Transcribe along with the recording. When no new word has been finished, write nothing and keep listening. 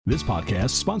This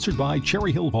podcast sponsored by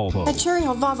Cherry Hill Volvo. At Cherry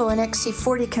Hill Volvo, an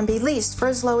XC40 can be leased for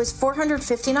as low as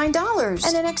 $459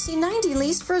 and an XC90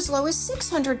 leased for as low as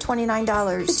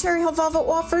 $629. The Cherry Hill Volvo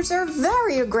offers are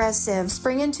very aggressive.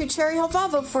 Spring into Cherry Hill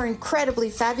Volvo for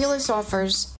incredibly fabulous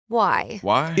offers. Why?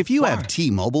 If you have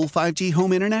T-Mobile 5G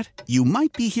home internet, you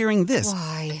might be hearing this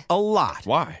Why? a lot.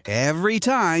 Why? Every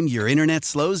time your internet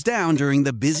slows down during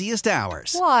the busiest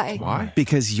hours. Why?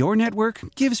 Because your network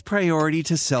gives priority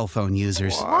to cell phone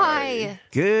users. Why?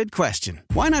 Good question.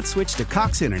 Why not switch to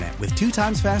Cox Internet with 2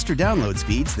 times faster download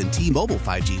speeds than T-Mobile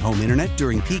 5G home internet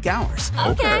during peak hours?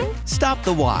 Okay. Stop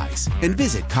the whys and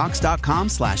visit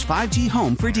cox.com/5G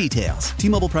home for details.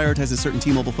 T-Mobile prioritizes certain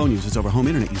T-Mobile phone users over home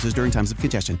internet users during times of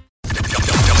congestion.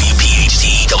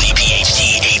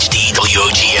 WPHT, HD,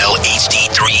 WOGL,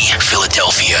 HD3,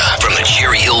 Philadelphia. From the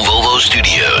Cherry Hill Volvo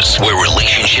Studios, where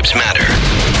relationships matter.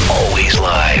 Always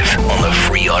live on the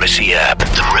free Odyssey app.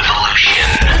 The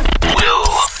revolution will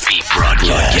be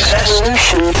broadcast.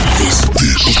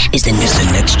 This is the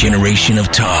next generation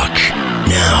of talk.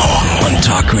 Now on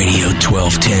Talk Radio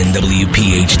 1210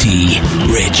 WPHT,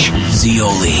 Rich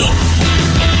Zeoli.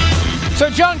 So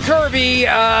John Kirby,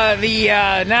 the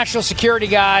national security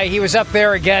guy, he was up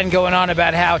there again going on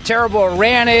about how terrible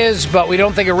Iran is, but we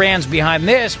don't think Iran's behind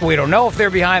this, but we don't know if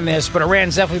they're behind this, but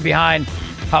Iran's definitely behind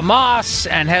Hamas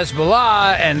and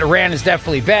Hezbollah, and Iran is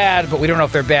definitely bad, but we don't know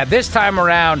if they're bad this time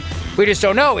around. We just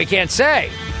don't know. We can't say.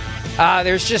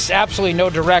 There's just absolutely no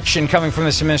direction coming from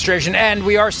this administration, and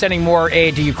we are sending more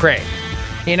aid to Ukraine.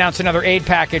 He announced another aid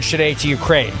package today to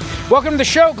Ukraine. Welcome to the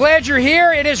show. Glad you're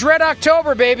here. It is Red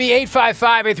October, baby.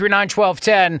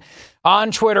 855-839-1210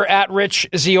 on Twitter at Rich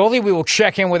Zeoli. We will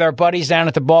check in with our buddies down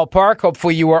at the ballpark.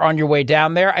 Hopefully you are on your way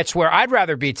down there. It's where I'd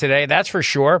rather be today, that's for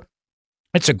sure.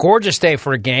 It's a gorgeous day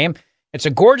for a game. It's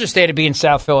a gorgeous day to be in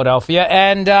South Philadelphia.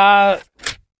 And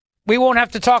we won't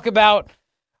have to talk about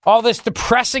all this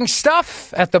depressing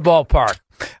stuff at the ballpark.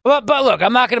 But look,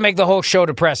 I'm not going to make the whole show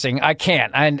depressing. I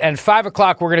can't. And 5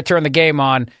 o'clock, we're going to turn the game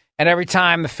on. And every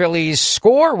time the Phillies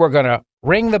score, we're going to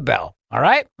ring the bell. All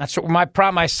right? That's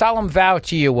what my solemn vow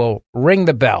to you will ring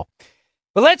the bell.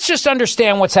 But let's just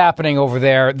understand what's happening over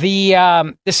there.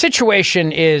 The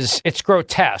situation it's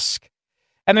grotesque.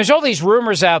 And there's all these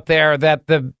rumors out there that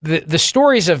the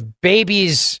stories of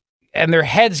babies and their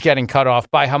heads getting cut off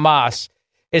by Hamas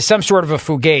is some sort of a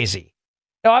fugazi.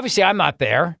 Now, obviously, I'm not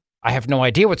there. I have no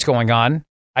idea what's going on.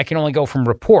 I can only go from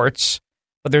reports.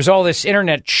 But there's all this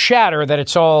internet chatter that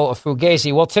it's all a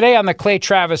fugazi. Well, today on the Clay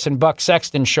Travis and Buck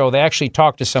Sexton show, they actually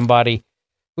talked to somebody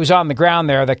who's on the ground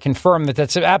there that confirmed that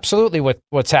that's absolutely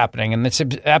what's happening. And that's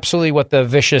absolutely what the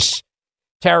vicious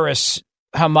terrorists,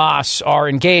 Hamas, are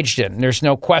engaged in. There's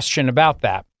no question about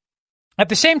that. At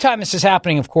the same time this is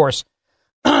happening, of course,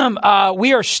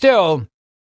 we are still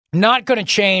not going to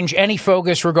change any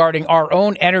focus regarding our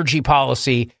own energy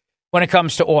policy when it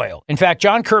comes to oil. In fact,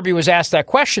 John Kirby was asked that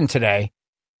question today.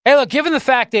 Hey, look, given the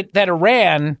fact that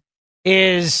Iran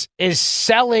is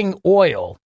selling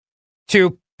oil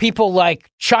to people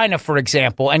like China, for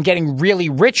example, and getting really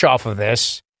rich off of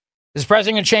this, is the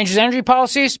president going to change his energy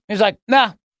policies? He's like,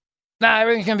 nah,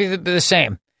 everything's going to be the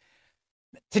same.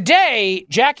 Today,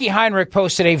 Jackie Heinrich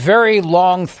posted a very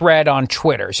long thread on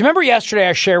Twitter. So remember yesterday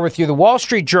I shared with you the Wall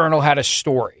Street Journal had a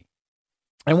story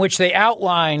in which they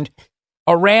outlined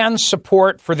Iran's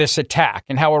support for this attack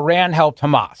and how Iran helped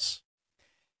Hamas.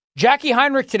 Jackie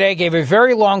Heinrich today gave a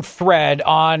very long thread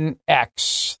on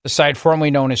X, the site formerly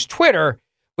known as Twitter,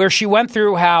 where she went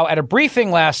through how at a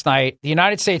briefing last night, the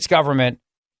United States government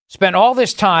spent all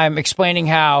this time explaining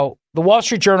how the Wall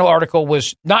Street Journal article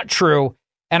was not true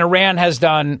and Iran has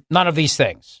done none of these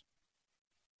things.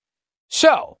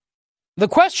 So the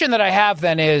question that I have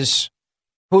then is,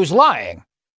 who's lying?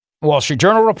 Wall Street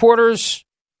Journal reporters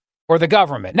or the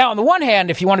government? Now, on the one hand,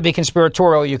 if you want to be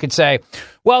conspiratorial, you could say,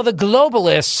 well, the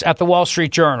globalists at the Wall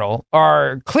Street Journal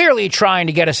are clearly trying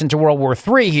to get us into World War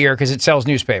III here because it sells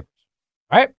newspapers,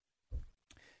 right?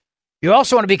 You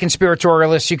also want to be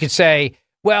conspiratorialist. You could say,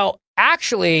 well,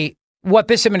 actually, what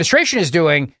this administration is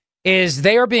doing is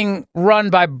they are being run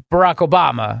by Barack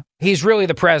Obama. He's really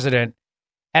the president.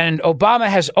 And Obama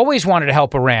has always wanted to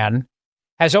help Iran,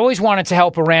 has always wanted to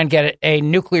help Iran get a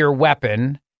nuclear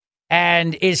weapon,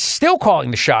 and is still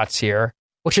calling the shots here,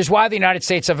 which is why the United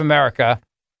States of America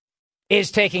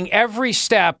is taking every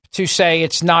step to say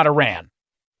it's not Iran.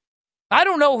 I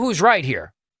don't know who's right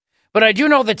here, but I do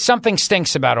know that something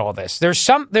stinks about all this. There's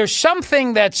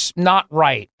something that's not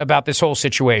right about this whole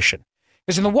situation.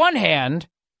 Because on the one hand,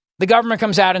 the government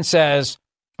comes out and says,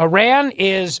 Iran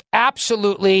is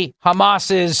absolutely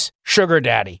Hamas's sugar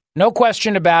daddy. No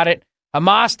question about it.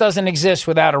 Hamas doesn't exist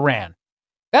without Iran.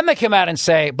 Then they come out and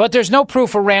say, but there's no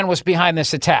proof Iran was behind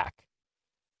this attack.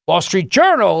 Wall Street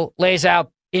Journal lays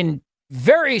out in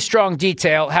very strong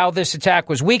detail how this attack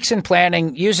was weeks in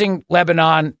planning, using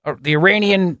Lebanon, or the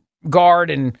Iranian Guard,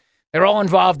 and they're all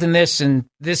involved in this, and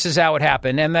this is how it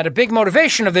happened. And that a big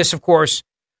motivation of this, of course,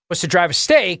 was to drive a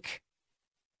stake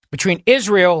between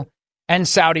Israel and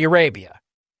Saudi Arabia,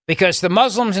 because the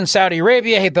Muslims in Saudi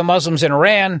Arabia hate the Muslims in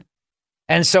Iran,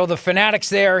 and so the fanatics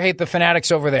there hate the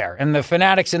fanatics over there. And the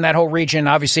fanatics in that whole region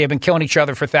obviously have been killing each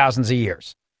other for thousands of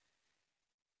years.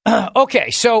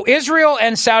 Okay, so Israel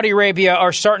and Saudi Arabia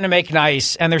are starting to make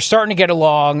nice, and they're starting to get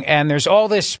along, and there's all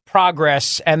this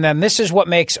progress, and then this is what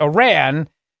makes Iran,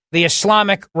 the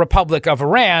Islamic Republic of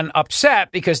Iran,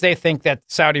 upset, because they think that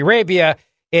Saudi Arabia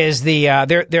is they're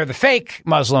the fake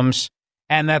Muslims,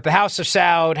 and that the House of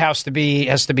Saud has to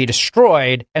be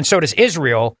destroyed, and so does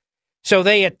Israel. So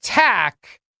they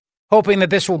attack, hoping that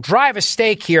this will drive a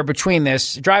stake here between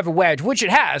this, drive a wedge, which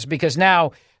it has, because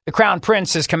now the Crown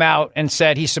Prince has come out and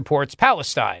said he supports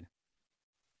Palestine.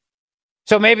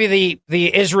 So maybe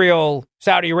the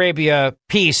Israel-Saudi Arabia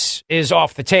peace is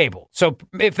off the table. So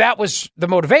if that was the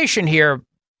motivation here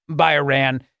by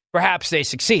Iran, perhaps they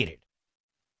succeeded.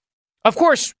 Of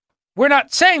course, we're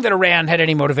not saying that Iran had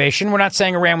any motivation. We're not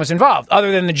saying Iran was involved,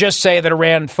 other than to just say that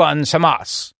Iran funds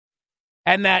Hamas.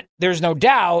 And that there's no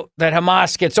doubt that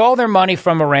Hamas gets all their money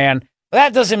from Iran. But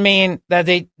that doesn't mean that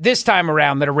this time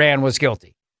around that Iran was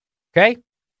guilty. Okay?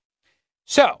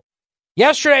 So,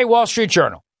 yesterday, Wall Street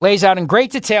Journal lays out in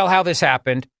great detail how this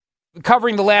happened,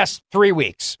 covering the last 3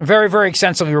 weeks. Very, very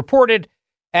extensively reported.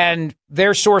 And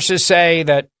their sources say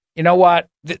that, you know what,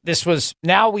 this was,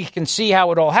 now we can see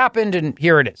how it all happened, and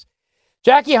here it is.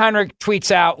 Jackie Heinrich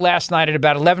tweets out last night at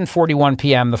about 11:41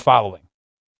 p.m. the following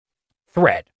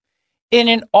thread. In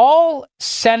an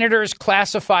all-senators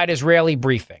classified Israeli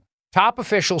briefing, top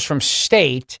officials from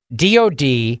state,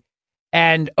 DOD,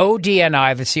 and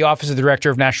ODNI, that's the Office of the Director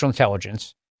of National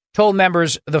Intelligence, told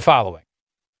members the following.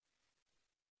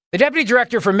 The Deputy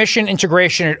Director for Mission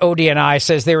Integration at ODNI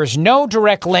says there is no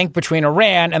direct link between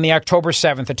Iran and the October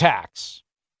 7th attacks.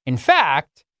 In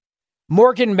fact,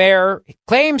 Morgan Mayer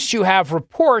claims to have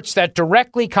reports that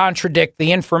directly contradict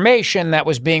the information that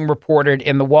was being reported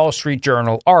in the Wall Street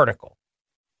Journal article.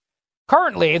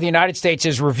 Currently, the United States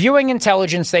is reviewing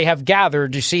intelligence they have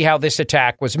gathered to see how this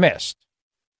attack was missed.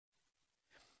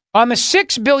 On the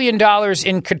 $6 billion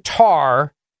in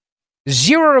Qatar,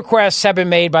 0 requests have been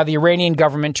made by the Iranian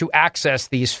government to access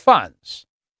these funds.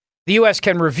 The U.S.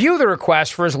 can review the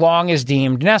request for as long as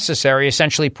deemed necessary,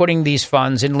 essentially putting these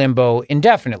funds in limbo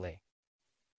indefinitely.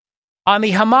 On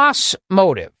the Hamas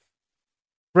motive,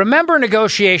 remember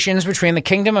negotiations between the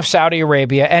Kingdom of Saudi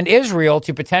Arabia and Israel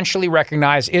to potentially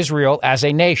recognize Israel as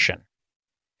a nation.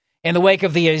 In the wake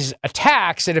of these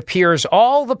attacks, it appears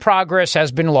all the progress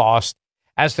has been lost,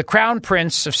 as the Crown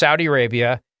Prince of Saudi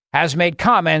Arabia has made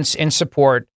comments in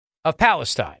support of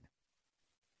Palestine.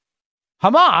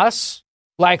 Hamas,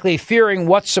 likely fearing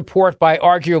what support by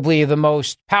arguably the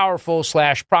most powerful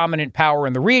 / prominent power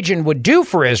in the region would do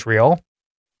for Israel,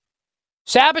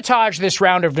 sabotage this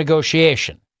round of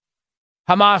negotiation.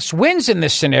 Hamas wins in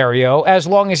this scenario as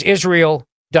long as Israel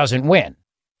doesn't win.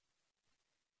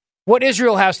 What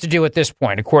Israel has to do at this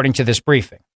point, according to this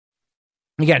briefing.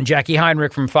 Again, Jackie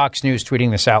Heinrich from Fox News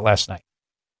tweeting this out last night.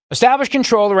 Establish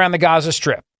control around the Gaza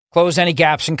Strip. Close any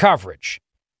gaps in coverage.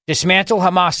 Dismantle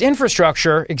Hamas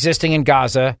infrastructure existing in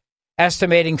Gaza,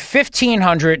 estimating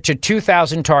 1,500 to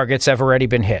 2,000 targets have already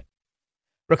been hit.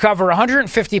 Recover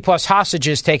 150 plus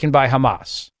hostages taken by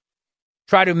Hamas.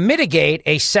 Try to mitigate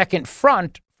a second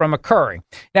front from occurring.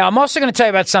 Now, I'm also going to tell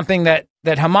you about something that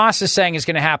Hamas is saying is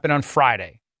going to happen on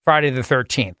Friday the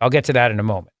 13th. I'll get to that in a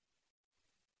moment.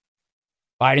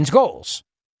 Biden's goals.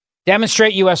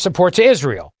 Demonstrate U.S. support to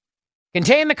Israel.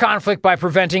 Contain the conflict by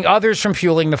preventing others from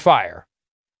fueling the fire.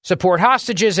 Support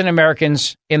hostages and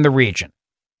Americans in the region.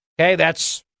 Okay,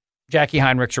 that's Jackie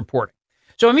Heinrich's reporting.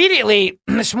 So immediately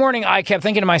this morning, I kept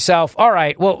thinking to myself, all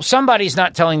right, well, somebody's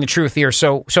not telling the truth here.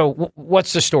 So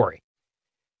what's the story?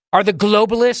 Are the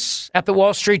globalists at the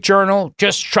Wall Street Journal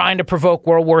just trying to provoke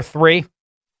World War III?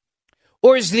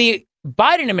 Or is the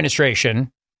Biden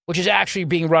administration, which is actually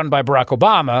being run by Barack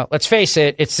Obama, let's face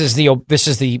it, this is the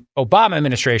Obama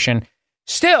administration,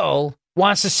 still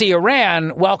wants to see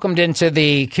Iran welcomed into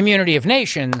the community of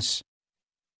nations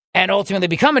and ultimately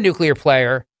become a nuclear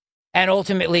player and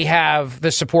ultimately have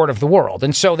the support of the world.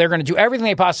 And so they're going to do everything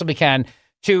they possibly can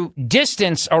to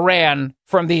distance Iran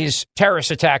from these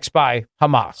terrorist attacks by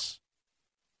Hamas.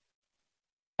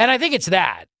 And I think it's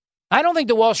that. I don't think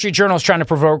the Wall Street Journal is trying to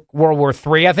provoke World War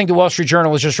III. I think the Wall Street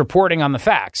Journal is just reporting on the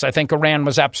facts. I think Iran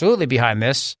was absolutely behind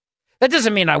this. That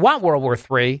doesn't mean I want World War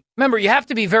III. Remember, you have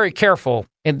to be very careful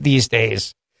these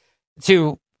days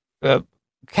to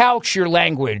couch your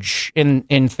language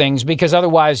in things, because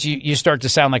otherwise you start to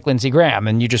sound like Lindsey Graham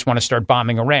and you just want to start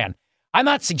bombing Iran. I'm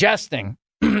not suggesting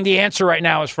the answer right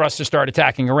now is for us to start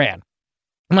attacking Iran.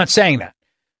 I'm not saying that.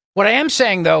 What I am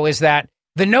saying, though, is that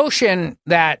the notion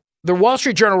that the Wall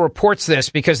Street Journal reports this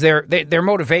because their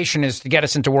motivation is to get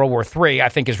us into World War III, I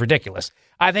think is ridiculous.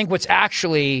 I think what's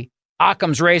actually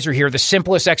Occam's razor here, the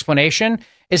simplest explanation,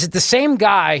 is that the same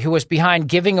guy who was behind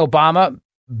giving Obama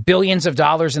billions of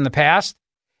dollars in the past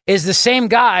is the same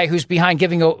guy who's behind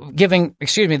giving Iran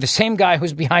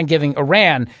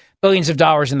billions of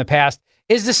dollars in the past,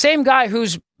 is the same guy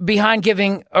who's behind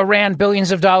giving Iran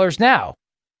billions of dollars now.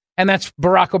 And that's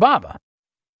Barack Obama.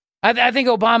 I think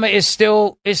Obama is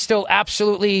still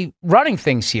absolutely running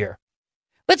things here.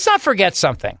 Let's not forget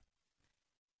something.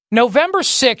 November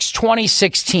 6,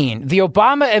 2016, the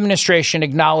Obama administration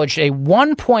acknowledged a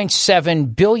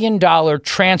 $1.7 billion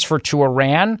transfer to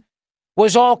Iran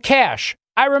was all cash.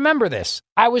 I remember this.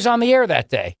 I was on the air that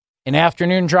day, an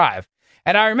afternoon drive.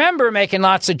 And I remember making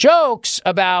lots of jokes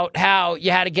about how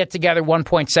you had to get together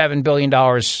 $1.7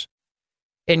 billion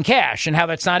in cash and how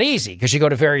that's not easy because you go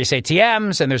to various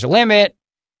ATMs and there's a limit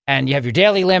and you have your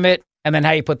daily limit and then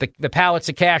how you put the pallets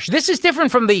of cash. This is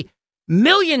different from the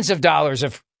millions of dollars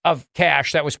of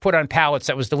cash that was put on pallets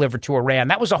that was delivered to Iran.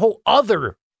 That was a whole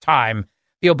other time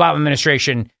the Obama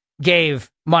administration gave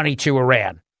money to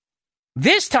Iran.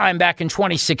 This time back in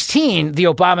 2016, the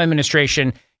Obama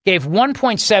administration gave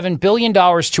 $1.7 billion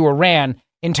to Iran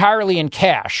entirely in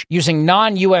cash using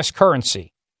non-U.S.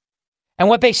 currency. And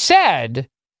what they said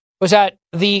was that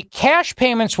the cash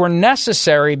payments were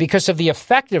necessary because of the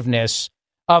effectiveness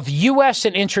of U.S.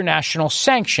 and international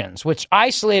sanctions, which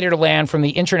isolated Iran from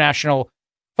the international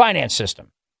finance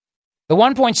system. The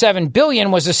 $1.7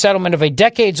 billion was the settlement of a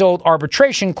decades-old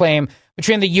arbitration claim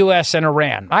between the U.S. and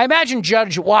Iran. I imagine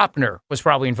Judge Wapner was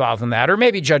probably involved in that, or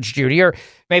maybe Judge Judy, or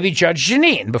maybe Judge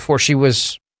Janine before she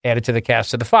was added to the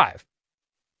cast of the five.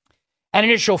 An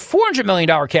initial $400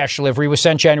 million cash delivery was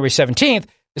sent January 17th,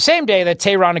 the same day that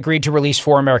Tehran agreed to release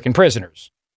 4 American prisoners.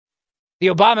 The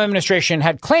Obama administration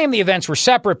had claimed the events were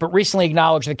separate, but recently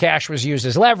acknowledged the cash was used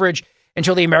as leverage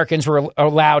until the Americans were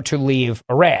allowed to leave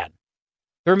Iran.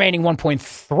 The remaining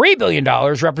 $1.3 billion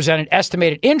represented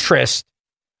estimated interest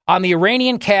on the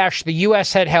Iranian cash the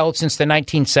U.S. had held since the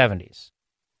 1970s.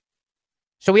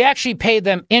 So we actually paid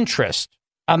them interest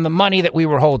on the money that we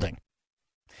were holding.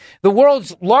 The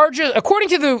world's largest, according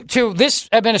to this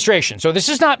administration, so this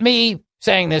is not me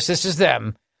saying this is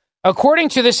them. According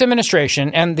to this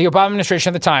administration and the Obama administration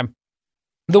at the time,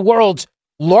 the world's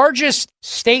largest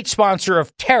state sponsor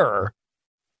of terror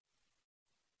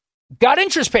got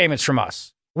interest payments from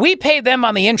us. We paid them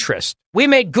on the interest. We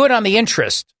made good on the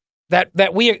interest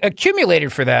that we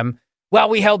accumulated for them while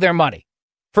we held their money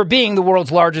for being the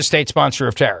world's largest state sponsor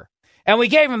of terror. And we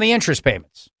gave them the interest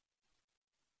payments.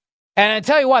 And I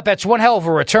tell you what, that's one hell of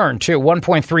a return, too.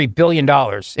 $1.3 billion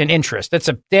in interest. That's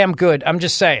a damn good, I'm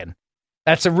just saying.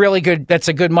 That's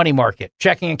a good money market.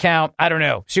 Checking account, I don't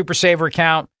know, super saver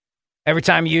account. Every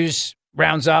time you use,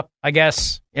 rounds up, I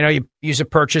guess. You know, you use a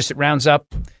purchase, it rounds up.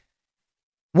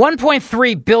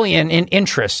 $1.3 billion in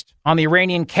interest on the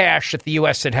Iranian cash that the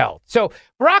U.S. had held. So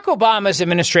Barack Obama's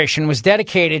administration was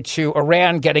dedicated to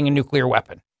Iran getting a nuclear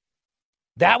weapon.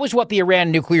 That was what the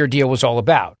Iran nuclear deal was all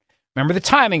about. Remember the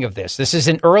timing of this. This is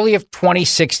in early of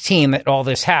 2016 that all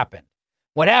this happened.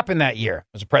 What happened that year?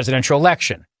 It was a presidential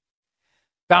election.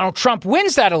 Donald Trump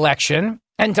wins that election,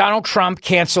 and Donald Trump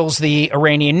cancels the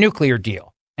Iranian nuclear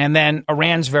deal. And then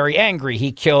Iran's very angry.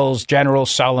 He kills General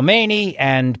Soleimani,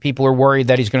 and people are worried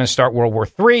that he's going to start World War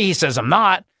III. He says, I'm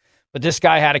not. But this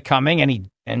guy had it coming,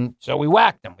 and so we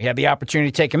whacked him. We had the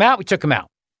opportunity to take him out. We took him out.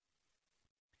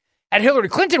 Had Hillary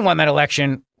Clinton won that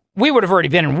election, we would have already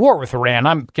been in war with Iran.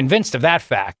 I'm convinced of that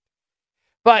fact.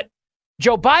 But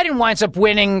Joe Biden winds up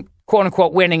winning, quote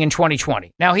unquote, winning in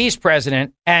 2020. Now he's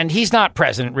president, and he's not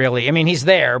president, really. I mean, he's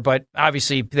there, but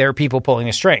obviously there are people pulling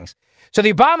the strings. So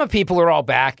the Obama people are all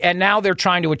back, and now they're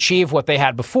trying to achieve what they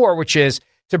had before, which is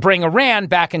to bring Iran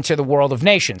back into the world of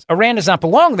nations. Iran does not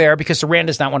belong there because Iran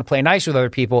does not want to play nice with other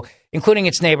people, including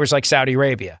its neighbors like Saudi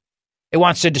Arabia. It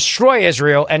wants to destroy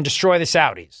Israel and destroy the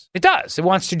Saudis. It does. It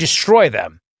wants to destroy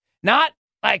them. Not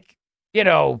like,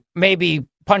 maybe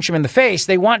punch them in the face.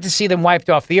 They want to see them wiped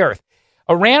off the earth.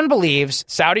 Iran believes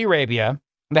Saudi Arabia,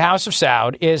 the House of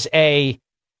Saud, is they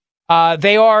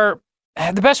are,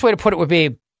 the best way to put it would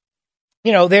be,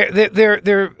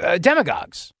 they're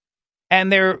demagogues.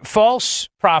 and they're false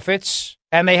prophets,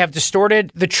 and they have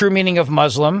distorted the true meaning of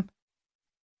Muslim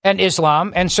and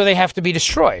Islam, and so they have to be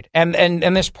destroyed. And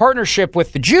this partnership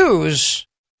with the Jews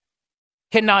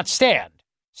cannot stand.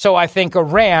 So I think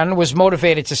Iran was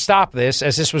motivated to stop this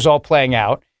as this was all playing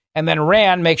out. And then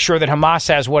Iran makes sure that Hamas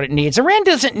has what it needs. Iran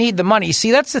doesn't need the money.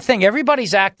 See, that's the thing.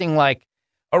 Everybody's acting like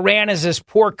Iran is this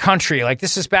poor country. Like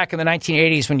this is back in the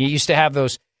 1980s when you used to have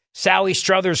those Sally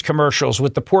Struthers commercials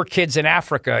with the poor kids in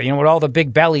Africa, with all the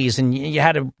big bellies, and you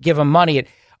had to give them money.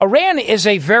 Iran is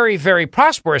a very, very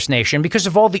prosperous nation because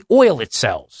of all the oil it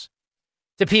sells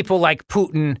to people like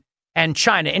Putin and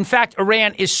China. In fact,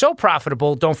 Iran is so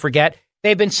profitable, don't forget,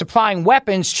 they've been supplying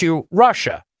weapons to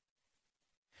Russia.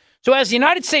 So as the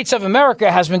United States of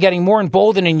America has been getting more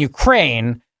emboldened in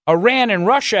Ukraine, Iran and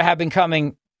Russia have been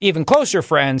coming even closer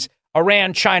friends.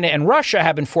 Iran, China, and Russia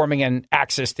have been forming an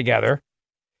axis together.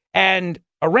 And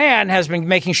Iran has been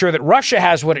making sure that Russia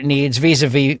has what it needs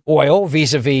vis-a-vis oil,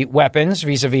 vis-a-vis weapons,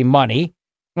 vis-a-vis money.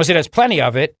 Because it has plenty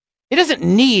of it. It doesn't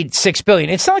need $6 billion.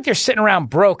 It's not like they're sitting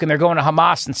around broke and they're going to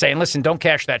Hamas and saying, listen, don't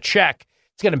cash that check.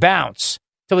 It's going to bounce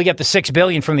until we get the $6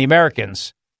 billion from the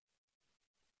Americans.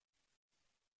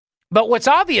 But what's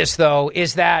obvious, though,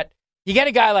 is that you get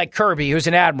a guy like Kirby, who's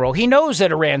an admiral. He knows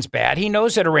that Iran's bad. He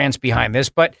knows that Iran's behind this.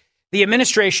 But the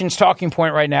administration's talking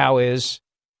point right now is,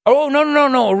 oh,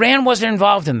 no. Iran wasn't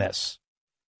involved in this.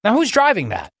 Now, who's driving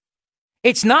that?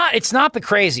 It's not the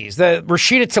crazies, the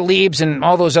Rashida Tlaibs and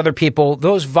all those other people,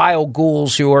 those vile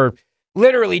ghouls who are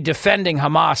literally defending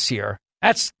Hamas here.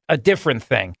 That's a different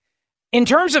thing. In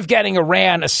terms of getting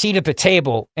Iran a seat at the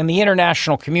table in the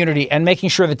international community and making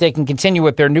sure that they can continue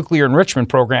with their nuclear enrichment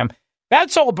program,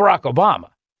 that's all Barack Obama.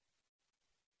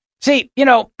 See,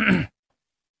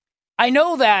 I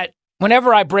know that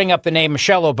whenever I bring up the name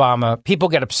Michelle Obama, people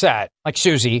get upset, like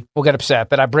Susie will get upset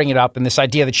that I bring it up and this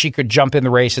idea that she could jump in the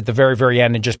race at the very, very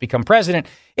end and just become president.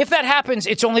 If that happens,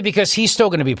 it's only because he's still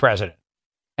going to be president.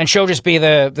 And she'll just be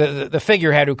the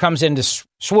figurehead who comes in to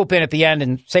swoop in at the end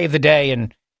and save the day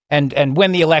and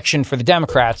win the election for the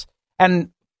Democrats.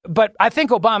 But I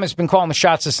think Obama's been calling the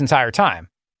shots this entire time.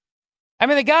 I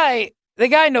mean, the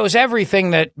guy knows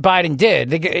everything that Biden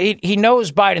did. He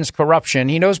knows Biden's corruption.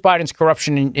 He knows Biden's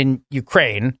corruption in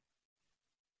Ukraine.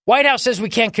 White House says we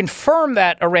can't confirm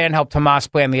that Iran helped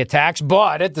Hamas plan the attacks,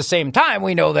 but at the same time,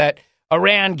 we know that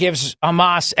Iran gives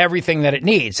Hamas everything that it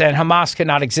needs, and Hamas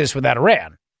cannot exist without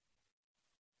Iran.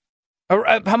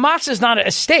 Hamas is not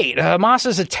a state. Hamas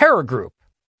is a terror group.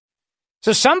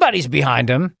 So somebody's behind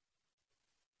him,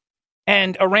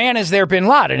 and Iran is their bin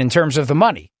Laden in terms of the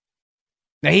money.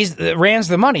 Now, Iran's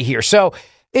the money here. So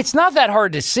it's not that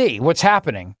hard to see what's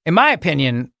happening. In my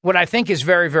opinion, what I think is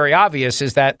very, very obvious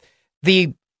is that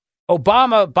the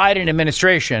Obama-Biden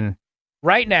administration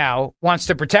right now wants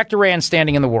to protect Iran's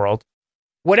standing in the world.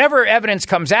 Whatever evidence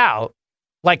comes out,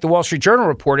 like the Wall Street Journal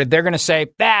reported, they're going to say,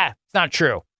 it's not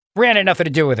true. Iran had nothing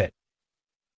to do with it.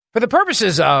 For the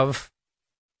purposes of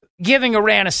giving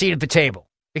Iran a seat at the table,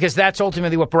 because that's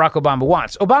ultimately what Barack Obama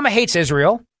wants. Obama hates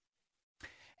Israel,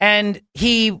 and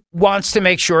he wants to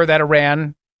make sure that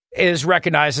Iran is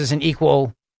recognized as an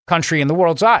equal country in the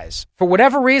world's eyes. For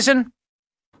whatever reason,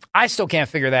 I still can't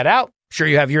figure that out. Sure,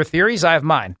 you have your theories. I have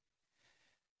mine.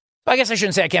 I guess I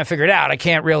shouldn't say I can't figure it out. I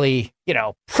can't really,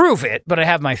 prove it, but I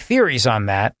have my theories on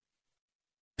that.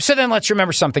 So then let's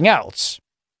remember something else.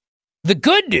 The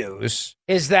good news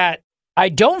is that I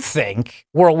don't think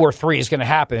World War III is going to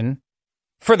happen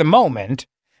for the moment,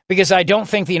 because I don't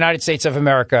think the United States of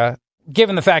America,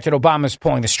 given the fact that Obama's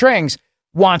pulling the strings,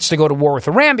 wants to go to war with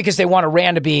Iran because they want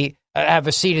Iran to be have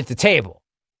a seat at the table,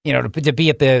 to be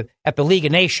at the League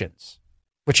of Nations,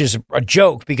 which is a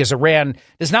joke because Iran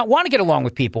does not want to get along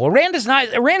with people. Iran's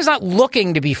not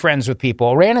looking to be friends with people.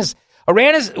 Iran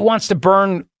wants to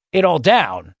burn it all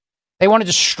down. They want to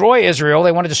destroy Israel.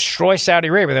 They want to destroy Saudi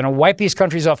Arabia. They want to wipe these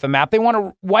countries off the map. They want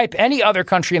to wipe any other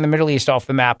country in the Middle East off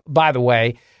the map, by the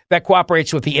way, that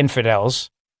cooperates with the infidels.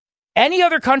 Any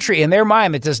other country in their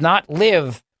mind that does not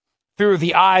live through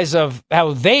the eyes of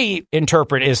how they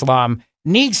interpret Islam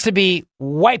needs to be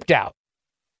wiped out.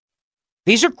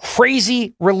 These are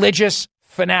crazy religious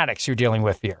fanatics you're dealing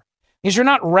with here. These are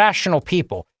not rational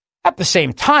people. At the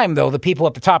same time, though, the people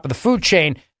at the top of the food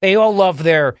chain, they all love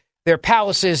their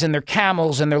palaces and their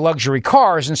camels and their luxury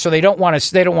cars, and so they don't want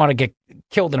to get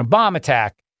killed in a bomb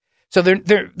attack. So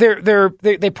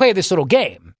they play this little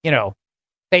game.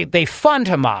 They fund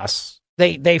Hamas,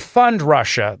 they fund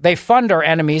Russia, they fund our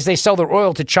enemies, they sell their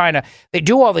oil to China, they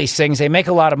do all these things, they make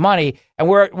a lot of money, and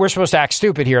we're supposed to act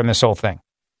stupid here in this whole thing.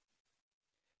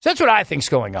 So that's what I think's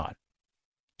going on.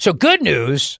 So good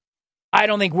news, I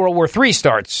don't think World War III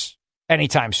starts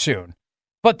anytime soon.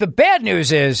 But the bad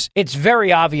news is it's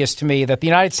very obvious to me that the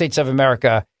United States of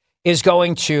America is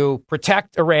going to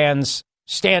protect Iran's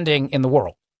standing in the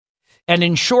world and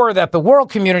ensure that the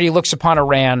world community looks upon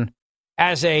Iran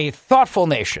as a thoughtful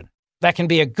nation that can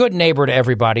be a good neighbor to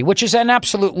everybody, which is an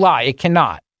absolute lie. It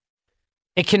cannot.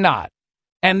 It cannot.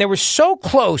 And they were so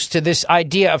close to this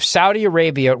idea of Saudi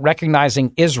Arabia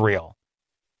recognizing Israel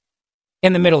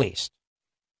in the Middle East,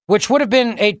 which would have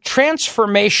been a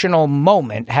transformational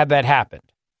moment had that happened.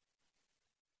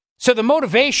 So the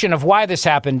motivation of why this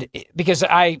happened, because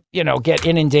I, get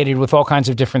inundated with all kinds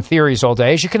of different theories all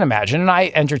day, as you can imagine, and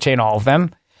I entertain all of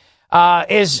them,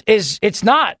 is it's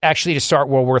not actually to start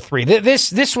World War III.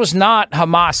 This was not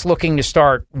Hamas looking to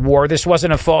start war. This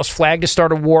wasn't a false flag to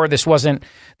start a war. This wasn't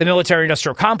the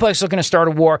military-industrial complex looking to start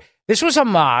a war. This was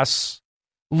Hamas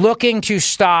looking to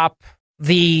stop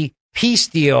the peace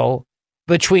deal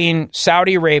between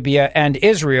Saudi Arabia and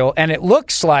Israel, and it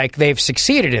looks like they've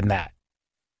succeeded in that.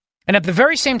 And at the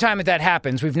very same time that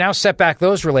happens, we've now set back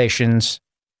those relations,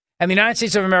 and the United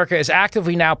States of America is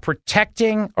actively now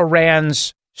protecting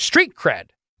Iran's street cred.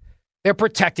 They're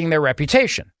protecting their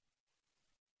reputation.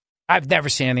 I've never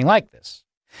seen anything like this.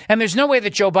 And there's no way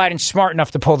that Joe Biden's smart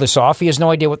enough to pull this off. He has no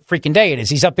idea what freaking day it is.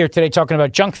 He's up there today talking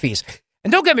about junk fees.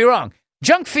 And don't get me wrong,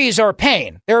 junk fees are a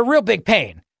pain. They're a real big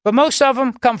pain. But most of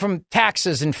them come from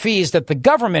taxes and fees that the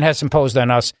government has imposed on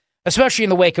us, especially in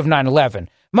the wake of 9/11.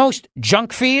 Most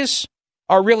junk fees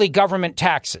are really government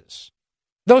taxes.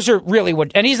 Those are really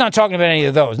what, and he's not talking about any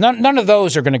of those. None of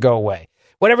those are going to go away.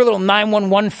 Whatever little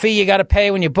 911 fee you got to pay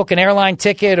when you book an airline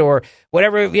ticket or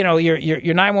whatever,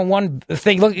 your 911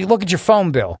 thing. Look at your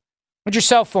phone bill. Look at your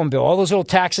cell phone bill. All those little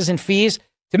taxes and fees.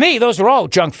 To me, those are all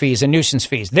junk fees and nuisance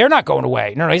fees. They're not going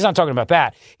away. No, he's not talking about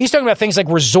that. He's talking about things like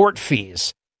resort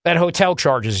fees that hotel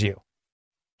charges you.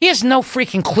 He has no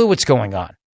freaking clue what's going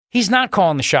on. He's not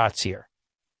calling the shots here.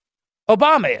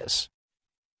 Obama is.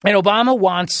 And Obama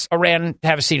wants Iran to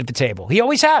have a seat at the table. He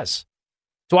always has.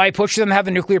 It's why he pushed them to have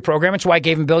a nuclear program. It's why he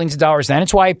gave them billions of dollars then.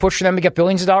 It's why he pushed them to get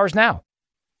billions of dollars now.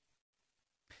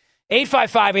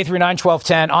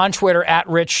 855-839-1210 on Twitter at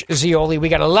Rich Zeoli. We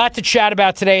got a lot to chat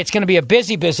about today. It's going to be a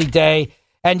busy, busy day.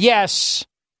 And yes,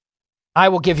 I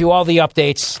will give you all the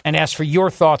updates and ask for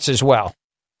your thoughts as well.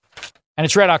 And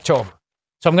it's Red October.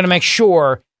 So I'm going to make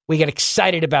sure we get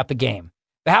excited about the game.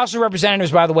 The House of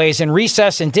Representatives, by the way, is in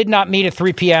recess and did not meet at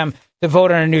 3 p.m. to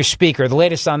vote on a new speaker. The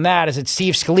latest on that is that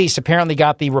Steve Scalise apparently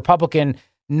got the Republican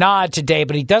nod today,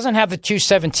 but he doesn't have the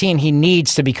 217 he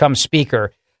needs to become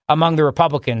speaker among the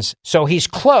Republicans. So he's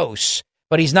close,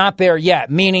 but he's not there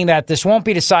yet, meaning that this won't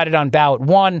be decided on ballot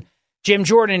one. Jim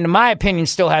Jordan, in my opinion,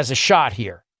 still has a shot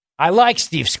here. I like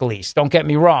Steve Scalise, don't get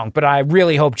me wrong, but I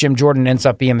really hope Jim Jordan ends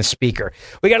up being the speaker.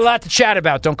 We got a lot to chat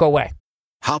about. Don't go away.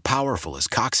 How powerful is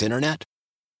Cox Internet?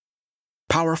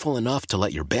 Powerful enough to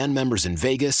let your band members in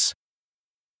Vegas,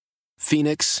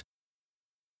 Phoenix,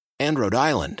 and Rhode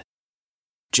Island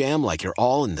jam like you're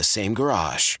all in the same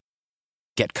garage.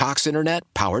 Get Cox Internet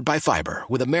powered by fiber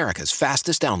with America's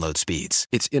fastest download speeds.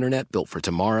 It's internet built for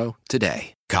tomorrow,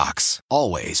 today. Cox,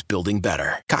 always building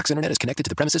better. Cox Internet is connected to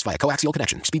the premises via coaxial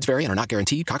connection. Speeds vary and are not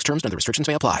guaranteed. Cox terms and other restrictions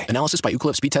may apply. Analysis by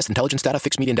Ookla Speed Test Intelligence Data.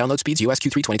 Fixed median download speeds. US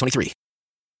Q3 2023.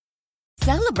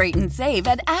 Celebrate and save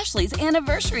at Ashley's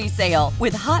Anniversary Sale.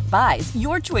 With Hot Buys,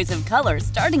 your choice of colors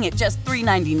starting at just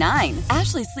 $3.99.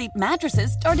 Ashley Sleep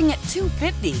mattresses starting at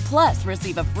 $2.50. Plus,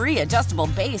 receive a free adjustable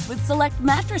base with select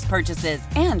mattress purchases.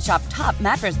 And shop top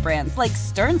mattress brands like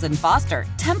Stearns & Foster,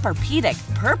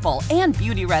 Tempur-Pedic, Purple, and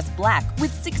Beautyrest Black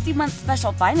with 60-month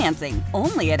special financing.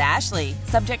 Only at Ashley.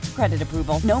 Subject to credit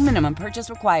approval. No minimum purchase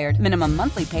required. Minimum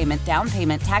monthly payment, down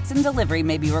payment, tax, and delivery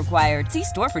may be required. See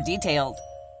store for details.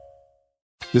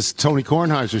 This is Tony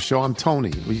Kornheiser's show. I'm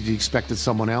Tony. You expected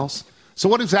someone else? So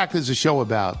what exactly is the show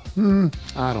about?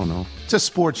 I don't know. It's a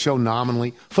sports show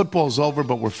nominally. Football's over,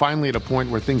 but we're finally at a point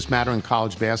where things matter in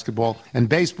college basketball, and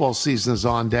baseball season is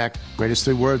on deck. Greatest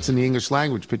three words in the English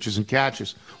language, pitchers and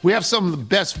catchers. We have some of the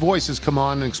best voices come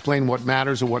on and explain what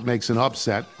matters or what makes an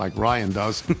upset, like Ryan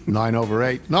does,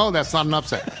 9/8. No, that's not an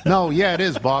upset. No, yeah, it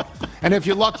is, Bob. And if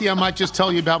you're lucky, I might just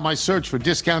tell you about my search for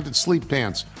discounted sleep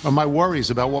pants or my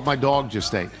worries about what my dog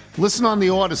just ate. Listen on the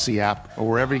Odyssey app or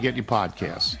wherever you get your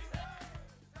podcasts.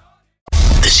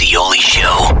 The Zeoli Show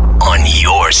on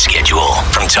your schedule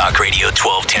from Talk Radio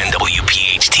 1210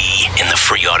 WPHT in the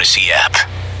free Odyssey app.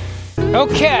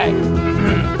 Okay.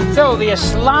 So the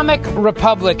Islamic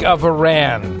Republic of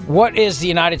Iran. What is the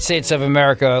United States of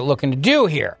America looking to do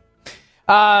here?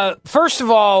 First of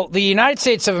all, the United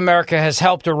States of America has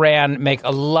helped Iran make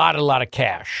a lot of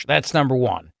cash. That's number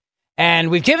one. And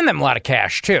we've given them a lot of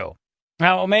cash, too.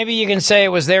 Now, maybe you can say it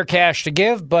was their cash to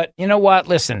give, but you know what?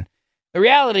 Listen, the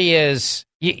reality is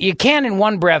you can't in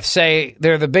one breath say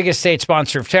they're the biggest state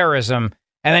sponsor of terrorism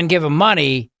and then give them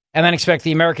money and then expect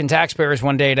the American taxpayers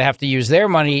one day to have to use their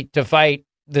money to fight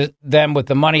them with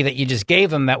the money that you just gave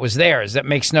them that was theirs. That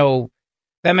makes no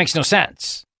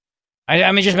sense.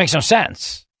 I mean, it just makes no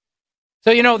sense. So,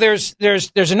 you know, there's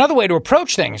another way to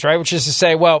approach things, right? Which is to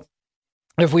say, well,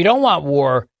 if we don't want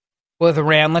war with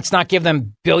Iran, let's not give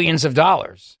them billions of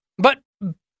dollars. But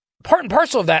part and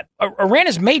parcel of that, Iran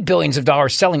has made billions of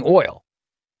dollars selling oil.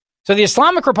 So the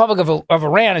Islamic Republic of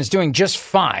Iran is doing just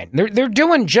fine. They're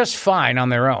doing just fine on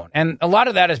their own. And a lot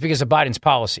of that is because of Biden's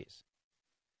policies.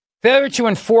 Failure to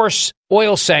enforce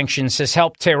oil sanctions has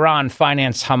helped Tehran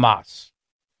finance Hamas.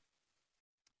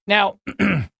 Now,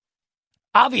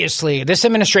 obviously, this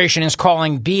administration is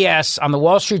calling BS on the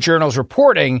Wall Street Journal's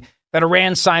reporting that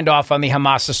Iran signed off on the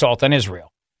Hamas assault on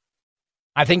Israel.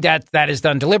 I think that is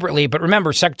done deliberately. But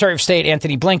remember, Secretary of State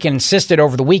Antony Blinken insisted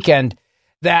over the weekend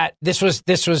that this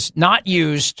was not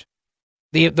used,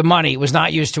 the money was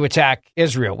not used to attack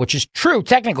Israel, which is true.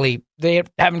 Technically, they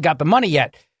haven't got the money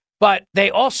yet, but they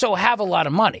also have a lot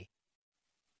of money.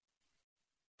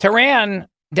 Tehran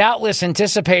doubtless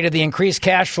anticipated the increased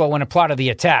cash flow when it plotted the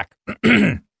attack.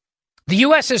 The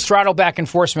U.S. has throttled back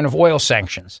enforcement of oil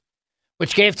sanctions,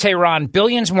 which gave Tehran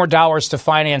billions more dollars to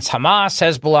finance Hamas,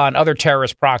 Hezbollah, and other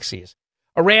terrorist proxies.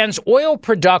 Iran's oil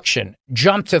production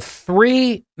jumped to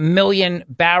 3 million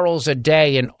barrels a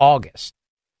day in August,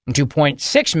 and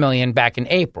 2.6 million back in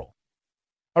April.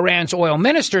 Iran's oil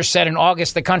minister said in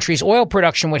August the country's oil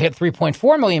production would hit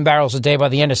 3.4 million barrels a day by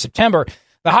the end of September,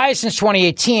 the highest since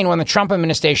 2018 when the Trump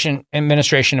administration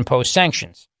imposed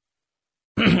sanctions.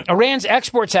 Iran's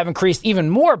exports have increased even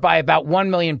more by about 1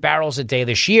 million barrels a day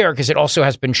this year because it also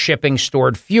has been shipping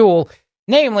stored fuel,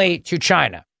 namely to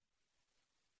China.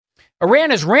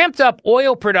 Iran has ramped up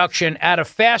oil production at a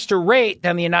faster rate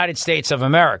than the United States of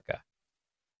America.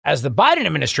 As the Biden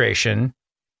administration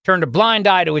turned a blind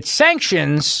eye to its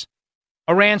sanctions,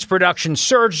 Iran's production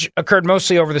surge occurred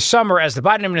mostly over the summer as the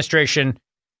Biden administration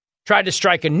tried to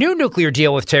strike a new nuclear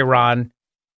deal with Tehran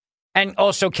and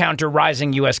also counter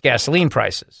rising U.S. gasoline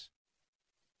prices.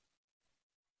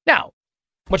 Now,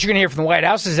 what you're going to hear from the White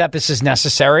House is that this is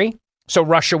necessary, so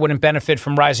Russia wouldn't benefit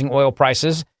from rising oil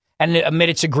prices and amid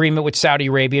its agreement with Saudi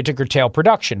Arabia to curtail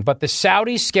production. But the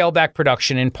Saudis scaled back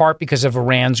production in part because of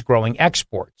Iran's growing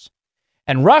exports.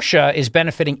 And Russia is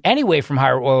benefiting anyway from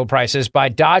higher oil prices by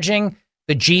dodging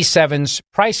the G7's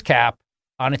price cap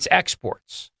on its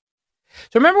exports.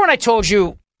 So remember when I told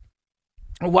you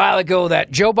a while ago that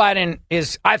Joe Biden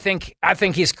is, I think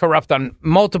he's corrupt on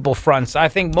multiple fronts. I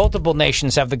think multiple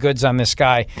nations have the goods on this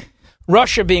guy.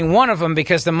 Russia being one of them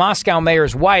because the Moscow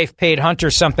mayor's wife paid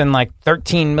Hunter something like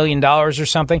 $13 million or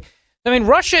something. I mean,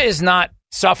 Russia is not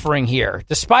suffering here.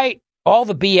 Despite all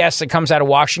the BS that comes out of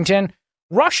Washington,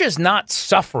 Russia's not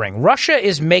suffering. Russia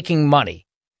is making money.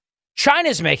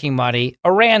 China's making money.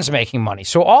 Iran's making money.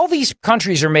 So all these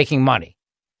countries are making money.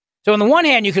 So on the one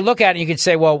hand, you could look at it and you could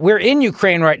say, well, we're in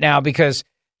Ukraine right now because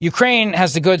Ukraine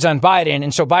has the goods on Biden,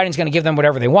 and so Biden's going to give them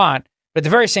whatever they want. But at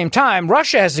the very same time,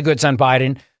 Russia has the goods on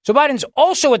Biden. So Biden's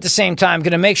also at the same time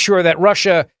going to make sure that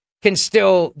Russia can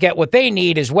still get what they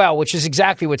need as well, which is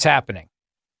exactly what's happening.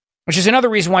 Which is another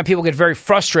reason why people get very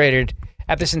frustrated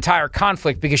at this entire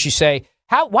conflict, because you say,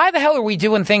 why the hell are we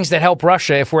doing things that help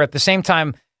Russia if we're at the same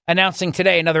time announcing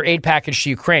today another aid package to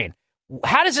Ukraine?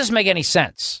 How does this make any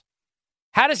sense?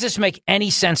 How does this make any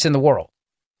sense in the world?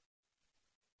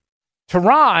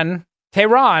 Tehran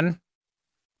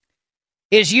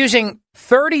is using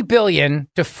 $30 billion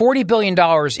to $40 billion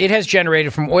it has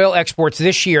generated from oil exports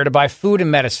this year to buy food and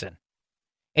medicine.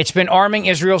 It's been arming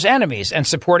Israel's enemies and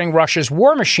supporting Russia's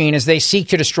war machine as they seek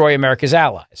to destroy America's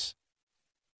allies.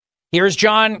 Here's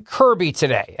John Kirby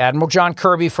today, Admiral John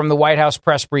Kirby from the White House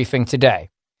press briefing today.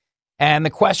 And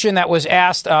the question that was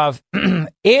asked of,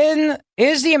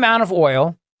 is the amount of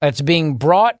oil that's being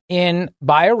brought in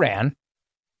by Iran,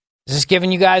 is this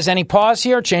giving you guys any pause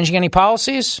here, changing any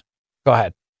policies? Go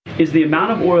ahead. Is the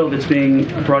amount of oil that's being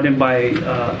brought in by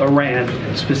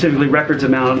Iran, specifically records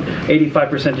amount,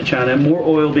 85% to China, more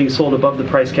oil being sold above the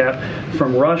price cap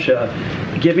from Russia,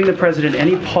 giving the president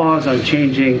any pause on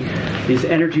changing these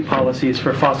energy policies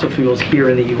for fossil fuels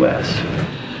here in the U.S.?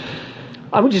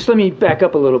 Let me back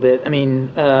up a little bit. I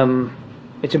mean,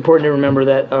 it's important to remember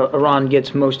that Iran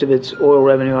gets most of its oil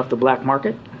revenue off the black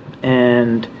market,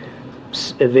 and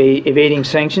evading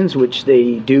sanctions, which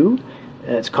they do,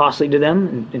 it's costly to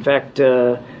them. In fact,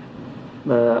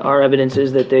 our evidence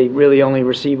is that they really only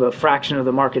receive a fraction of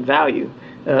the market value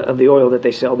of the oil that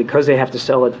they sell, because they have to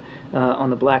sell it on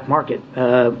the black market.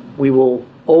 We will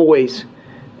always,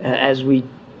 as we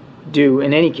do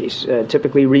in any case,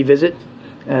 typically revisit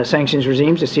sanctions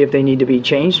regimes to see if they need to be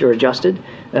changed or adjusted,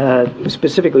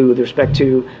 specifically with respect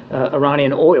to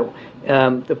Iranian oil.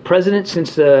 The president,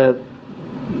 since the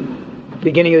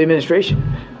beginning of the administration,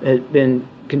 has been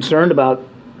concerned about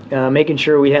making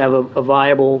sure we have a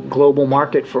viable global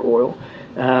market for oil,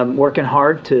 working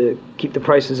hard to keep the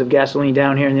prices of gasoline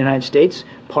down here in the United States.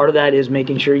 Part of that is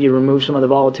making sure you remove some of the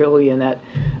volatility in that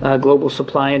global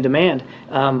supply and demand.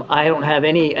 I don't have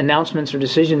any announcements or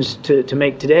decisions to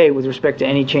make today with respect to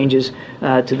any changes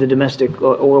to the domestic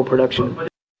oil production.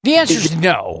 The answer is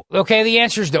no. Okay, the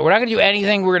answer is no. We're not going to do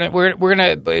anything. We're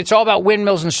gonna. It's all about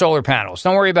windmills and solar panels.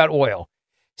 Don't worry about oil.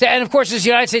 And of course, as the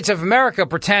United States of America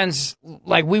pretends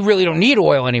like we really don't need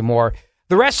oil anymore,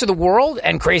 the rest of the world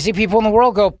and crazy people in the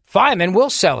world go, fine, then we'll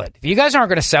sell it. If you guys aren't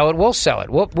going to sell it, we'll sell it.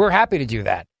 We're happy to do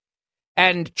that.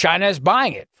 And China is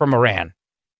buying it from Iran.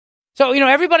 So,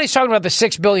 everybody's talking about the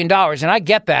 $6 billion, and I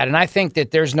get that. And I think that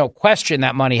there's no question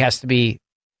that money has to be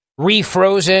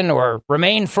refrozen or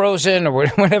remain frozen or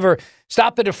whatever,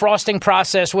 stop the defrosting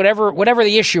process, whatever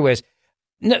the issue is.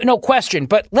 No question.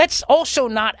 But let's also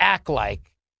not act like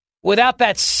without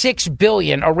that $6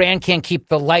 billion, Iran can't keep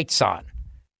the lights on.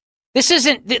 This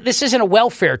isn't a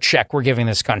welfare check we're giving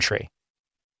this country.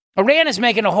 Iran is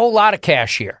making a whole lot of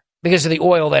cash here because of the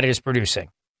oil that it is producing.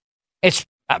 It's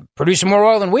producing more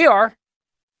oil than we are.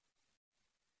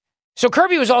 So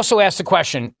Kirby was also asked the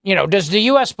question, does the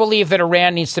U.S. believe that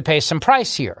Iran needs to pay some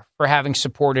price here for having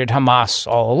supported Hamas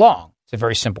all along? It's a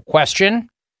very simple question.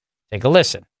 Take a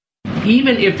listen.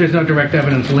 Even if there's no direct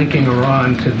evidence linking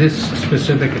Iran to this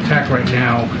specific attack right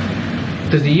now,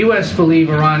 does the U.S. believe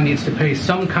Iran needs to pay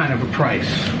some kind of a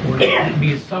price or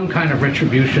be some kind of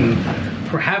retribution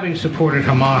for having supported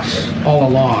Hamas all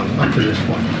along up to this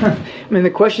point? I mean, the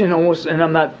question almost, and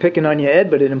I'm not picking on you, Ed,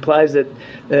 but it implies that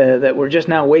that we're just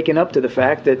now waking up to the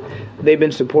fact that they've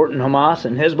been supporting Hamas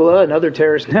and Hezbollah and other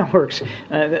terrorist networks.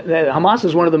 That Hamas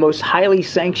is one of the most highly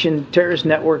sanctioned terrorist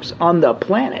networks on the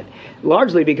planet,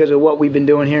 largely because of what we've been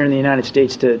doing here in the United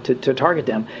States to target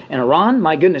them. And Iran,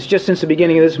 my goodness, just since the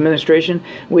beginning of this administration,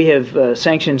 we have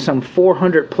sanctioned some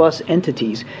 400-plus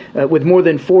entities with more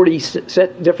than 40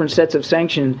 different sets of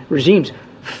sanction regimes,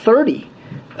 30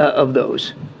 of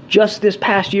those just this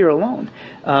past year alone.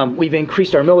 We've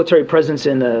increased our military presence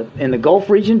in the Gulf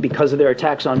region because of their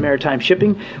attacks on maritime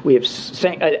shipping. We have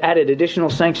added additional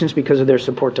sanctions because of their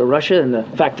support to Russia and the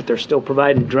fact that they're still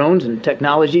providing drones and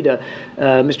technology to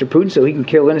Mr. Putin so he can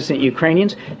kill innocent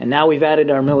Ukrainians. And now we've added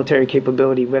our military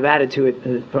capability. We've added to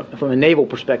it from a naval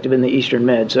perspective in the Eastern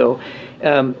Med. So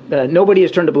nobody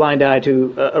has turned a blind eye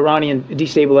to Iranian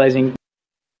destabilizing.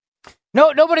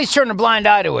 No, nobody's turned a blind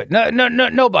eye to it. No,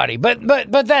 nobody. But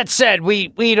that said, we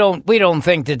don't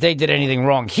think that they did anything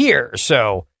wrong here.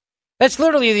 So that's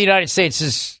literally the United States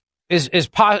is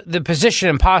the position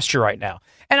and posture right now.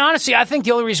 And honestly, I think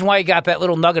the only reason why you got that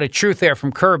little nugget of truth there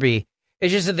from Kirby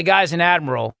is just that the guy's an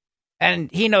admiral, and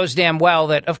he knows damn well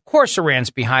that of course Iran's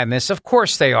behind this. Of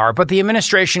course they are, but the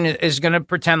administration is going to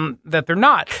pretend that they're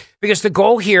not, because the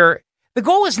goal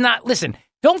is not. Listen,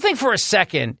 don't think for a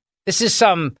second this is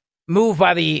some move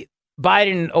by the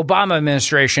Biden-Obama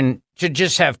administration to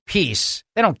just have peace.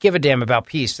 They don't give a damn about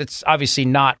peace. That's obviously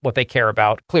not what they care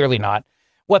about. Clearly not.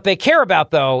 What they care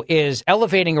about, though, is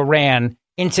elevating Iran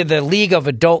into the League of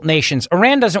Adult Nations.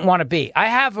 Iran doesn't want to be. I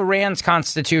have Iran's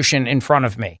constitution in front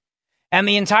of me, and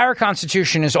the entire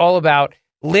constitution is all about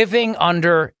living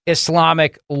under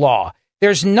Islamic law.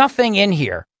 There's nothing in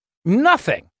here,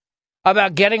 nothing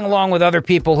about getting along with other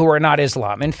people who are not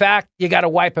Islam. In fact, you got to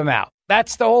wipe them out.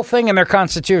 That's the whole thing in their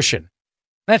constitution.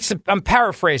 I'm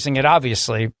paraphrasing it,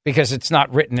 obviously, because it's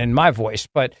not written in my voice.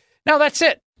 But no, that's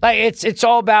it. It's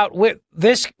all about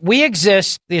this. We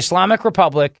exist, the Islamic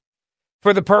Republic,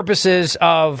 for the purposes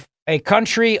of a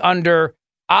country under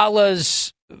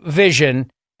Allah's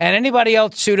vision. And anybody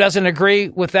else who doesn't agree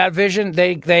with that vision,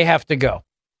 they have to go.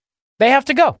 They have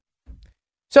to go.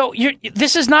 So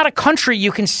this is not a country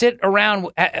you can sit around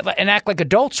and act like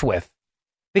adults with,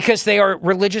 because they are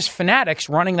religious fanatics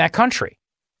running that country.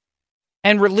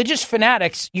 And religious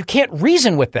fanatics, you can't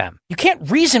reason with them. You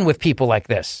can't reason with people like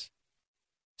this.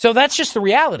 So that's just the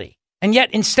reality. And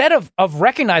yet, instead of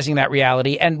recognizing that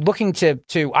reality and looking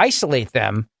to isolate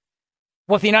them,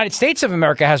 what the United States of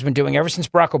America has been doing ever since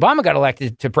Barack Obama got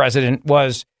elected to president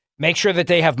was make sure that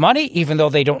they have money, even though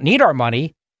they don't need our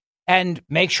money, and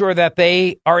make sure that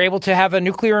they are able to have a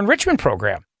nuclear enrichment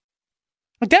program.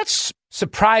 That's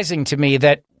surprising to me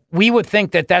that we would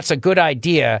think that that's a good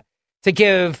idea to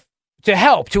give to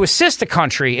help, to assist a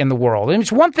country in the world. And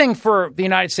it's one thing for the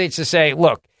United States to say,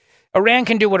 look, Iran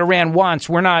can do what Iran wants.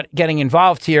 We're not getting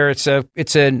involved here. It's a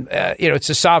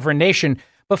sovereign nation.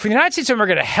 But for the United States of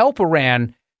America to help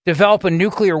Iran develop a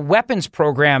nuclear weapons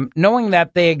program, knowing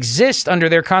that they exist under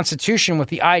their constitution with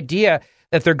the idea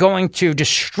that they're going to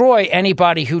destroy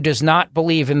anybody who does not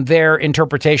believe in their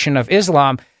interpretation of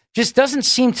Islam, just doesn't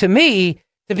seem to me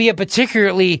to be a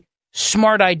particularly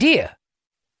smart idea.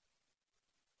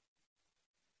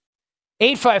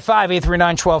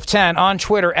 855-839-1210 on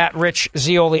Twitter at Rich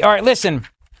Zeoli. All right, listen,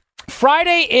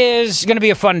 Friday is going to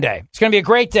be a fun day. It's going to be a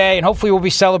great day, and hopefully we'll be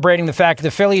celebrating the fact that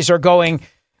the Phillies are going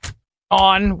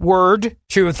onward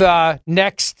to the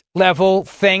next level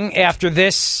thing after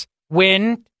this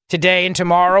win today and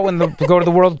tomorrow and go to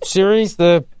the World Series,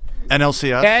 the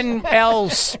NLCS.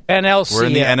 NLCS. We're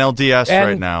in the NLDS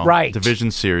right now. Right.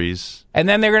 Division Series. And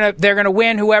then they're gonna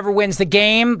win whoever wins the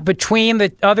game between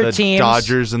the other teams. The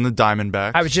Dodgers and the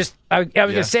Diamondbacks. I was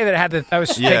gonna say that I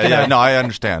was thinking no, I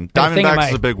understand. Diamondbacks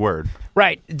is a big word.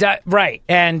 Right, right.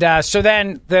 And so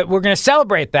then we're gonna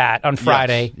celebrate that on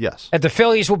Friday. Yes. That the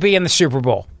Phillies will be in the Super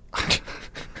Bowl.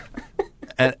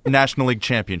 National League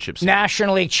Championship.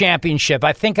 National League Championship.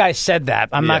 I think I said that.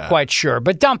 I'm not quite sure.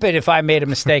 But dump it if I made a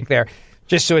mistake there,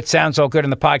 just so it sounds all good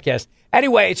in the podcast.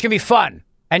 Anyway, it's going to be fun.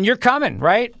 And you're coming,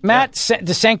 right, Matt? Yeah.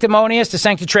 The Sanctimonious, the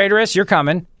Sanctitraitorous, you're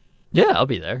coming. Yeah, I'll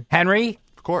be there. Henry?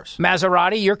 Of course.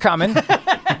 Maserati, you're coming.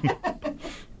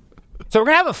 So we're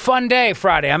going to have a fun day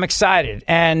Friday. I'm excited.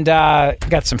 And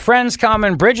got some friends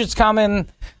coming. Bridget's coming.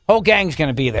 Whole gang's going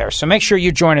to be there. So make sure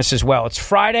you join us as well. It's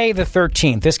Friday the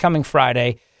 13th, this coming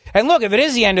Friday. And look, if it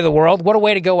is the end of the world, what a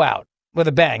way to go out with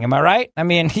a bang. Am I right? I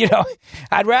mean,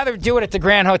 I'd rather do it at the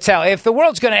Grand Hotel. If the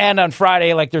world's going to end on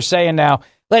Friday, like they're saying now,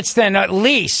 let's then at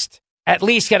least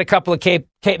get a couple of Cape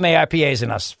May IPAs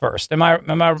in us first. Am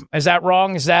I? Is that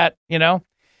wrong? Is that,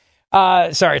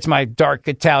 sorry, it's my dark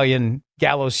Italian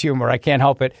gallows humor. I can't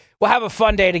help it. We'll have a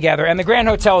fun day together. And the Grand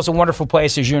Hotel is a wonderful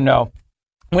place, as you know.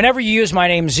 Whenever you use my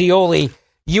name, Zeoli,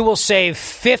 you will save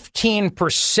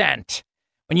 15%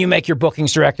 when you make your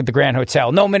bookings direct at the Grand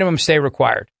Hotel. No minimum stay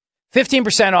required.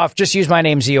 15% off. Just use my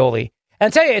name, Zeoli. And I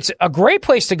tell you, it's a great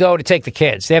place to go to take the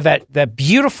kids. They have that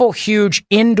beautiful, huge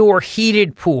indoor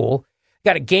heated pool.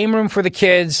 Got a game room for the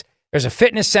kids. There's a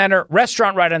fitness center,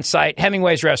 restaurant right on site,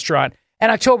 Hemingway's Restaurant. And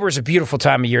October is a beautiful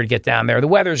time of year to get down there. The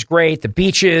weather's great, the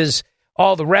beaches,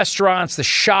 all the restaurants, the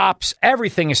shops,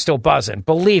 everything is still buzzing.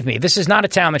 Believe me, this is not a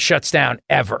town that shuts down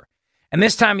ever. And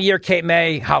this time of year, Cape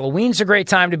May, Halloween's a great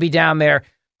time to be down there.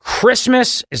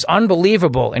 Christmas is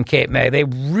unbelievable in Cape May. They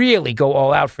really go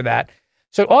all out for that.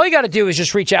 So all you got to do is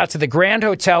just reach out to the Grand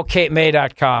Hotel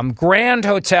CapeMay.com,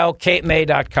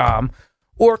 grandhotelcapemay.com,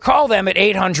 or call them at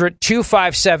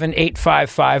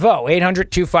 800-257-8550,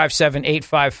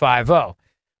 800-257-8550.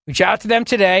 Reach out to them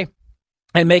today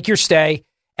and make your stay.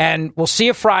 And we'll see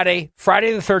you Friday the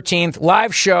 13th,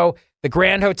 live show, the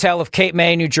Grand Hotel of Cape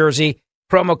May, New Jersey,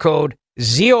 promo code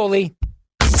Zeoli.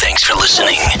 Thanks for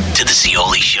listening to the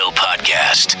Zeoli Show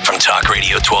podcast from Talk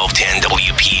Radio 1210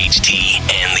 WPHT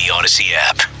and the Odyssey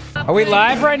app. Are we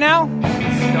live right now?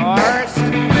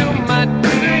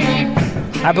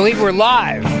 I believe we're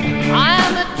live.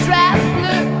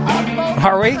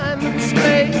 Are we?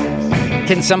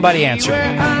 Can somebody answer?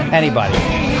 Anybody?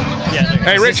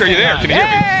 Hey, Rich, are you there? Can you hear me?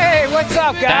 Hey, what's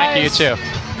up, guys? Thank you, too.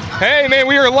 Hey, man,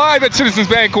 we are live at Citizens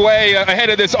Bank Way ahead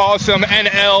of this awesome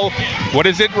NL, what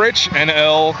is it, Rich?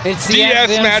 NL it's the DS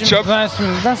matchup.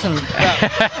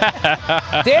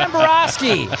 Dan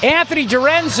Borowski, Anthony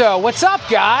Dorenzo, what's up,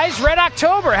 guys? Red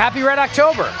October. Happy Red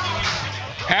October.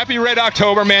 Happy Red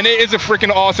October, man. It is a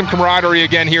freaking awesome camaraderie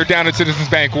again here down at Citizens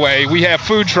Bank Way. We have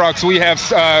food trucks. We have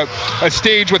a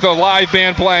stage with a live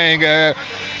band playing.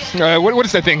 What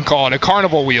is that thing called? A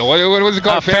carnival wheel. What was it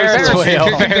called? Ferris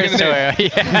wheel. Ferris wheel.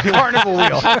 Yeah. Carnival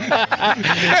wheel.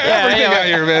 Everything out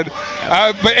here, man.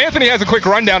 But Anthony has a quick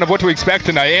rundown of what to expect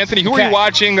tonight. Anthony, who are you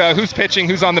watching? Who's pitching?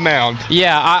 Who's on the mound?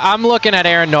 Yeah, I'm looking at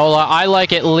Aaron Nola. I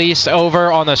like at least over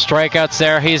on the strikeouts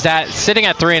there. He's sitting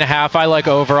at 3.5. I like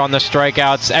over on the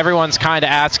strikeouts. Everyone's kind of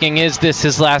asking, is this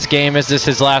his last game? Is this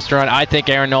his last run? I think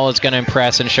Aaron Nola is going to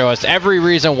impress and show us every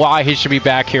reason why he should be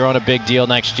back here on a big deal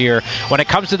next year. When it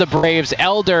comes to the Braves,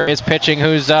 Elder is pitching,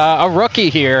 who's a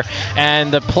rookie here,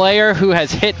 and the player who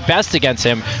has hit best against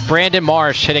him, Brandon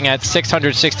Marsh, hitting at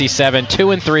 667,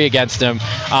 2-3 against him.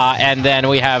 And then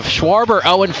we have Schwarber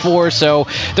 0-4, so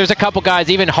there's a couple guys,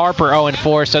 even Harper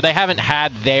 0-4, so they haven't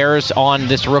had theirs on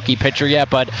this rookie pitcher yet,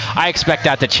 but I expect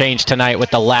that to change tonight with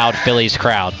the loud Phillies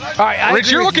crowd. All right,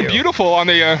 Rich, you're looking beautiful on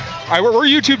the We're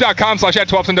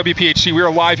youtube.com/@1210WPHT. We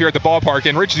are live here at the ballpark,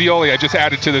 and Rich Zeoli, I just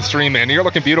added to the stream, man. You're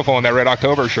looking beautiful in that Red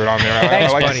October shirt on there. Thanks,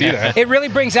 I like buddy. to see that. It really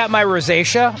brings out my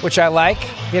rosacea, which I like.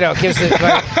 You know, it gives it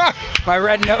my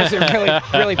red nose. It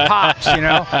really pops. You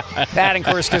know, that, and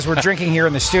of course, because we're drinking here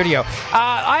in the studio.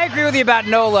 I agree with you about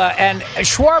Nola and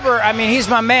Schwarber. I mean, he's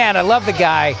my man. I love the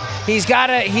guy. We need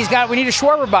a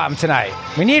Schwarber bomb tonight.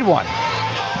 We need one.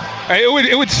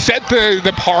 It would set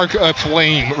the park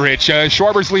aflame, Rich.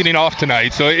 Schwarber's leading off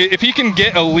tonight, so if he can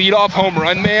get a leadoff home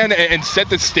run, man, and set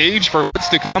the stage for what's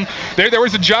to come. There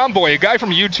was a John Boy, a guy from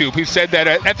YouTube, who said that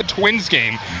at the Twins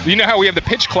game, you know how we have the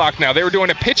pitch clock now? They were doing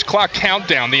a pitch clock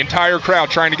countdown, the entire crowd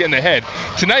trying to get in the head.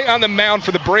 Tonight on the mound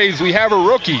for the Braves, we have a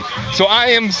rookie. So I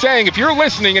am saying, if you're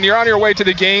listening and you're on your way to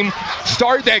the game,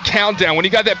 start that countdown. When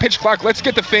you got that pitch clock, let's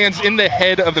get the fans in the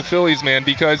head of the Phillies, man,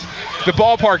 because the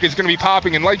ballpark is going to be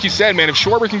popping. And like you said, man, if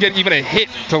Schwarber can get even a hit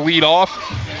to lead off,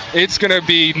 it's going to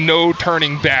be no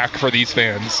turning back for these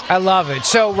fans. I love it.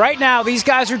 So right now, these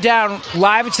guys are down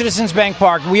live at Citizens Bank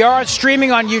Park. We are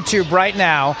streaming on YouTube right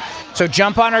now, so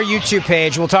jump on our YouTube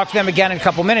page. We'll talk to them again in a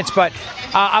couple minutes. But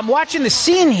I'm watching the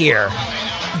scene here,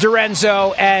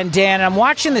 Dorenzo and Dan. I'm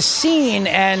watching the scene,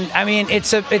 and I mean,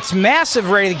 it's massive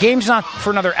already. The game's not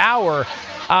for another hour.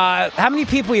 How many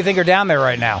people do you think are down there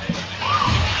right now?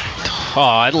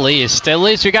 Oh, at least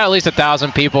we got at least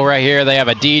 1,000 people right here. They have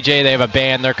a DJ, they have a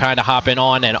band. They're kind of hopping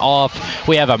on and off.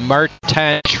 We have a merch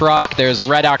tent truck. There's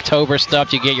Red October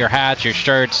stuff. You get your hats, your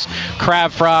shirts,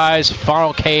 crab fries,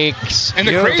 funnel cakes, and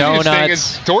the craziest thing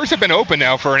is doors have been open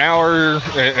now for an hour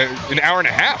and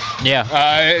a half.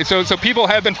 Yeah. So people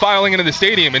have been filing into the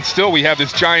stadium, and still we have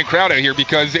this giant crowd out here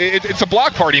because it's a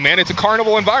block party, man. It's a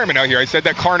carnival environment out here. I said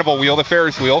that carnival wheel, the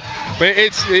Ferris wheel, but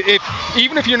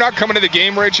even if you're not coming to the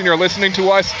game, Rich, and you're listening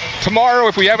to us tomorrow,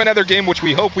 if we have another game, which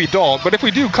we hope we don't, but if we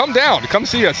do, come down, come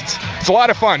see us. It's a lot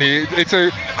of fun. It's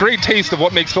a great taste of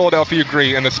what makes Philadelphia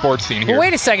great in the sports scene here. Well,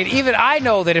 wait a second. Even I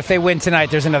know that if they win tonight,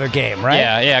 there's another game, right?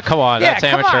 Yeah. Come on, that's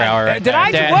amateur hour. Right Did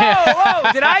I?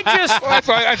 Whoa! Did I just? Out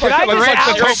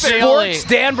sports?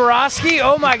 Dan Borowski?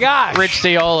 Oh my gosh! Rich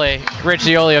Zeoli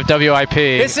of WIP.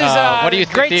 This is what do you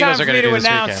think great the Eagles time are for me to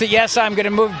announce that yes, I'm going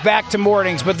to move back to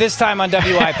mornings, but this time on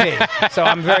WIP. So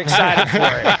I'm very excited for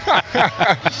it.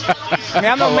 I mean,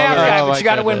 I'm no math guy, but you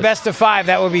got to win best of 5.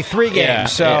 That would be 3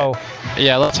 games.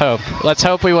 Yeah, let's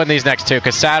hope we win these next 2,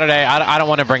 because Saturday, I don't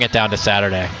want to bring it down to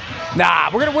Saturday. Nah,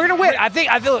 we're gonna win. I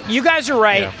feel you guys are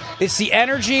right. Yeah. It's the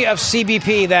energy of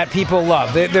CBP that people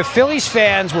love. The Phillies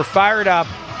fans were fired up.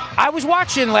 I was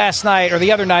watching last night or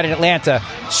the other night in Atlanta.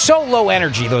 So low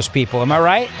energy, those people. Am I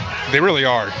right? They really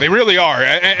are.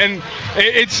 And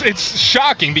it's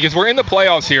shocking because we're in the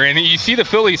playoffs here, and you see the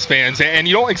Phillies fans, and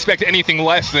you don't expect anything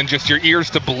less than just your ears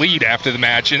to bleed after the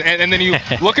match. And then you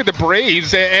look at the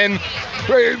Braves, and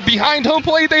behind home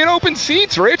plate, they had open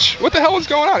seats, Rich. What the hell is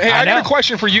going on? Hey, I got a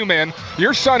question for you, man.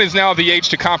 Your son is now of the age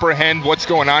to comprehend what's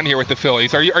going on here with the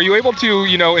Phillies. Are you able to,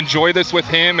 enjoy this with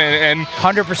him? And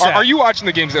 100%. Are you watching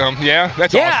the games at home? Yeah?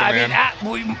 That's awesome, man. I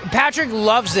mean, Patrick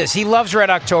loves this. He loves Red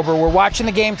October. We're watching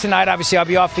the game tonight. Obviously, I'll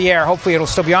be off the air. Hopefully, it'll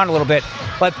still be on a little bit.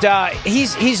 But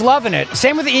he's loving it.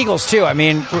 Same with the Eagles, too. I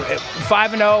mean,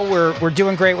 5-0. We're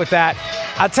doing great with that.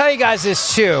 I'll tell you guys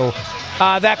this, too.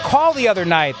 That call the other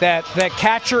night, that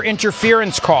catcher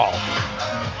interference call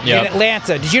in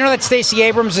Atlanta. Did you know that Stacey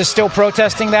Abrams is still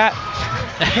protesting that?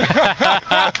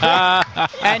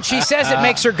 And she says it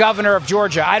makes her governor of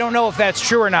Georgia. I don't know if that's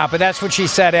true or not, but that's what she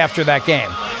said after that game.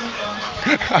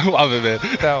 I love it, man.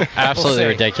 So, absolutely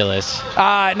ridiculous.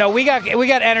 No, we got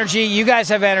energy. You guys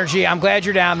have energy. I'm glad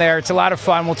you're down there. It's a lot of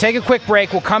fun. We'll take a quick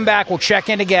break. We'll come back. We'll check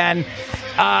in again.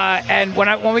 And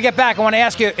when we get back, I want to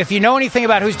ask you if you know anything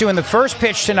about who's doing the first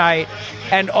pitch tonight,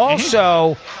 and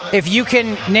also if you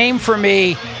can name for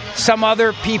me some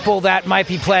other people that might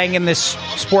be playing in this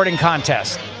sporting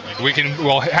contest. We can.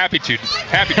 Well, happy to,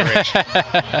 Rich.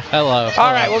 Hello.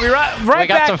 All right, we'll be right back. We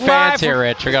got some fans here,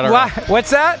 Rich. We got to run.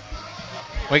 What's that?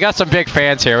 We got some big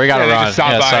fans here. We got to run.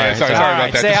 Sorry about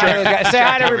that. Say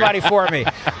hi to everybody for me.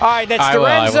 All right, that's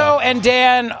Dorenzo and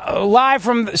Dan live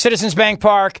from Citizens Bank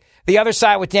Park. The other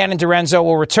side with Dan and Dorenzo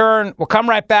will return. We'll come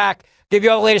right back, give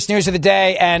you all the latest news of the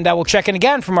day, and we'll check in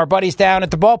again from our buddies down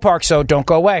at the ballpark, so don't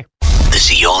go away. The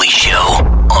Zeoli Show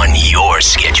on your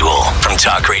schedule from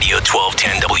Talk Radio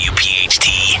 1210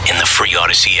 WPHT in the free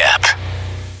Odyssey app.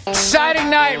 Exciting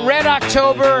night, Red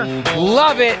October.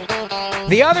 Love it.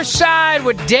 The other side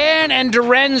with Dan and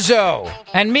Dorenzo.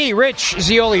 And me, Rich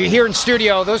Zeoli, here in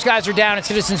studio. Those guys are down at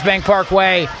Citizens Bank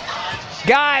Parkway.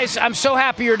 Guys, I'm so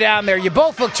happy you're down there. You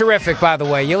both look terrific, by the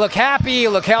way. You look happy, you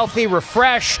look healthy,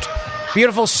 refreshed,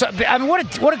 beautiful. I mean,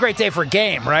 what a great day for a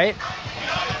game, right?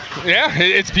 Yeah,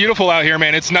 it's beautiful out here,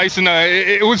 man. It's nice and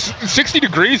it was 60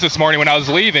 degrees this morning when I was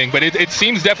leaving, but it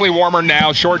seems definitely warmer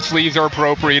now. Short sleeves are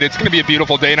appropriate. It's going to be a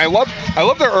beautiful day, and I love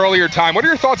the earlier time. What are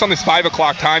your thoughts on this 5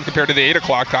 o'clock time compared to the 8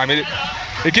 o'clock time?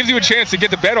 It gives you a chance to get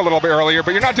to bed a little bit earlier,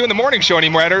 but you're not doing the morning show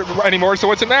anymore, so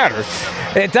what's it matter?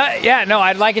 It does, yeah, no,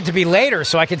 I'd like it to be later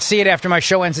so I could see it after my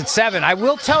show ends at 7. I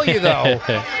will tell you, though,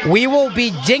 we will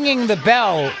be dinging the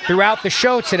bell throughout the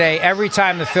show today every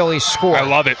time the Phillies score. I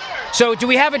love it. So do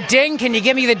we have a ding? Can you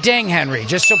give me the ding, Henry?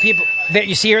 Just so people...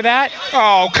 You hear that?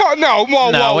 Oh, no.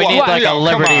 No, we need like a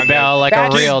Liberty Bell, like a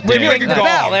real ding. We ring the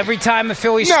bell every time the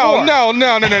Phillies score. No.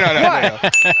 What?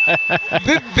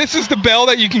 This is the bell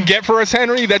that you can get for us,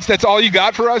 Henry? That's all you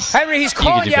got for us? Henry, he's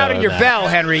calling you out on your bell,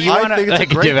 Henry. I think it's a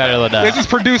great bell. This is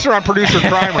producer on producer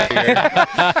crime right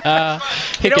here.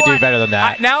 He could do better than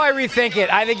that. Now I rethink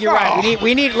it. I think you're right.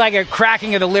 We need like a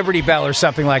cracking of the Liberty Bell or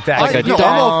something like that. I'm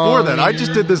all for that. I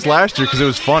just did this last year because it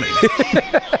was funny.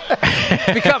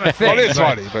 Become a thing. Well, it is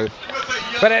funny,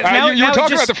 but now, you were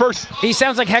talking about the first. He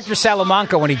sounds like Hector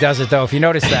Salamanca when he does it, though. If you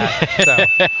notice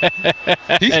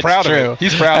that, he's proud of it.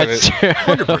 He's proud of it.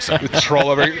 100%. Troll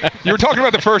over. You were talking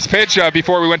about the first pitch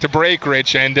before we went to break,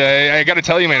 Rich, and I got to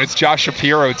tell you, man, it's Josh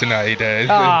Shapiro tonight.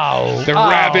 The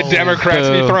rabid Democrats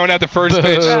be throwing out the first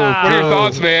pitch. What are your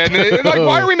thoughts, man?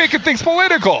 Why are we making things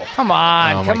political? Come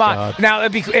on. Now,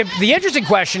 the interesting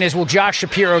question is, will Josh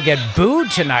Shapiro get booed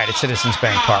tonight at Citizens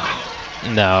Bank Park?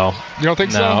 No. You don't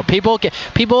think so?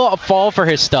 People fall for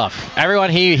his stuff. Everyone,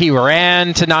 he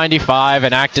ran to 95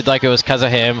 and acted like it was because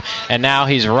of him, and now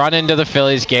he's running to the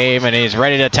Phillies game, and he's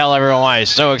ready to tell everyone why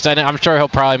he's so excited. I'm sure he'll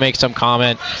probably make some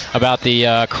comment about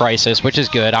the crisis, which is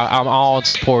good. I'm all in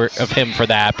support of him for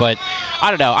that, but I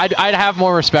don't know. I'd have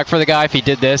more respect for the guy if he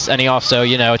did this, and he also,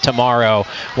 tomorrow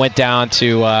went down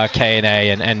to K&A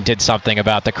and did something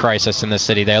about the crisis in the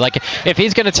city there. Like, if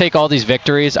he's going to take all these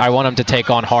victories, I want him to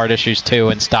take on hard issues too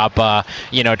and stop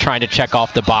trying to check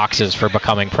off the boxes for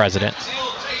becoming president.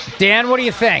 Dan, what do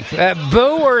you think?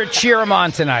 Boo or cheer him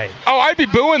on tonight? Oh, I'd be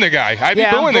booing the guy.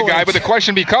 But the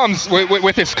question becomes,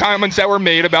 with his comments that were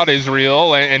made about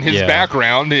Israel and his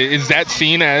background, is that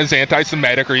seen as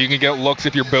anti-Semitic, or you can get looks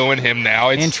if you're booing him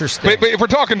now? Interesting. But if we're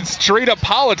talking straight-up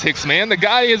politics, man, the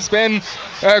guy has been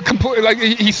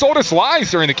he sold us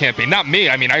lies during the campaign. Not me.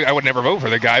 I mean, I would never vote for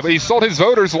the guy, but he sold his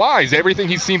voters lies. Everything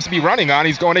he seems to be running on,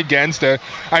 he's going against.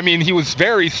 He was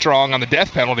very strong on the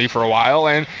death penalty for a while,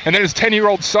 and then his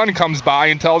 10-year-old son comes by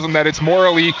and tells him that it's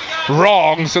morally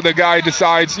wrong, so the guy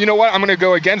decides, you know what, I'm going to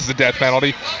go against the death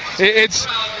penalty.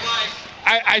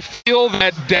 I feel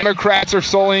that Democrats are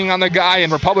sullying on the guy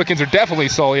and Republicans are definitely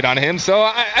sullied on him, so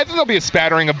I think there'll be a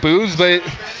spattering of boos, but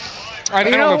I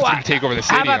don't know if we can take over the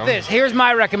city. How about this? Here's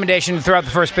my recommendation to throw out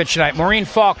the first pitch tonight. Maureen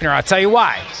Faulkner, I'll tell you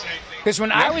why. Because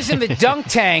when I was in the dunk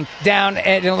tank down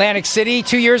at Atlantic City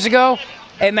 2 years ago,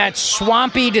 and that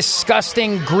swampy,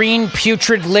 disgusting, green,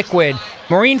 putrid liquid,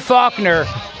 Maureen Faulkner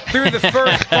threw the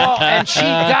first ball, and she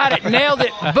got it, nailed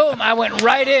it, boom, I went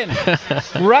right in.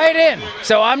 Right in.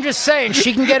 So I'm just saying,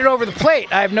 she can get it over the plate,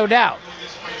 I have no doubt.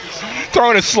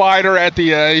 Throwing a slider at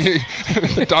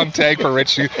the dunk tank for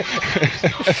Rich.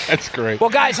 That's great. Well,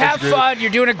 guys, have fun. You're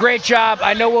doing a great job.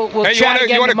 I know we'll chat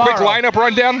again tomorrow. You want a quick lineup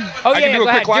rundown? Oh, yeah, go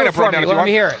ahead. Do it for me. Let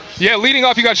me hear it. Yeah, leading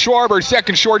off, you got Schwarber.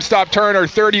 Second, shortstop Turner.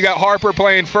 Third, you got Harper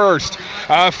playing first.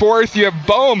 Fourth, you have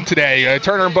Bohm today.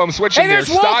 Turner and Bohm switching there. Hey, there's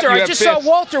Walter. I just saw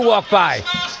Walter walk by.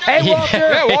 Hey, Walter.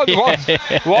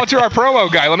 Yeah, Walter, our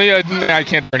promo guy. I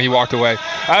can't turn. He walked away.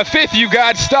 Fifth, you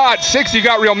got Stott. Sixth, you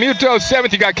got Real Muto.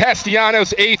 Seventh, you got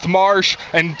Castellanos. Eighth, Marsh.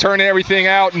 And turning everything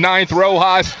out, ninth,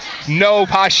 Rojas. No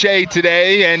Pache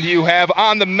today. And you have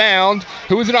on the mound,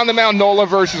 who is it on the mound? Nola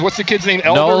versus, what's the kid's name?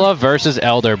 Elder? Nola versus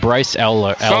Elder. Bryce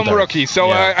Elder. Some rookie.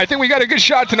 So I think we got a good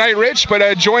shot tonight, Rich.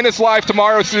 But join us live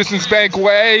tomorrow, Citizens Bank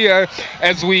Way,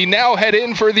 as we now head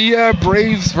in for the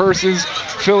Braves versus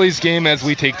Phillies game as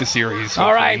we take the series.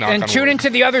 All right, and tune into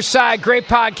The Other Side. Great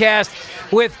podcast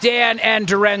with Dan and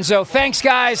Dorenzo. Thanks,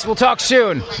 guys. We'll talk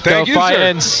soon. Thank you,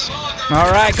 sir.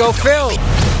 All right, go Phil.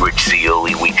 Rich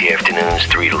Zioli, weekday afternoons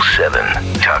 3 to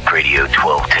 7. Talk Radio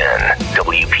 1210,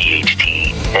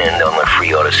 WPHT, and on the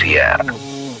free Odyssey app.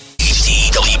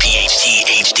 HD, WPHT,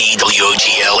 HD,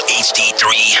 WOGL,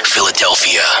 HD3,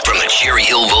 Philadelphia. From the Cherry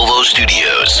Hill Volvo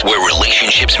Studios, where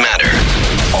relationships matter.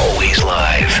 Always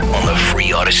live on the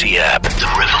free Odyssey app. The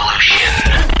revolution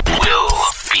will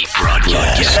be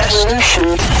broadcast.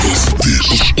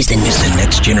 This is the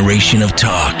next generation of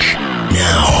talk.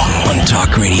 Now on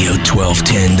Talk Radio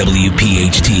 1210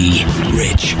 WPHT,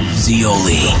 Rich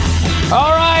Zioli.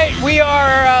 All right, We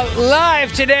are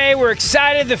live today. We're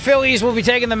excited. The Phillies will be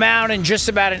taking the mound in just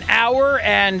about an hour,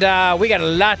 and we got a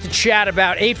lot to chat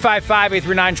about.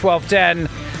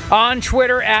 855-839-1210 on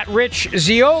Twitter at Rich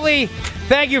Zeoli.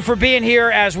 Thank you for being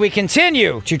here as we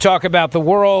continue to talk about the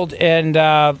world and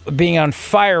being on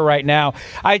fire right now.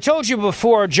 I told you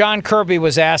before, John Kirby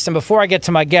was asked, and before I get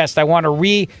to my guest, I want to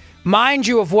remind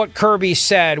you of what Kirby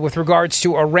said with regards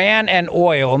to Iran and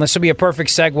oil, and this will be a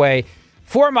perfect segue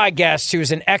for my guest, who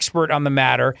is an expert on the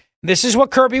matter. This is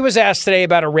what Kirby was asked today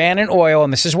about Iran and oil,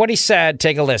 and this is what he said.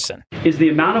 Take a listen. Is the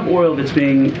amount of oil that's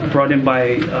being brought in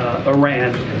by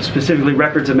Iran, specifically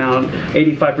records amount,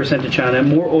 85% to China, and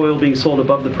more oil being sold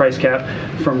above the price cap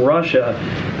from Russia,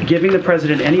 giving the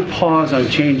president any pause on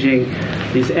changing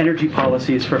these energy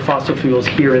policies for fossil fuels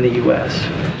here in the U.S.?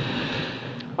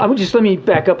 Let me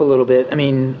back up a little bit. I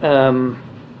mean,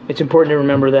 it's important to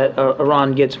remember that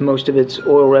Iran gets most of its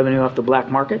oil revenue off the black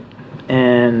market,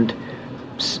 and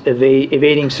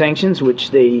evading sanctions,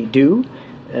 which they do,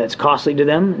 it's costly to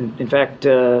them. In fact,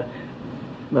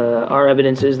 our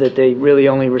evidence is that they really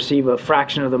only receive a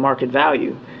fraction of the market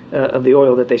value of the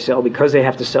oil that they sell because they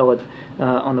have to sell it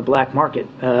on the black market.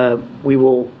 We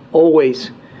will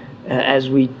always, as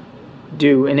we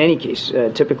do in any case,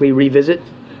 typically revisit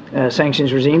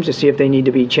sanctions regimes to see if they need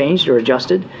to be changed or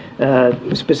adjusted,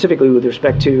 specifically with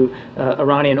respect to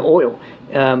Iranian oil.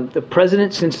 The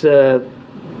president, since the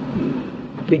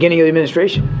beginning of the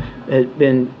administration, has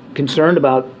been concerned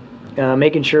about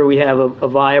making sure we have a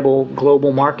viable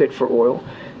global market for oil,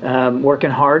 working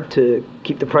hard to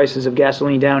keep the prices of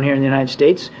gasoline down here in the United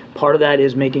States. Part of that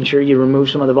is making sure you remove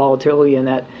some of the volatility in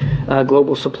that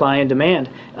global supply and demand.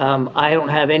 I don't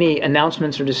have any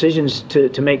announcements or decisions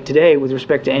to make today with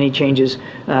respect to any changes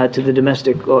to the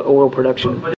domestic oil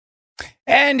production.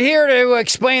 And here to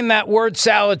explain that word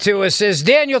salad to us is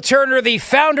Daniel Turner, the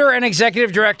founder and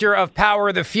executive director of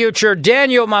Power the Future.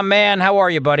 Daniel, my man, how are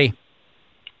you, buddy?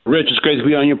 Rich, it's great to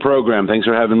be on your program. Thanks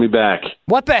for having me back.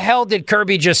 What the hell did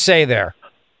Kirby just say there?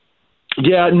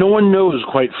 Yeah, no one knows,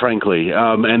 quite frankly.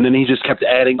 And then he just kept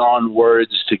adding on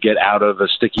words to get out of a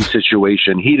sticky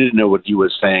situation. He didn't know what he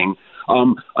was saying.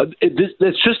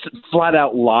 It's just flat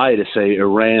out lie to say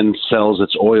Iran sells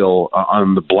its oil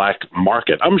on the black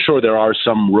market. I'm sure there are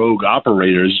some rogue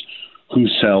operators who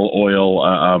sell oil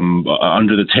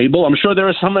under the table. I'm sure there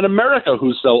are some in America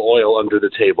who sell oil under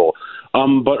the table.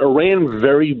 But Iran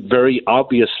very, very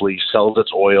obviously sells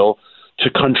its oil to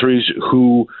countries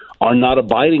who are not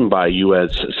abiding by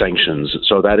U.S. sanctions.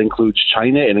 So that includes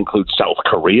China, it includes South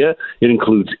Korea, it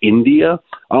includes India.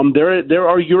 There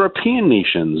are European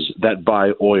nations that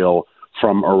buy oil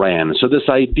from Iran. So this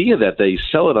idea that they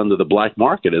sell it under the black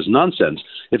market is nonsense.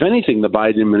 If anything, the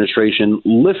Biden administration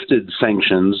lifted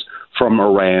sanctions from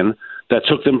Iran that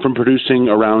took them from producing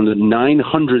around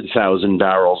 900,000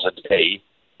 barrels a day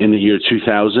in the year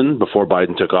 2000, before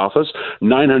Biden took office,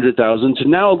 900,000 to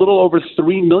now a little over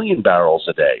 3 million barrels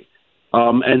a day.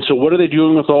 And so what are they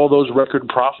doing with all those record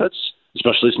profits,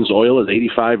 especially since oil is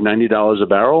 $85, $90 a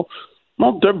barrel?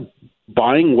 Well, they're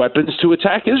buying weapons to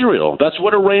attack Israel. That's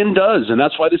what Iran does, and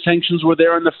that's why the sanctions were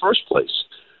there in the first place.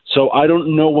 So I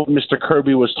don't know what Mr.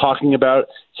 Kirby was talking about.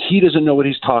 He doesn't know what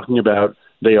he's talking about.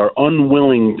 They are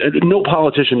unwilling. No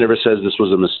politician ever says this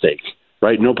was a mistake.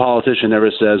 Right? No politician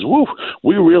ever says, "Woo,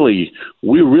 we really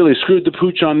screwed the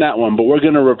pooch on that one, but we're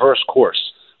going to reverse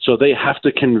course." So they have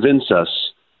to convince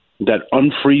us that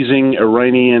unfreezing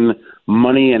Iranian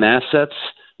money and assets,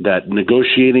 that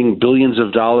negotiating billions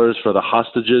of dollars for the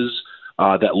hostages,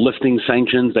 that lifting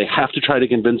sanctions, they have to try to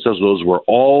convince us those were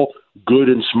all good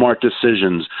and smart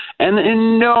decisions, and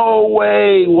in no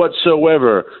way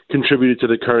whatsoever contributed to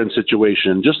the current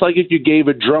situation. Just like if you gave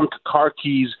a drunk car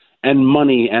keys and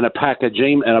money and a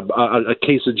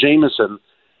case of Jameson,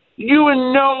 you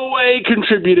in no way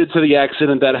contributed to the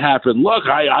accident that happened. Look,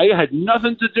 I had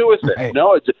nothing to do with it. Right.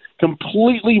 No, it's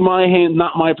completely my hand,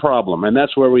 not my problem. And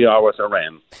that's where we are with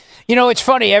Iran. You know, it's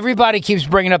funny. Everybody keeps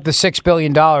bringing up the $6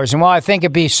 billion. And while I think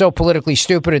it'd be so politically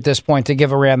stupid at this point to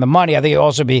give Iran the money, I think it'd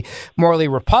also be morally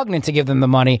repugnant to give them the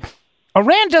money.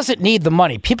 Iran doesn't need the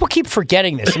money. People keep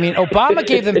forgetting this. I mean, Obama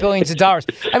gave them billions of dollars.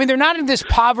 I mean, they're not in this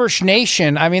impoverished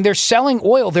nation. I mean, they're selling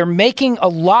oil. They're making a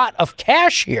lot of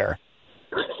cash here.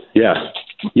 Yeah,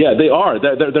 they are.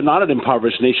 They're not an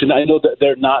impoverished nation. I know that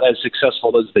they're not as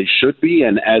successful as they should be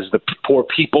and as the poor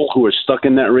people who are stuck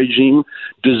in that regime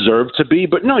deserve to be.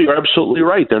 But no, you're absolutely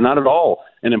right. They're not at all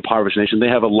an impoverished nation. They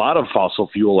have a lot of fossil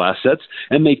fuel assets,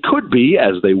 and they could be,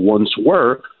 as they once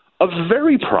were, a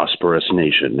very prosperous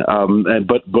nation.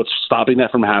 But stopping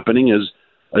that from happening is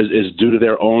due to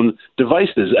their own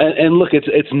devices. And look,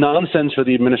 it's nonsense for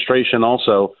the administration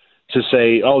also to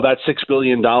say, oh, that's $6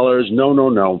 billion.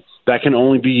 No. That can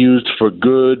only be used for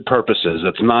good purposes.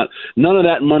 None of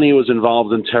that money was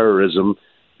involved in terrorism.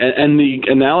 And the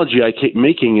analogy I keep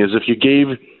making is if you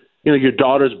gave your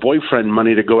daughter's boyfriend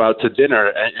money to go out to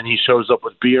dinner and he shows up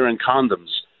with beer and condoms,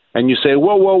 and you say,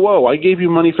 whoa, I gave you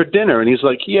money for dinner. And he's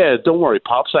like, yeah, don't worry,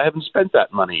 Pops, I haven't spent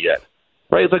that money yet.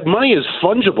 Right? It's like money is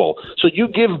fungible. So you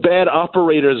give bad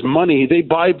operators money, they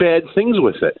buy bad things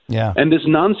with it. Yeah. And this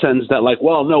nonsense that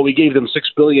we gave them $6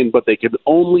 billion, but they could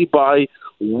only buy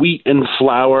wheat and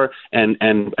flour and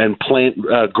plant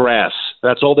grass.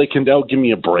 That's all they can do. Oh, give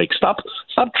me a break. Stop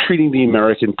treating the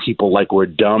American people like we're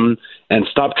dumb, and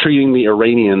stop treating the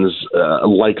Iranians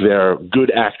like they're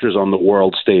good actors on the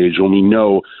world stage when we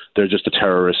know they're just a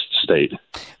terrorist state.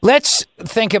 Let's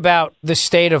think about the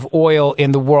state of oil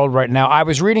in the world right now. I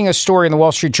was reading a story in the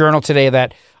Wall Street Journal today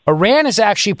that Iran is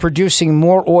actually producing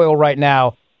more oil right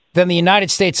now than the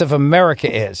United States of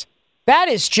America is. That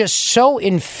is just so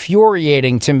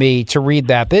infuriating to me to read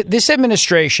that. This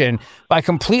administration, by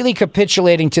completely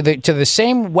capitulating to the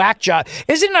same whack job,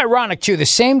 isn't it ironic too? The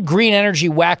same green energy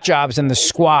whack jobs in the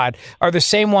squad are the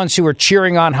same ones who are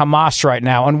cheering on Hamas right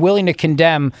now, unwilling to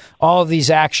condemn all of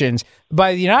these actions.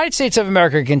 By the United States of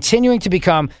America continuing to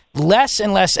become less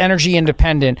and less energy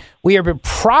independent, we are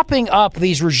propping up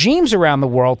these regimes around the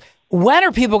world. When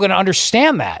are people going to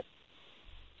understand that?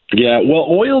 Yeah, well,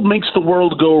 oil makes the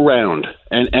world go round,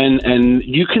 and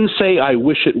you can say, I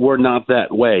wish it were not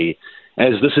that way,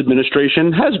 as this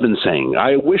administration has been saying.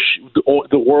 I wish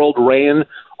the world ran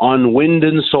on wind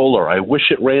and solar. I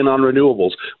wish it ran on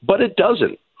renewables, but it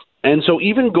doesn't. And so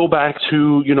even go back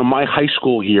to, my high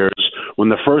school years when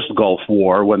the first Gulf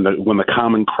War, when the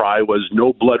common cry was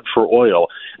no blood for oil,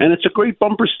 and it's a great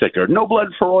bumper sticker, no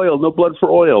blood for oil, no blood for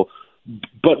oil.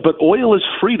 But oil is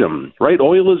freedom, right?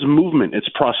 Oil is movement. It's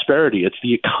prosperity. It's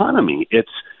the economy. It's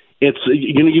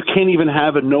you can't even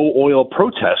have a no oil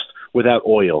protest without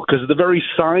oil because the very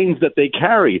signs that they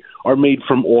carry are made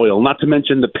from oil. Not to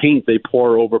mention the paint they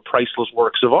pour over priceless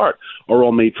works of art are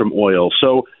all made from oil.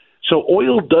 So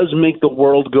oil does make the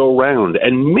world go round,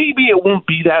 and maybe it won't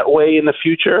be that way in the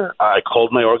future. I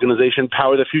called my organization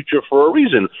Power the Future for a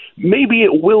reason. Maybe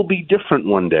it will be different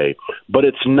one day, but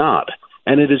it's not.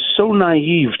 And it is so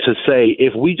naive to say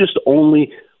if we just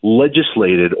only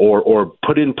legislated or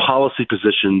put in policy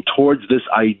position towards this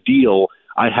ideal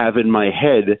I have in my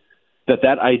head,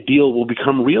 that ideal will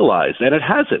become realized. And it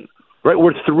hasn't. Right?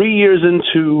 We're almost 3 years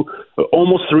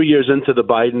into the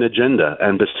Biden agenda.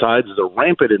 And besides the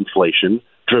rampant inflation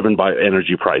driven by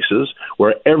energy prices,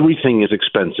 where everything is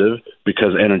expensive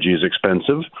because energy is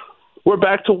expensive, we're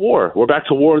back to war. We're back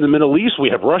to war in the Middle East.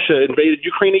 We have Russia invaded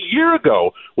Ukraine a year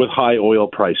ago with high oil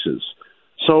prices.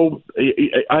 So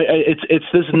it's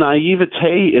this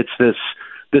naivete, it's this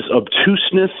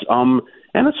obtuseness, and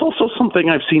it's also something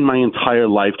I've seen my entire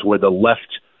life where the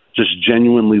left just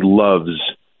genuinely loves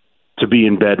to be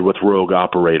in bed with rogue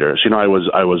operators. I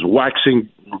was waxing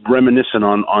reminiscent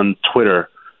on Twitter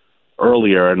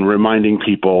earlier and reminding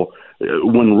people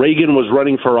when Reagan was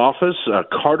running for office,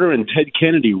 Carter and Ted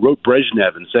Kennedy wrote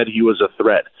Brezhnev and said he was a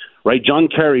threat. Right? John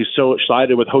Kerry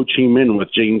sided with Ho Chi Minh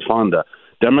with Jane Fonda.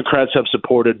 Democrats have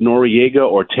supported Noriega,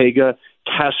 Ortega,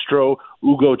 Castro,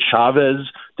 Hugo Chavez.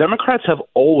 Democrats have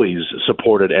always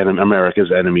supported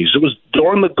America's enemies. It was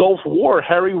during the Gulf War,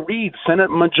 Harry Reid,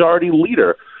 Senate Majority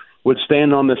Leader, would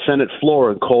stand on the Senate floor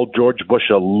and call George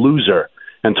Bush a loser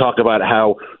and talk about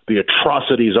how the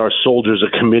atrocities our soldiers are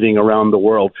committing around the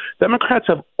world. Democrats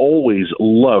have always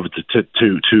loved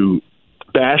to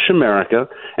bash America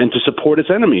and to support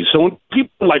its enemies. So when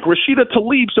people like Rashida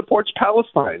Tlaib supports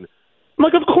Palestine, I'm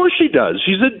like, of course she does.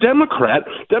 She's a Democrat.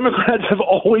 Democrats have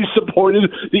always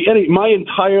supported the enemy my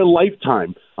entire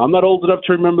lifetime. I'm not old enough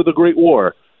to remember the Great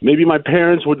War. Maybe my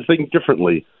parents would think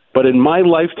differently. But in my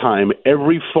lifetime,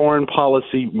 every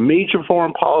major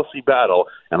foreign policy battle,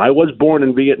 and I was born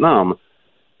in Vietnam,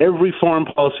 every foreign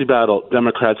policy battle,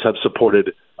 Democrats have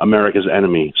supported America's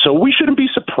enemy. So we shouldn't be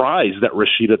surprised that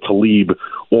Rashida Tlaib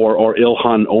or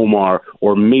Ilhan Omar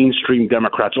or mainstream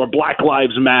Democrats or Black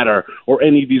Lives Matter or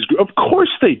any of these groups, of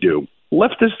course they do.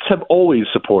 Leftists have always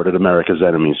supported America's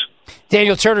enemies.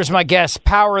 Daniel Turner's my guest.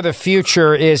 Power of the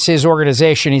Future is his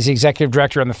organization. He's the executive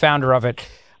director and the founder of it.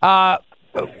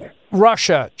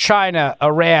 Russia, China,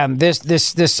 Iran,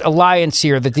 this alliance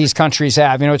here that these countries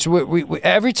have. It's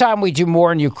every time we do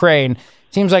more in Ukraine,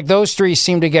 it seems like those three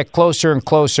seem to get closer and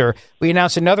closer. We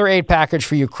announced another aid package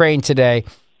for Ukraine today.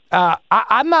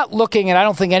 I'm not looking, and I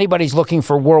don't think anybody's looking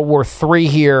for World War III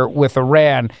here with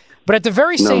Iran. But at the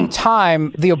very same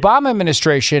time, the Obama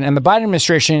administration and the Biden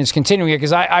administration is continuing it,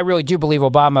 because I really do believe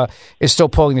Obama is still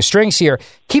pulling the strings here,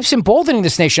 keeps emboldening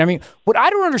this nation. I mean, what I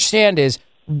don't understand is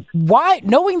why,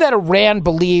 knowing that Iran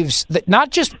believes that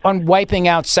not just on wiping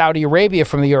out Saudi Arabia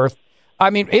from the earth, I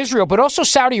mean, Israel, but also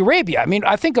Saudi Arabia. I mean,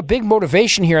 I think a big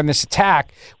motivation here in this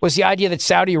attack was the idea that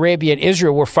Saudi Arabia and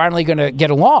Israel were finally going to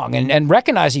get along and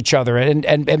recognize each other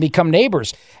and become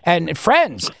neighbors and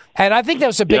friends. And I think that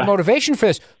was a big motivation for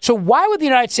this. So why would the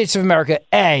United States of America,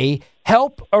 A,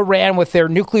 help Iran with their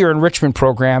nuclear enrichment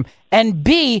program, and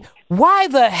B, why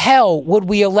the hell would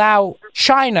we allow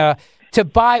China to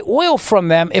buy oil from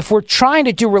them if we're trying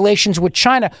to do relations with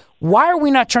China? Why are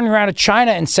we not turning around to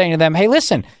China and saying to them, hey,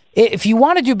 listen, if you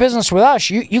want to do business with us,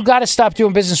 you got to stop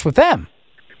doing business with them?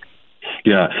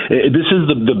 Yeah, this is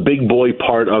the big boy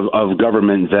part of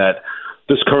government that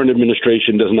this current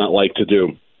administration does not like to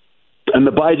do. And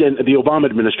the Obama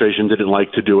administration didn't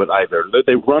like to do it either.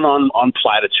 They run on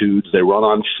platitudes, they run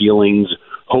on feelings,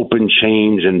 hope and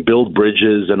change, and build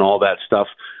bridges and all that stuff.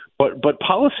 But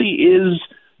policy is,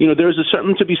 there's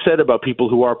something to be said about people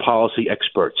who are policy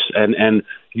experts. And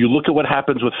you look at what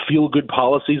happens with feel-good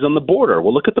policies on the border.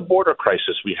 Well, look at the border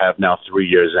crisis we have now 3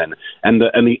 years in, and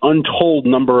the untold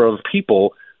number of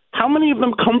people. How many of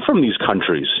them come from these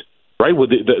countries, right? Well,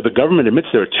 the government admits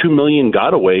there are 2 million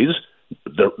gotaways.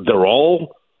 They're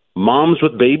all moms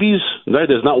with babies, right?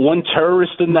 There's not one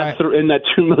terrorist in that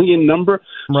 2 million number.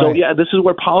 Right. So yeah, this is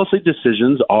where policy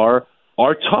decisions are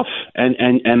tough,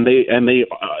 and they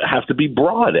have to be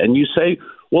broad. And you say,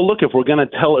 well, look, if we're going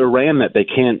to tell Iran that they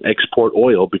can't export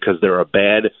oil because they're a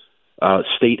bad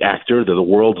state actor, they're the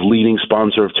world's leading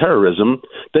sponsor of terrorism,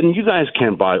 then you guys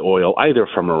can't buy oil either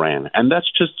from Iran. And that's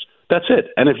it.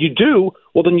 And if you do,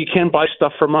 well, then you can't buy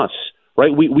stuff from us.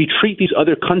 Right? We treat these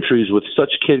other countries with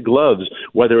such kid gloves,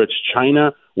 whether it's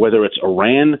China, whether it's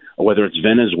Iran, whether it's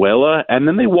Venezuela, and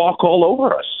then they walk all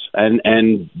over us.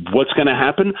 And what's going to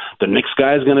happen? The next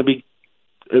guy is going to be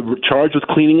charged with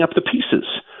cleaning up the pieces.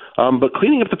 But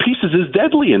cleaning up the pieces is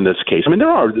deadly in this case. I mean,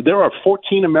 there are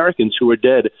 14 Americans who are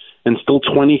dead and still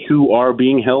 20 who are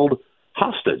being held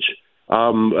hostage.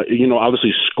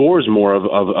 Obviously scores more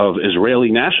of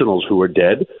Israeli nationals who are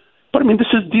dead. But I mean,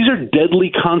 these are deadly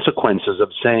consequences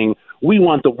of saying we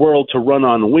want the world to run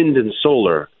on wind and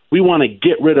solar. We want to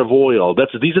get rid of oil.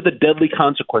 These are the deadly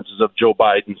consequences of Joe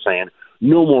Biden saying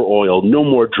no more oil, no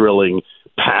more drilling,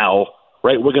 pal.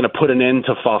 Right? We're going to put an end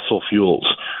to fossil fuels.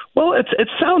 Well, it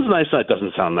sounds nice. It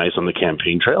doesn't sound nice on the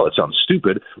campaign trail. It sounds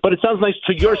stupid, but it sounds nice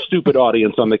to your stupid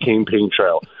audience on the campaign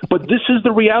trail. But this is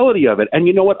the reality of it. And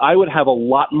you know what? I would have a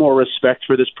lot more respect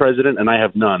for this president, and I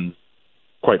have none,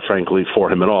 quite frankly,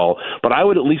 for him at all. But I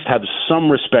would at least have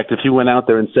some respect if he went out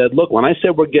there and said, look, when I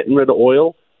said we're getting rid of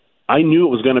oil, I knew it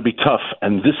was going to be tough.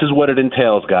 And this is what it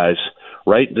entails, guys,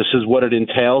 right? This is what it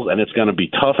entails, and it's going to be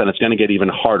tough, and it's going to get even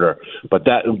harder. But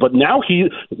now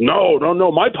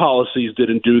no, my policies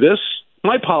didn't do this.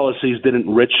 My policies didn't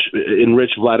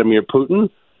enrich Vladimir Putin.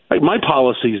 Like, my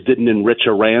policies didn't enrich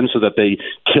Iran so that they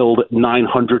killed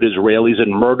 900 Israelis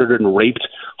and murdered and raped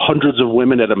hundreds of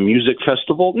women at a music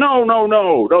festival. No.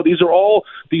 These are all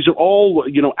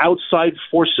outside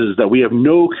forces that we have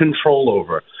no control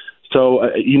over. So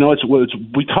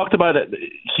we talked about it.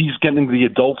 He's getting the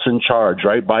adults in charge,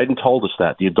 right? Biden told us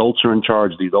that the adults are in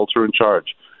charge. The adults are in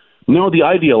charge. No, the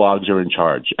ideologues are in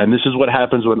charge, and this is what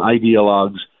happens when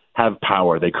ideologues have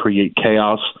power. They create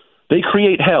chaos. They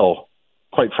create hell.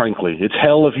 Quite frankly, it's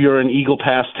hell if you're in Eagle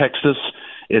Pass, Texas.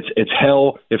 It's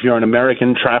hell if you're an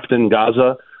American trapped in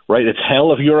Gaza, right? It's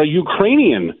hell if you're a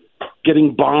Ukrainian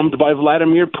getting bombed by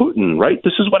Vladimir Putin, right?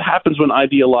 This is what happens when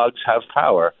ideologues have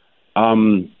power,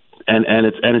 and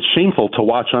it's shameful to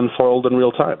watch unfold in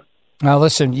real time. Now,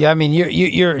 listen, I mean,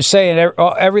 you're saying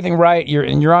everything right.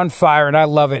 You're on fire, and I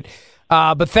love it.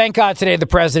 But thank God today the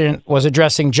president was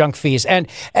addressing junk fees. And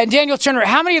Daniel Turner,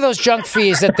 how many of those junk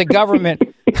fees that the government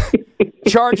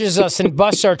charges us and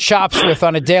busts our chops with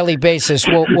on a daily basis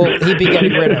will he be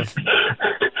getting rid of?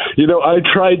 I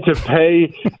tried to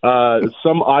pay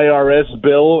some IRS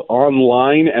bill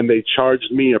online, and they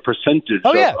charged me a percentage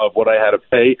of what I had to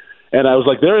pay. And I was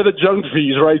like, there are the junk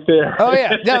fees right there. Oh,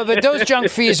 yeah. No, but those junk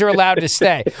fees are allowed to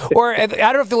stay. Or I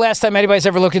don't know if the last time anybody's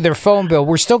ever looked at their phone bill.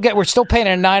 We're still paying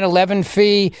a 9/11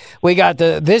 fee. We got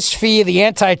this fee, the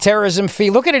anti-terrorism fee.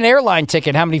 Look at an airline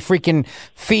ticket, how many freaking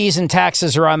fees and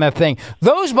taxes are on that thing.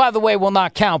 Those, by the way, will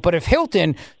not count. But if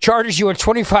Hilton charges you a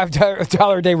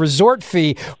 $25 a day resort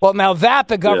fee, well, now that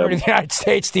the government of the United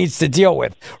States needs to deal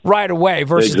with right away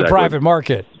versus the private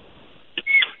market.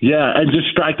 Yeah, and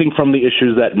distracting from the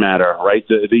issues that matter, right?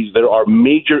 There are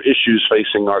major issues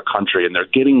facing our country, and they're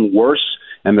getting worse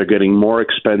and they're getting more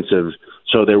expensive.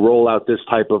 So they roll out this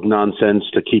type of nonsense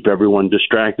to keep everyone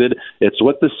distracted. It's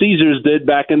what the Caesars did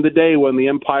back in the day when the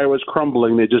empire was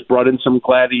crumbling. They just brought in some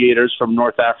gladiators from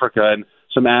North Africa and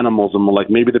some animals, and were like,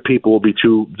 maybe the people will be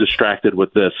too distracted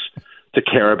with this to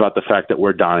care about the fact that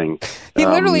we're dying. He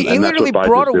literally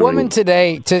brought a woman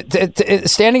today to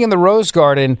standing in the Rose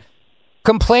Garden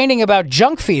complaining about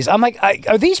junk fees. I'm like,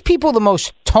 are these people the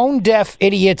most tone-deaf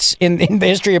idiots in the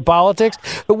history of politics?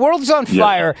 The world's on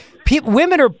fire.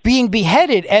 Women are being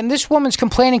beheaded, and this woman's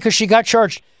complaining because she got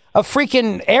charged a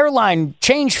freaking airline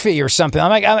change fee or something. I'm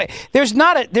like,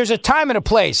 there's a time and a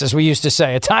place, as we used to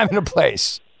say, a time and a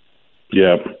place.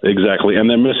 Yeah, exactly. And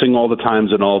they're missing all the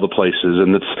times and all the places.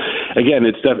 And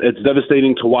it's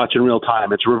devastating to watch in real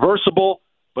time. It's reversible,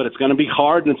 but it's going to be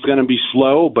hard and it's going to be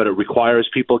slow, but it requires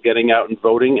people getting out and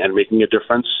voting and making a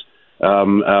difference.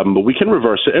 But we can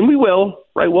reverse it, and we will,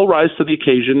 right? We'll rise to the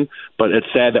occasion, but it's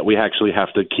sad that we actually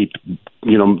have to keep,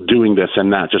 doing this and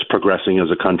not just progressing as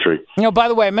a country. By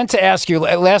the way, I meant to ask you,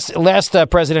 last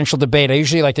presidential debate, I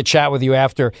usually like to chat with you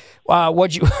after. What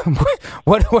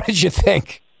did you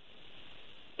think?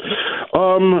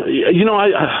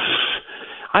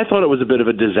 I thought it was a bit of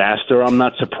a disaster. I'm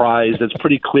not surprised. It's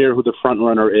pretty clear who the front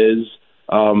runner is.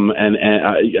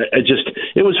 It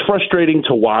was frustrating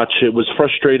to watch. It was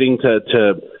frustrating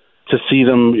to see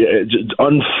them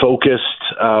unfocused.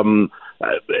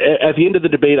 At the end of the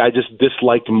debate, I just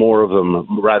disliked more of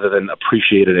them rather than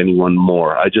appreciated anyone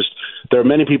more. There are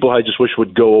many people I just wish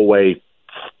would go away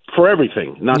for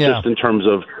everything, not just in terms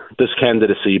of this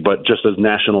candidacy, but just as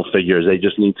national figures. They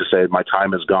just need to say, my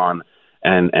time is gone.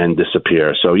 And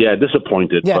disappear. So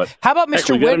disappointed. Yeah. But how about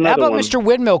Mr.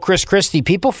 Windmill, Chris Christie?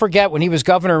 People forget when he was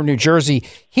governor of New Jersey,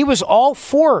 he was all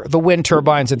for the wind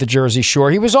turbines at the Jersey Shore.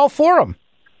 He was all for them.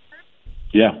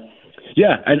 Yeah,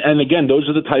 and again, those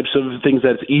are the types of things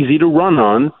that's easy to run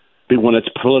on when it's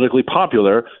politically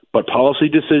popular. But policy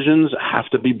decisions have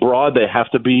to be broad. They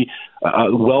have to be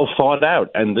well thought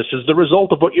out. And this is the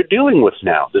result of what you're dealing with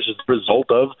now. This is the result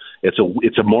of it's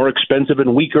a more expensive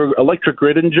and weaker electric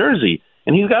grid in Jersey.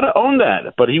 And he's got to own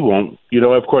that, but he won't.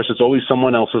 Of course, it's always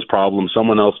someone else's problem.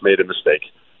 Someone else made a mistake.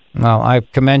 Well, I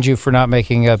commend you for not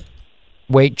making a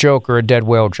weight joke or a dead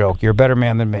whale joke. You're a better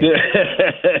man than me.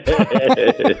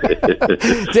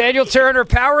 Daniel Turner,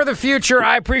 Power of the Future.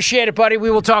 I appreciate it, buddy. We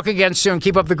will talk again soon.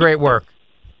 Keep up the great work.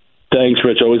 Thanks,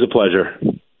 Rich. Always a pleasure.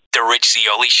 The Rich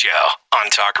Zeoli Show on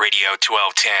Talk Radio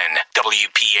 1210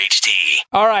 WPHT.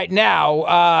 All right, now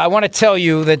I want to tell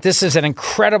you that this is an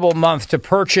incredible month to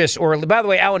purchase. Or, by the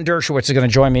way, Alan Dershowitz is going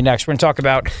to join me next. We're going to talk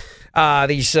about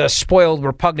these spoiled,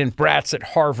 repugnant brats at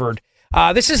Harvard.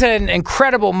 This is an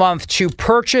incredible month to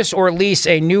purchase or lease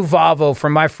a new Volvo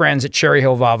from my friends at Cherry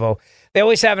Hill Volvo. They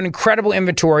always have an incredible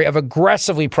inventory of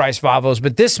aggressively priced Volvos,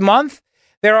 but this month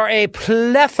there are a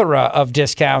plethora of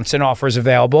discounts and offers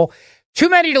available. Too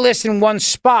many to list in one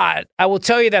spot. I will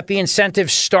tell you that the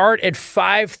incentives start at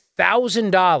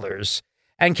 $5,000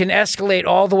 and can escalate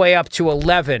all the way up to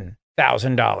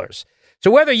 $11,000. So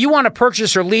whether you want to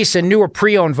purchase or lease a new or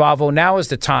pre-owned Volvo, now is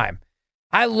the time.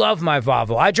 I love my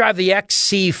Volvo. I drive the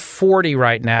XC40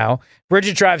 right now.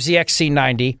 Bridget drives the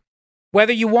XC90.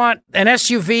 Whether you want an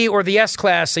SUV or the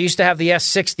S-Class, I used to have the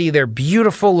S60. They're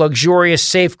beautiful, luxurious,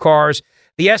 safe cars.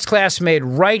 The S-Class made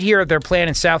right here at their plant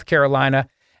in South Carolina.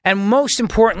 And most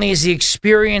importantly is the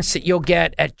experience that you'll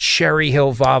get at Cherry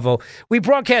Hill Volvo. We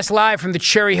broadcast live from the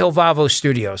Cherry Hill Volvo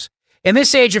studios. In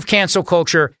this age of cancel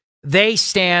culture, they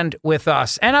stand with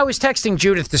us. And I was texting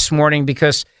Judith this morning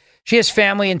because she has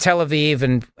family in Tel Aviv,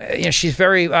 and she's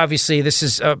very, obviously, this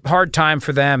is a hard time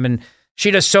for them, and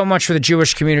she does so much for the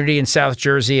Jewish community in South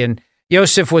Jersey, and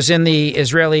Yosef was in the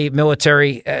Israeli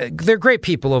military. They're great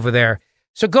people over there.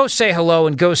 So go say hello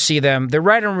and go see them. They're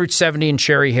right on Route 70 in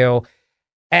Cherry Hill,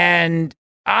 and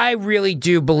I really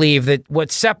do believe that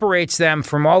what separates them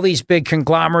from all these big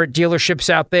conglomerate dealerships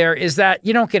out there is that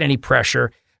you don't get any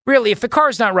pressure. Really, if the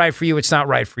car's not right for you, it's not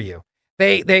right for you.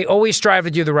 They always strive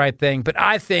to do the right thing, but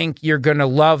I think you're going to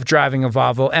love driving a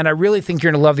Volvo, and I really think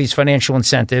you're going to love these financial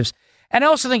incentives, and I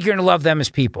also think you're going to love them as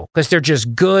people because they're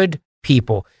just good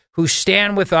people who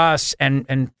stand with us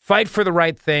and fight for the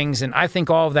right things, and I think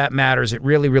all of that matters. It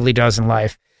really, really does in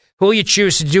life. Who you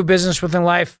choose to do business with in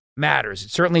life matters.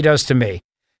 It certainly does to me.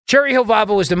 Cherry Hill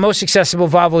Volvo is the most accessible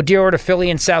Volvo dealer to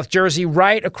Philly and South Jersey,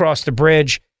 right across the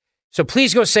bridge. So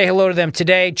please go say hello to them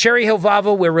today. Cherry Hill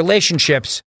Volvo, where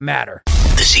relationships matter.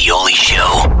 The Zeoli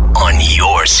Show on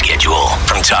your schedule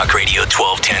from Talk Radio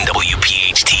 1210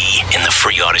 WPHT in the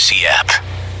free Odyssey app.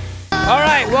 All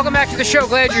right, welcome back to the show.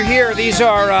 Glad you're here. These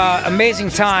are amazing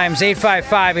times.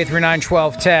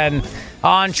 855-839-1210.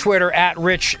 on Twitter at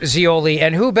Rich Zeoli.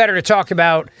 And who better to talk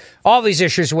about all these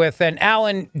issues with than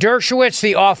Alan Dershowitz,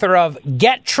 the author of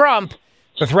Get Trump,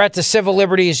 The Threat to Civil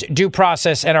Liberties, Due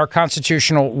Process, and Our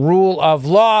Constitutional Rule of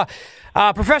Law.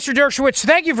 Professor Dershowitz,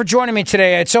 thank you for joining me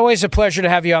today. It's always a pleasure to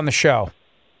have you on the show.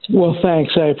 Well,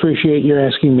 thanks. I appreciate your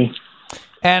asking me.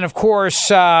 And, of course,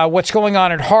 what's going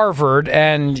on at Harvard,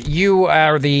 and you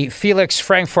are the Felix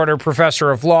Frankfurter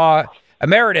Professor of Law,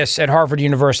 Emeritus at Harvard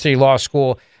University Law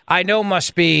School. I know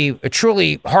must be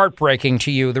truly heartbreaking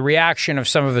to you, the reaction of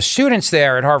some of the students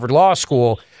there at Harvard Law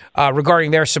School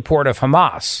regarding their support of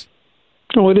Hamas.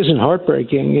 Oh, it isn't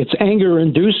heartbreaking. It's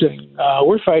anger-inducing.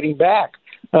 We're fighting back.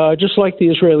 Just like the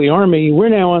Israeli army, we're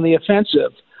now on the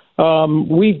offensive.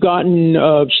 We've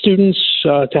gotten students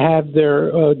to have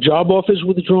their job offers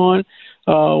withdrawn.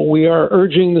 We are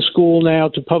urging the school now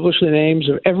to publish the names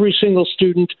of every single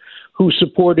student who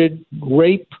supported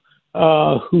rape,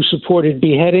 who supported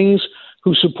beheadings,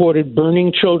 who supported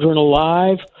burning children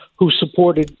alive, who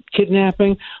supported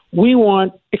kidnapping. We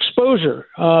want exposure.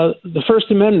 The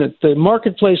First Amendment, the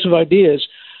marketplace of ideas,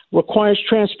 requires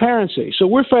transparency. So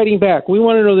we're fighting back. We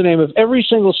want to know the name of every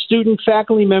single student,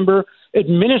 faculty member,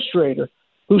 administrator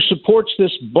who supports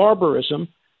this barbarism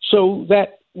so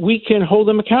that we can hold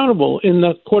them accountable in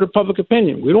the court of public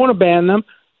opinion. We don't want to ban them.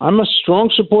 I'm a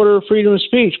strong supporter of freedom of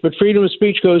speech, but freedom of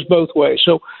speech goes both ways.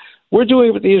 So we're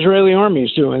doing what the Israeli army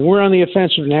is doing. We're on the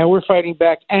offensive now. We're fighting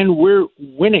back, and we're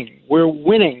winning. We're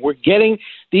winning. We're getting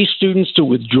these students to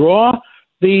withdraw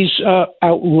these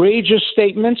outrageous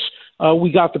statements.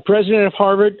 We got the president of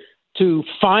Harvard to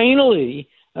finally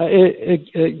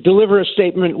deliver a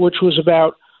statement which was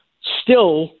about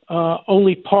still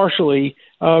only partially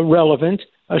relevant.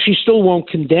 She still won't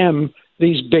condemn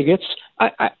these bigots.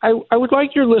 I would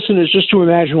like your listeners just to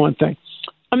imagine one thing.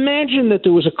 Imagine that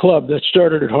there was a club that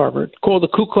started at Harvard called the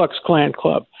Ku Klux Klan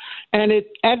Club, and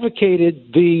it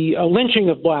advocated the lynching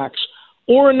of blacks,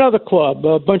 or another club,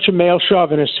 a bunch of male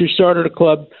chauvinists who started a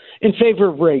club in favor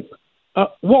of rape.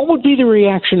 What would be the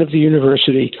reaction of the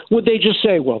university? Would they just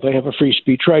say, well, they have a free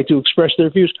speech right to express their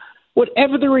views?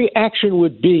 Whatever the reaction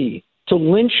would be to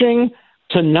lynching,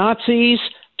 to Nazis,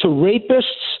 to rapists,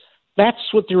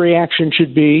 that's what the reaction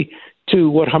should be to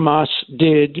what Hamas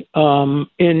did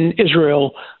in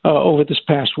Israel over this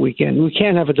past weekend. We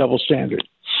can't have a double standard.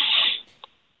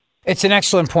 It's an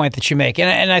excellent point that you make.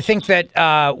 And I think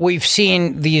that we've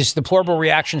seen these deplorable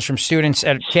reactions from students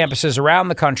at campuses around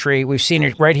the country. We've seen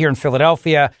it right here in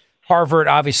Philadelphia, Harvard,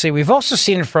 obviously. We've also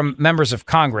seen it from members of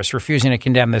Congress refusing to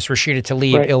condemn this, Rashida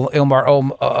Tlaib, right.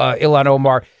 Ilhan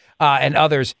Omar, and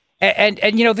others.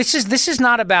 And you know, this is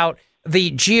not about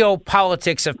the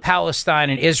geopolitics of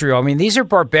Palestine and Israel. I mean, these are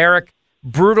barbaric,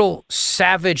 brutal,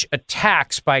 savage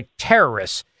attacks by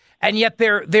terrorists. And yet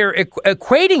they're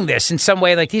equating this in some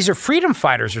way like these are freedom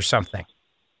fighters or something.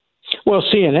 Well,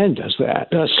 CNN does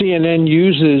that. CNN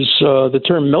uses the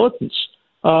term militants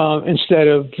instead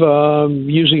of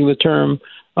using the term,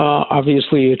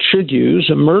 obviously it should use,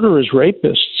 murderers,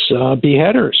 rapists,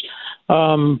 beheaders.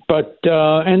 And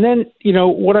then, you know,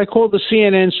 what I call the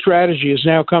CNN strategy is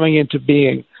now coming into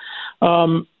being.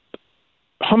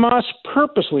 Hamas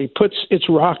purposely puts its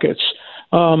rockets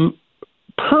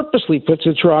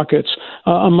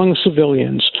among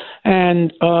civilians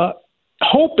and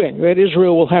hoping that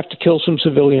Israel will have to kill some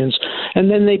civilians.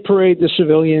 And then they parade the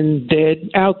civilian dead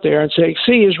out there and say,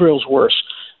 see, Israel's worse.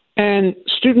 And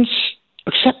students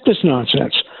accept this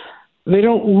nonsense. They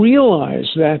don't realize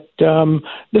that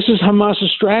this is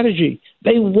Hamas's strategy.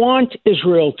 They want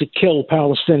Israel to kill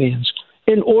Palestinians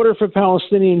in order for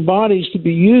Palestinian bodies to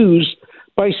be used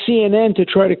by CNN to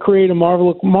try to create a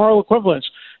moral equivalence.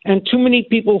 And too many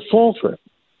people fall for it.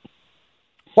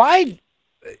 Why?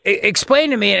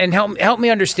 Explain to me and help me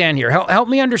understand here. Help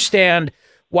me understand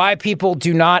why people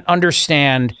do not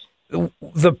understand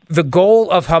the goal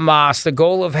of Hamas, the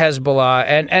goal of Hezbollah,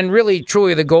 and really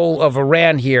truly the goal of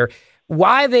Iran here.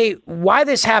 Why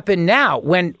this happened now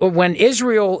when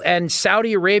Israel and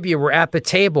Saudi Arabia were at the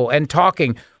table and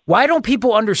talking? Why don't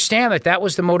people understand that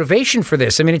was the motivation for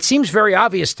this? I mean, it seems very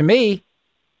obvious to me.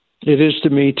 It is to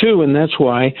me, too, and that's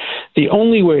why the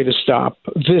only way to stop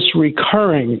this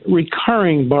recurring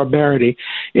barbarity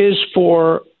is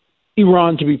for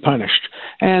Iran to be punished.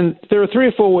 And there are 3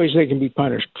 or 4 ways they can be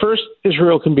punished. First,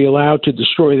 Israel can be allowed to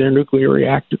destroy their nuclear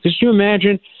reactor. Could you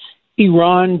imagine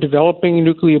Iran developing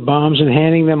nuclear bombs and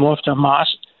handing them off to Hamas?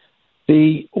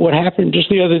 What happened just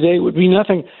the other day would be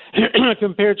nothing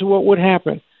compared to what would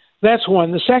happen. That's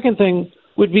one. The second thing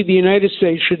would be the United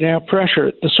States should now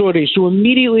pressure the Saudis to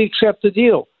immediately accept the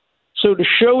deal. So to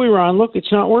show Iran, look,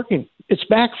 it's not working. It's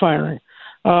backfiring.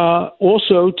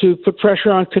 also to put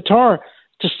pressure on Qatar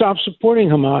to stop supporting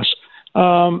Hamas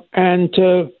and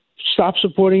to stop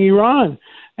supporting Iran.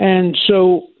 And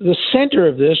so the center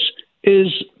of this is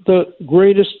the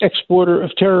greatest exporter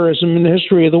of terrorism in the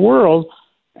history of the world,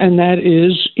 and that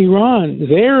is Iran.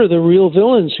 They're the real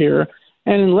villains here.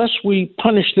 And unless we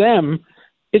punish them,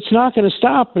 it's not going to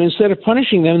stop. And instead of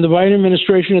punishing them, the Biden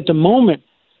administration at the moment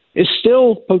is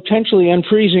still potentially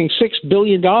unfreezing $6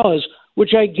 billion,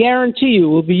 which I guarantee you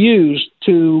will be used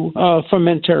to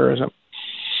foment terrorism.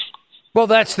 Well,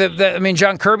 that's I mean,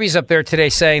 John Kirby's up there today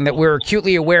saying that we're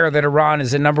acutely aware that Iran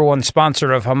is the number one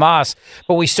sponsor of Hamas,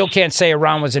 but we still can't say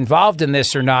Iran was involved in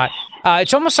this or not.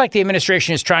 It's almost like the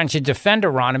administration is trying to defend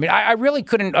Iran. I mean, I really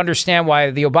couldn't understand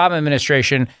why the Obama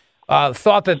administration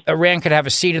thought that Iran could have a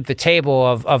seat at the table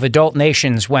of adult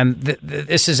nations when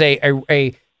this is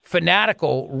a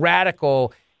fanatical,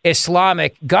 radical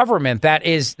Islamic government that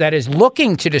is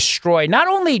looking to destroy not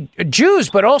only Jews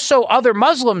but also other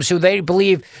Muslims who they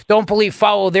don't believe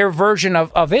follow their version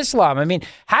of Islam. I mean,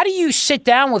 how do you sit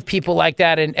down with people like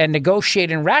that and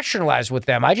negotiate and rationalize with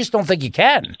them? I just don't think you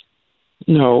can.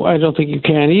 No, I don't think you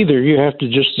can either. You have to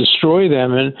just destroy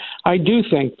them. And I do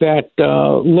think that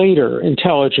later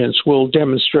intelligence will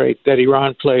demonstrate that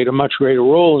Iran played a much greater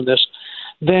role in this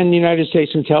than the United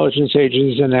States intelligence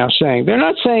agencies are now saying. They're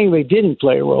not saying they didn't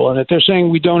play a role in it. They're saying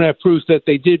we don't have proof that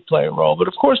they did play a role. But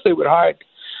of course they would hide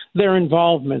their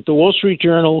involvement. The Wall Street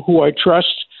Journal, who I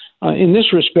trust in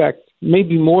this respect,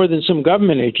 maybe more than some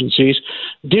government agencies,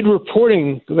 did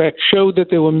reporting that showed that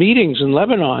there were meetings in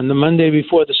Lebanon the Monday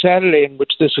before the Saturday in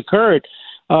which this occurred,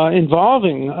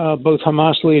 involving both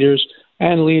Hamas leaders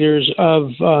and leaders of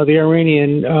the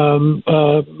Iranian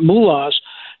mullahs.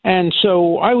 And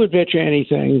so I would bet you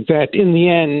anything that in the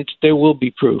end there will be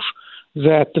proof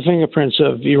that the fingerprints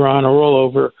of Iran are all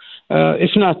over, if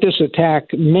not this attack,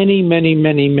 many, many,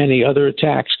 many, many other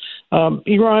attacks.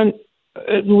 Iran,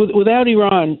 without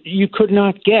Iran, you could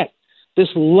not get this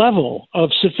level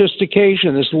of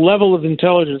sophistication, this level of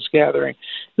intelligence gathering,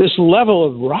 this level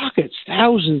of rockets,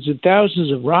 thousands and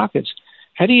thousands of rockets.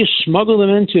 How do you smuggle them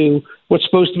into what's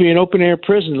supposed to be an open-air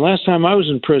prison? Last time I was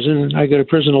in prison, I go to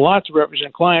prison a lot to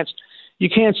represent clients, you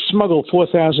can't smuggle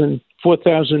 4,000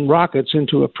 rockets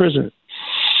into a prison.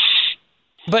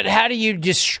 But how do you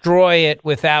destroy it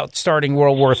without starting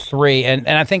World War III? And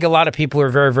I think a lot of people are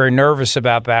very, very nervous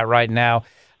about that right now,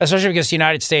 especially because the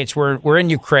United States, we're in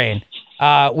Ukraine.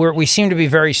 We seem to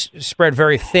be spread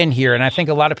very thin here, and I think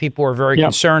a lot of people are very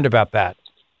concerned about that.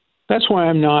 That's why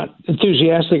I'm not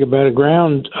enthusiastic about a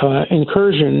ground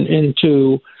incursion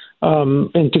into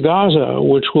Gaza,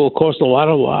 which will cost a lot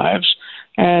of lives.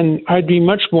 And I'd be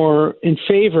much more in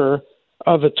favor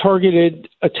of a targeted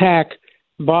attack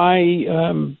by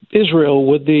Israel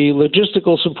with the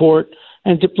logistical support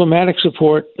and diplomatic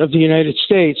support of the United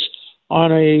States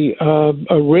on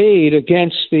a raid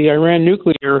against the Iran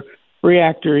nuclear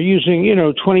reactor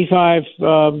using, 25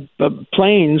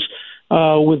 planes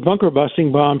with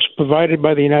bunker-busting bombs provided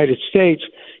by the United States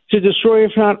to destroy,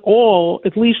 if not all,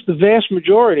 at least the vast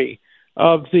majority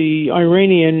of the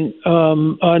Iranian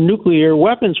nuclear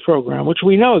weapons program, which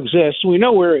we know exists. We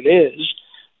know where it is.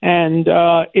 And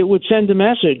it would send a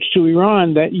message to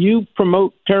Iran that you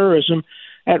promote terrorism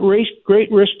at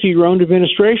great risk to your own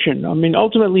administration. I mean,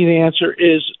 ultimately, the answer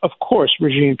is, of course,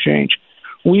 regime change.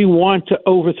 We want to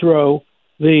overthrow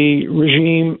the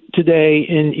regime today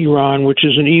in Iran, which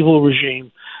is an evil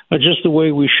regime, just the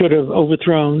way we should have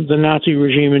overthrown the Nazi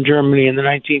regime in Germany in the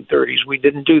 1930s. We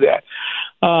didn't do that.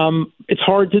 It's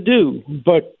hard to do,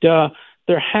 but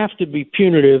there have to be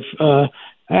punitive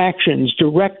actions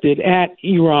directed at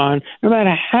Iran, no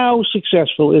matter how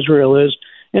successful Israel is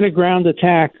in a ground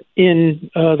attack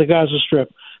in the Gaza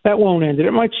Strip. That won't end it.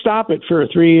 It might stop it for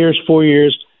 3 years, 4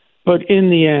 years, but in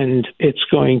the end, it's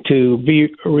going to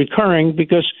be recurring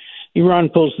because Iran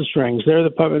pulls the strings. They're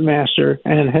the puppet master,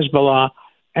 and Hezbollah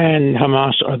and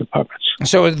Hamas are the puppets.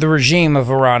 So the regime of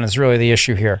Iran is really the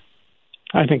issue here.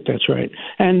 I think that's right.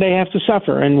 And they have to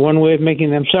suffer. And one way of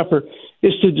making them suffer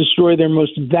is to destroy their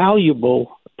most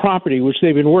valuable property, which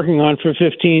they've been working on for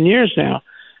 15 years now,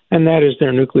 and that is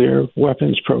their nuclear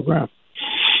weapons program.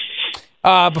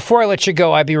 Before I let you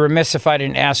go, I'd be remiss if I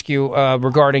didn't ask you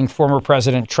regarding former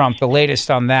President Trump, the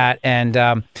latest on that, and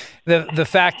the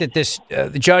fact that this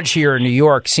the judge here in New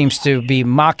York seems to be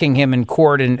mocking him in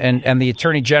court, and the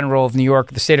Attorney General of New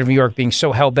York, the state of New York, being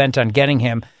so hell-bent on getting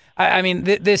him. I mean,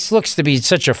 this looks to be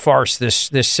such a farce,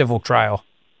 this civil trial.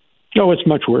 No, it's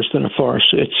much worse than a farce.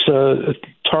 It's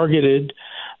targeted.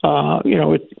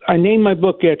 I named my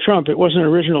book "Get Trump." It wasn't an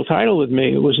original title with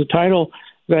me. It was a title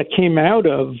that came out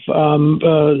of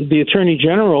the Attorney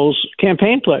General's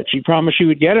campaign pledge. She promised she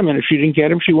would get him, and if she didn't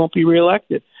get him, she won't be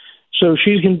reelected. So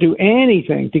she's going to do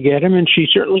anything to get him, and she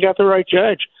certainly got the right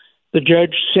judge. The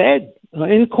judge said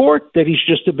in court that he's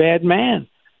just a bad man.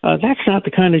 That's not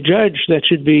the kind of judge that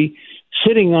should be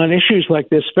sitting on issues like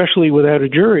this, especially without a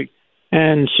jury.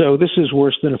 And so this is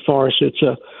worse than a farce. It's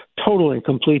a total and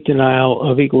complete denial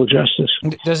of equal justice.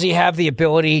 Does he have the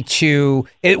ability to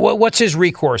what's his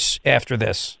recourse after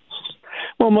this?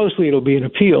 Well, mostly it'll be an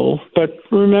appeal. But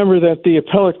remember that the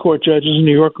appellate court judges in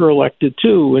New York are elected,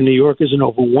 too, and New York is an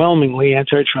overwhelmingly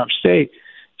anti-Trump state.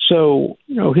 So,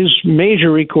 his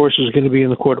major recourse is going to be in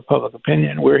the court of public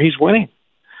opinion, where he's winning.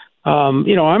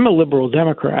 I'm a liberal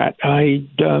Democrat. I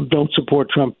don't support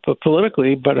Trump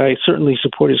politically, but I certainly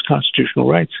support his constitutional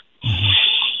rights.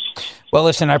 Well,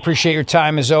 listen, I appreciate your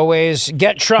time as always.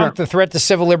 Get Trump, The threat to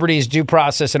civil liberties, due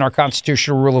process, and our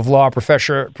constitutional rule of law.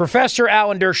 Professor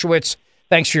Alan Dershowitz,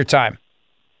 thanks for your time.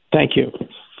 Thank you.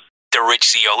 The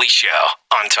Rich Zeoli Show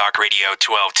on Talk Radio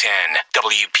 1210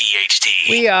 WPHT.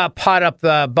 We pot up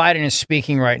Biden is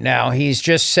speaking right now. He's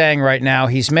just saying right now,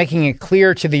 he's making it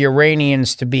clear to the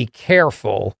Iranians to be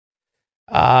careful.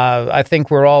 I think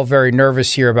we're all very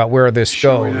nervous here about where this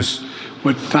goes.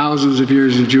 What thousands of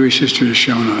years of Jewish history has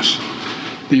shown us.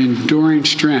 The enduring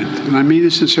strength, and I mean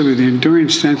this sincerely, the enduring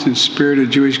strength and spirit of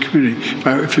the Jewish community.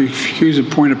 If you excuse a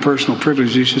point of personal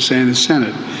privilege, you should say in the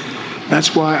Senate.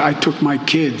 That's why I took my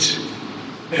kids,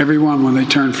 everyone when they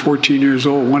turned 14 years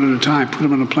old, one at a time, put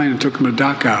them on a plane and took them to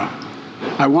Dachau.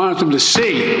 I wanted them to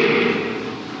see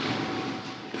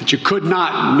that you could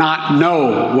not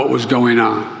know what was going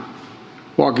on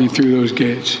walking through those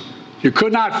gates. You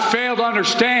could not fail to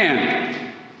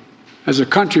understand as a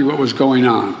country what was going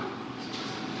on.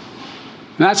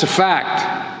 And that's a fact.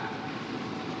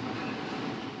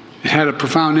 It had a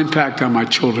profound impact on my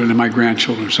children and my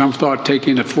grandchildren. Some thought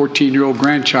taking a 14-year-old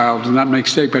grandchild was not a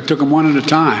mistake, but I took them one at a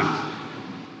time.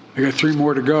 I got 3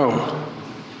 more to go.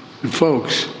 And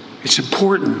folks, it's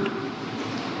important.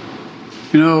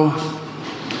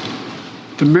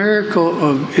 The miracle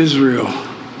of Israel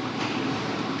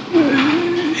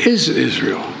is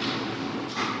Israel.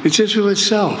 It's Israel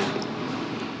itself.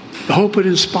 The hope it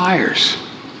inspires.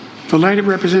 The light it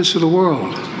represents to the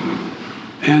world.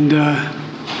 And,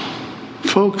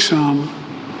 folks, I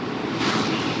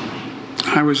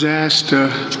was asked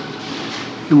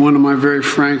in one of my very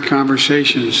frank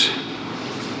conversations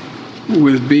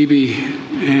with Bibi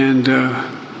and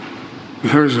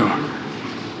with Herzog,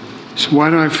 so why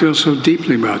do I feel so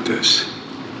deeply about this?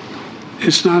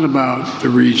 It's not about the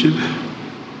region.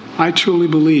 I truly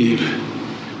believe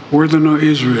were there no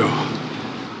Israel,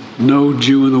 no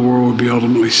Jew in the world would be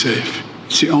ultimately safe.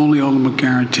 It's the only ultimate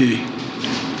guarantee.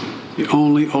 The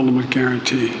only ultimate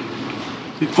guarantee.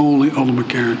 The only ultimate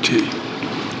guarantee.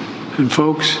 And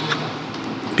folks,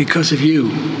 because of you,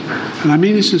 and I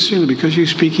mean this sincerely, because you're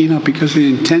speaking up, because of the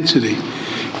intensity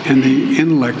and the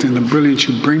intellect and the brilliance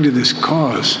you bring to this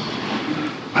cause,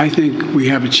 I think we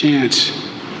have a chance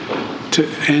to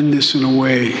end this in a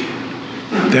way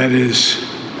that it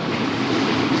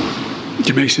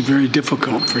makes it very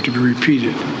difficult for it to be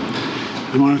repeated.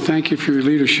 I want to thank you for your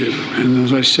leadership. And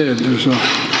as I said, there's a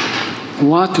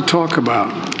lot to talk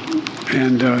about,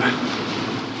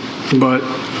 but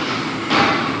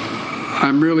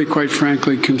I'm really, quite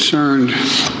frankly, concerned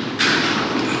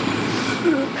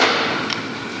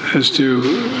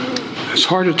it's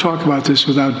hard to talk about this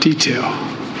without detail,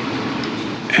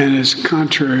 and it's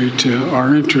contrary to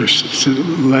our interests to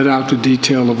let out the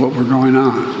detail of what we're going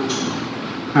on.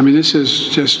 I mean, this is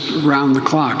just round the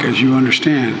clock, as you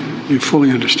understand, you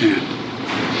fully understand.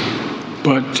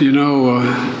 But,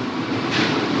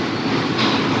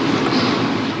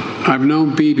 I've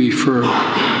known Bibi for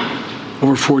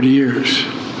over 40 years.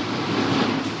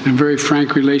 In a very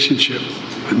frank relationship.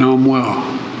 I know him well.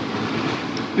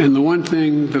 And the one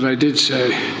thing that I did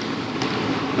say,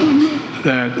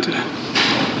 that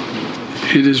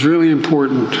it is really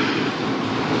important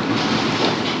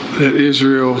that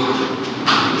Israel,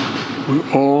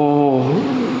 with all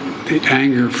the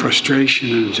anger,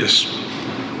 frustration, and just,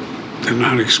 I don't know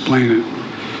how to explain it,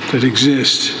 that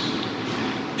exists,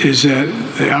 is that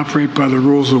they operate by the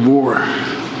rules of war.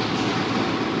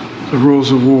 The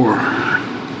rules of war.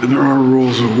 And there are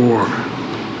rules of war.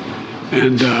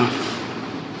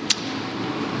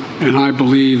 And I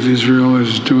believe Israel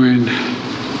is doing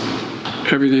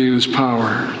everything in its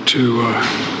power to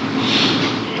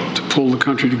pull the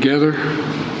country together,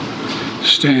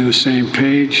 stay on the same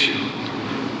page,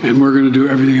 and we're going to do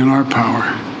everything in our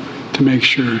power to make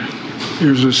sure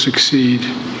Israel succeed,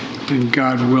 and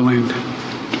God willing, to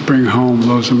bring home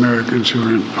those Americans who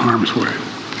are in harm's way.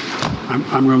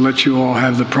 I'm going to let you all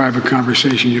have the private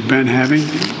conversation you've been having,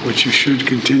 which you should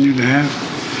continue to have.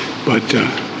 But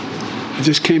I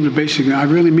just came to basically, I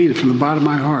really mean it from the bottom of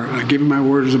my heart. I give you my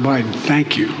word as a Biden.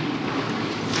 Thank you.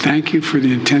 Thank you for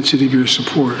the intensity of your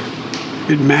support.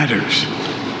 It matters.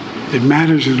 It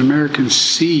matters that Americans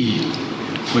see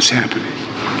what's happening.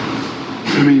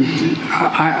 I mean,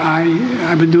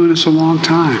 I've been doing this a long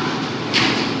time.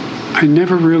 I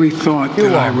never really thought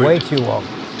that I would way too long.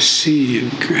 See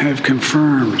and have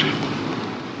confirmed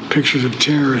pictures of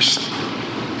terrorists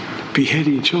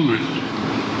beheading children.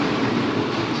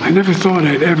 I never thought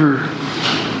I'd ever.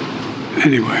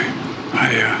 Anyway,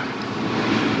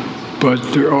 but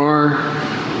there are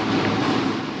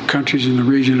countries in the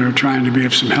region that are trying to be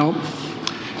of some help,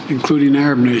 including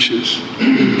Arab nations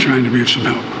that are trying to be of some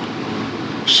help.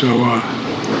 So,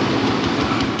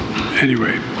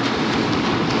 anyway.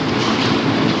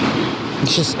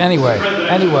 It's just anyway.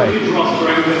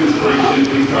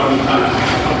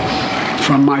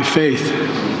 From my faith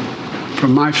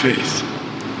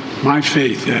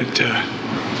that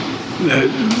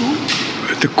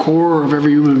at the core of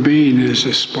every human being is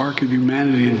a spark of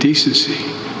humanity and decency.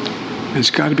 And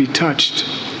it's got to be touched.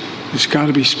 It's got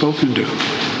to be spoken to.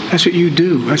 That's what you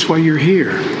do. That's why you're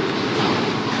here.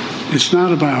 It's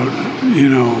not about,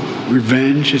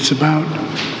 revenge. It's about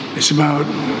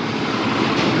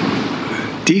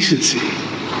decency.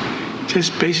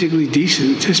 Just basically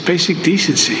decent. Just basic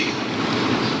decency.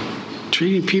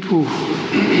 Treating people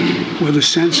with a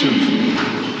sense of,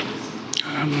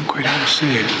 I don't know quite how to say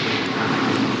it,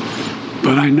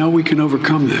 but I know we can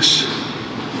overcome this.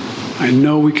 I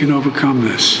know we can overcome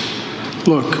this.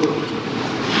 Look,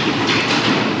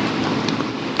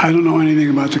 I don't know anything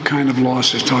about the kind of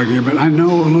loss it's talking about. I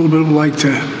know a little bit of like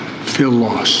to feel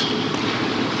loss,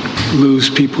 lose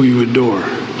people you adore,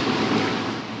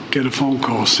 get a phone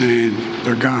call saying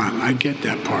they're gone. I get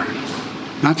that part.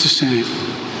 Not the same,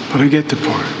 but I get the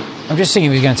part. I'm just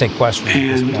thinking he's going to take questions.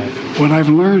 And what I've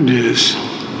learned is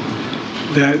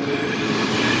that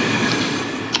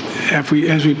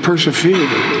as we persevere,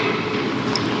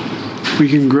 we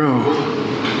can grow.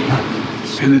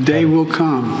 And the day will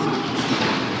come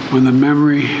when the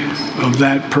memory of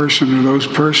that person or those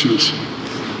persons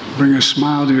bring a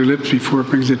smile to your lips before it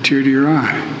brings a tear to your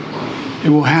eye. It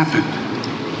will happen.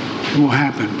 It will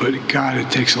happen. But God, it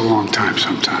takes a long time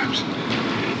sometimes.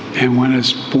 And when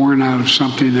it's born out of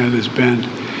something that has been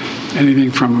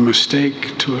anything from a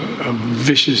mistake to a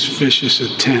vicious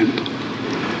intent,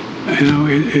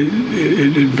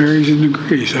 it varies in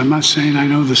degrees. I'm not saying I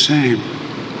know the same.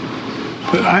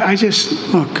 But I just,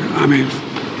 look, I mean...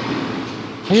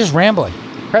 He's just rambling.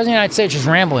 President of the United States is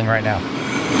rambling right now.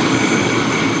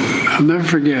 I'll never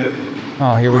forget.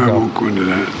 Oh, here we go. I won't go into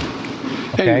that.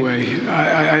 Okay. Anyway,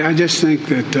 I just think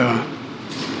that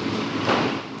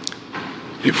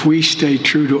if we stay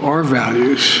true to our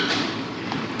values,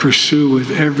 pursue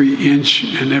with every inch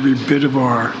and every bit of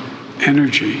our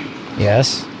energy.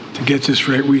 Yes. To get this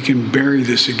right, we can bury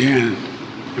this again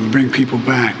and bring people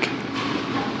back,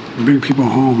 and bring people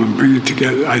home and bring it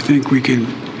together. I think we can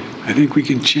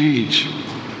change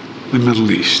the Middle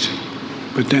East.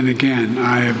 But then again,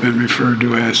 I have been referred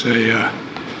to as a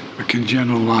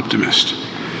congenital optimist.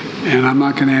 And I'm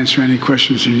not going to answer any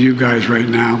questions from you guys right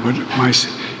now, but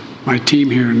my team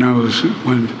here knows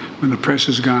when the press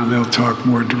is gone, they'll talk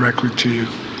more directly to you.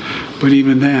 But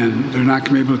even then, they're not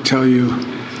going to be able to tell you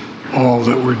all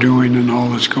that we're doing and all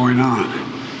that's going on.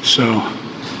 So.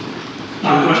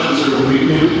 Question, sir.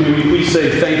 May we please say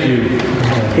thank you.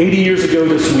 80 years ago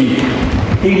this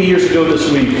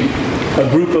week, a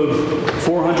group of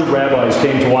 400 rabbis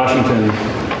came to Washington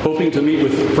hoping to meet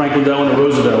with Franklin Delano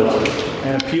Roosevelt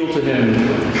and appeal to him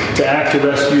to act to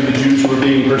rescue the Jews who were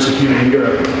being persecuted in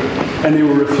Europe. And they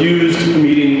were refused a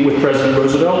meeting with President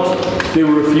Roosevelt. They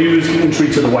were refused entry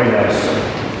to the White House.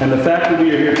 And the fact that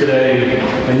we are here today,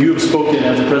 and you have spoken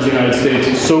as the President of the United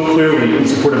States so clearly in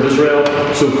support of Israel,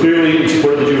 so clearly in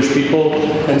support of the Jewish people,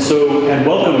 and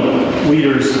welcome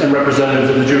leaders and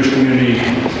representatives of the Jewish community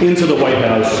into the White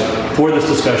House for this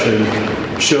discussion,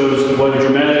 shows what a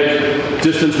dramatic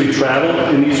distance we've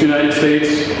traveled in these United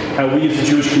States, how we as the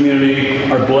Jewish community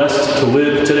are blessed to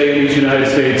live today in these United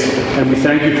States, and we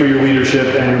thank you for your leadership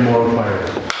and your moral fire.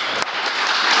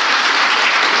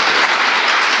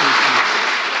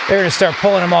 They're going to start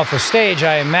pulling him off the stage,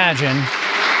 I imagine.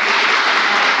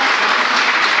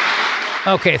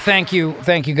 Okay, thank you,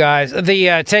 guys. The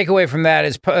takeaway from that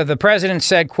is the president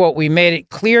said, quote, "We made it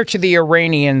clear to the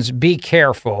Iranians, be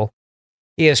careful.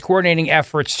 He is coordinating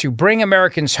efforts to bring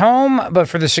Americans home, but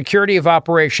for the security of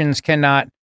operations cannot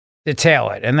detail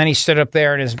it. And then he stood up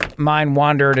there and his mind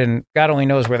wandered and God only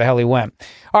knows where the hell he went.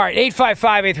 All right,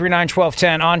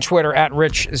 855-839-1210 on Twitter at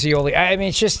Rich Zeoli. I mean,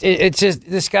 it's just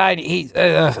this guy.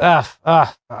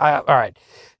 All right.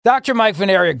 Dr. Mike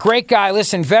Veneria, great guy.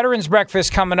 Listen, Veterans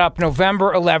Breakfast coming up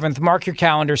November 11th. Mark your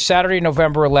calendar, Saturday,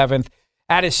 November 11th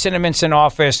at his Cinnaminson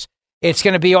office. It's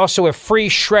going to be also a free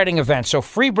shredding event. So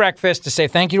free breakfast to say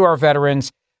thank you to our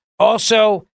veterans.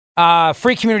 Also,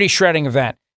 free community shredding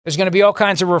event. There's going to be all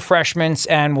kinds of refreshments,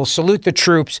 and we'll salute the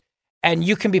troops, and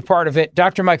you can be part of it.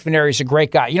 Dr. Mike Veneria is a great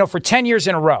guy. You know, for 10 years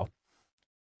in a row,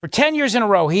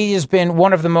 he has been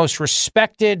one of the most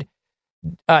respected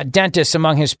dentists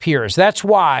among his peers. That's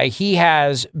why he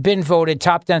has been voted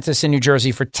top dentist in New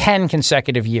Jersey for 10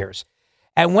 consecutive years.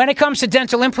 And when it comes to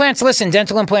dental implants, listen,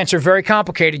 dental implants are very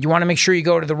complicated. You want to make sure you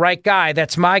go to the right guy.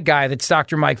 That's my guy. That's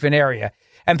Dr. Mike Veneria.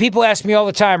 And people ask me all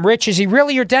the time, Rich, is he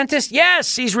really your dentist?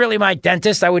 Yes, he's really my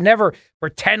dentist. I would never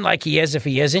pretend like he is if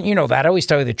he isn't. You know that. I always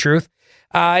tell you the truth.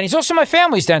 And he's also my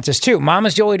family's dentist, too. Mama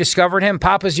Zeoli discovered him.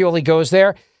 Papa Zeoli goes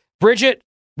there. Bridget,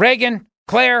 Reagan,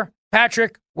 Claire,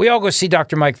 Patrick, we all go see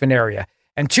Dr. Mike Veneria.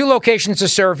 And 2 locations to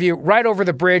serve you right over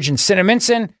the bridge in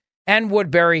Cinnaminson and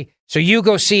Woodbury. So you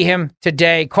go see him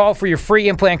today. Call for your free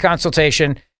implant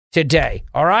consultation today.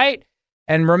 All right?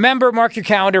 And remember, mark your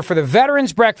calendar for the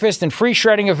Veterans Breakfast and free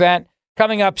shredding event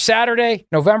coming up Saturday,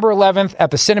 November 11th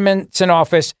at the Cinnaminson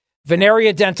office,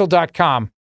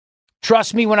 veneriadental.com.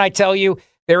 Trust me when I tell you,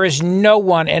 there is no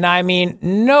one, and I mean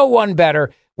no one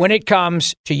better when it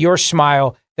comes to your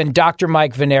smile than Dr.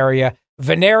 Mike Veneria.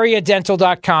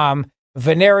 veneriadental.com,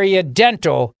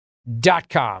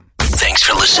 veneriadental.com. Thanks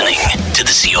for listening to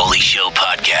the Zeoli Show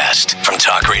podcast from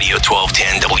Talk Radio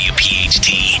 1210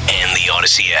 WPHT and the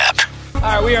Odyssey app. All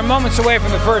right, we are moments away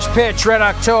from the first pitch, Red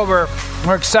October.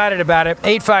 We're excited about it.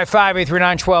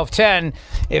 855-839-1210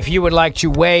 if you would like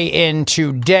to weigh in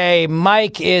today.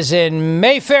 Mike is in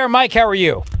Mayfair. Mike, how are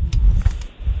you?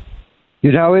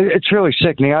 You know, it's really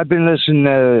sickening. I've been listening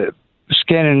to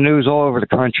scanning news all over the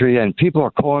country, and people are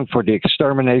calling for the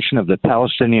extermination of the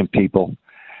Palestinian people.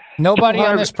 Nobody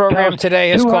on this program today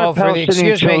has called for the...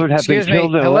 Excuse me.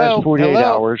 Hello. 48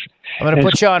 hours. I'm going to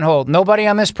put you on hold. Nobody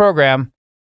on this program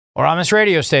or on this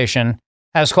radio station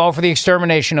has called for the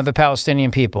extermination of the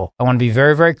Palestinian people. I want to be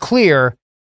very, very clear.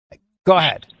 Go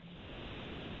ahead.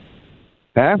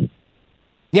 Huh?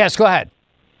 Yes, go ahead.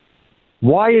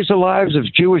 Why is the lives of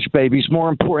Jewish babies more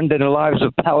important than the lives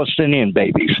of Palestinian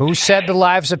babies? Who said the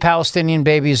lives of Palestinian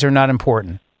babies are not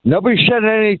important? Nobody shed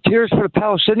any tears for the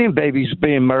Palestinian babies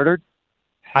being murdered.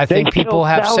 I think people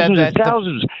have said that.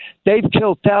 They've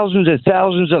killed thousands and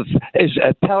thousands of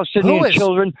Palestinian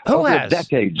children over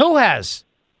decades. Who has?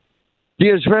 The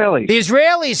Israelis. The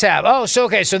Israelis have. Oh, so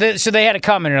okay. So they had it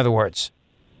coming, in other words.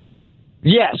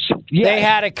 Yes. They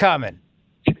had it coming.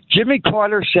 Jimmy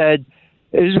Carter said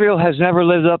Israel has never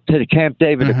lived up to the Camp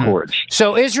David Accords.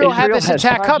 So Israel had this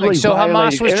attack coming, so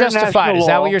Hamas was justified. Is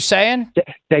that what you're saying?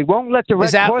 They won't let the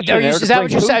Red Cross in there. Is that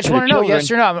what you're saying? I just want to know,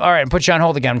 yes or no. All right, I'll put you on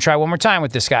hold again. Try one more time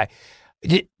with this guy.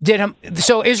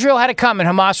 So Israel had it coming.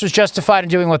 Hamas was justified in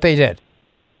doing what they did.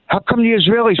 How come the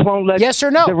Israelis won't let yes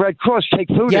or no. the Red Cross take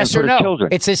food in for the children?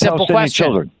 It's a simple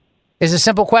question. It's a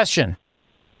simple question.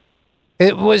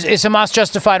 Is Hamas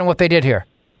justified in what they did here?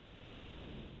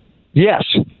 Yes.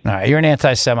 All right, you're an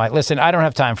anti-Semite. Listen, I don't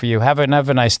have time for you. Have a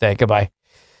nice day. Goodbye.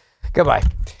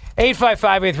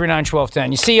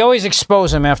 855-839-1210. You see, you always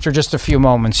expose him after just a few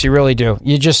moments. You really do.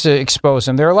 You just expose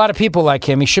him. There are a lot of people like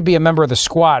him. He should be a member of the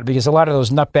squad because a lot of those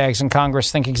nutbags in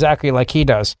Congress think exactly like he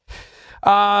does.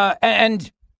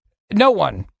 And no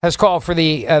one has called for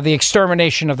the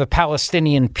extermination of the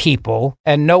Palestinian people,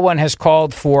 and no one has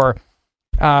called for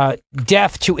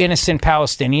death to innocent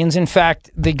Palestinians. In fact,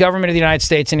 the government of the United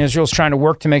States and Israel is trying to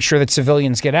work to make sure that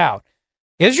civilians get out.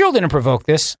 Israel didn't provoke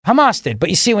this. Hamas did. But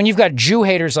you see, when you've got Jew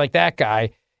haters like that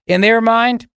guy, in their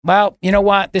mind, well, you know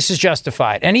what? This is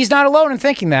justified. And he's not alone in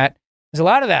thinking that. There's a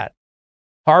lot of that.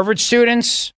 Harvard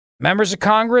students, members of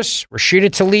Congress, Rashida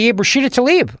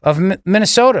Tlaib of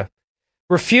Minnesota,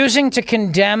 refusing to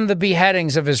condemn the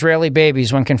beheadings of Israeli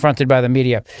babies when confronted by the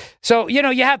media. So,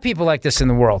 you have people like this in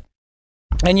the world.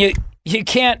 And you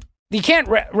can't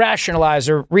rationalize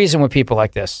or reason with people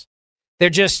like this.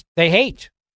 They hate.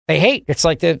 They hate. It's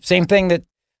like the same thing that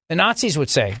the Nazis would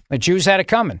say. The Jews had it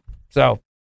coming. So,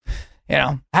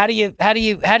 how do you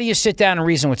sit down and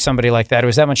reason with somebody like that who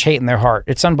has that much hate in their heart?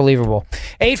 It's unbelievable.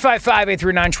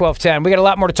 855-839-1210. We got a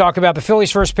lot more to talk about. The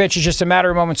Phillies' first pitch is just a matter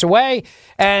of moments away.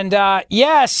 And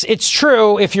yes, it's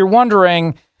true. If you're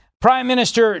wondering, Prime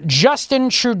Minister Justin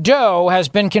Trudeau has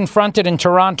been confronted in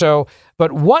Toronto,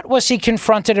 but what was he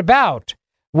confronted about?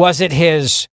 Was it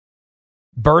his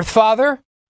birth father?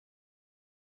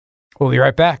 We'll be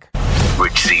right back.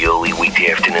 Rich Cioli,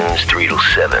 weekday afternoons, 3 to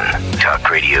 7. Talk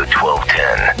Radio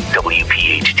 1210,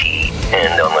 WPHT,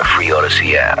 and on the free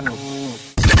Odyssey app.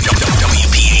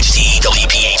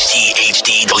 WPHT,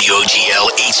 HD, WOGL,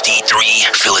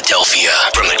 HD3, Philadelphia.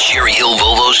 From the Cherry Hill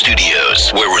Volvo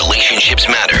Studios, where relationships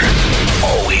matter.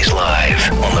 Always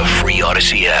live on the free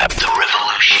Odyssey app. The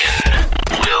revolution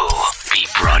will be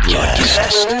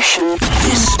broadcast.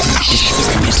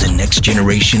 This is the next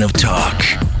generation of talk.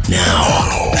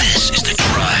 Now, this is The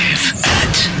Drive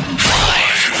at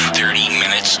 5. 30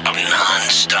 minutes of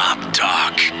non-stop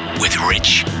talk with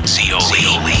Rich Cioli.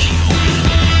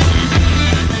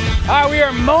 We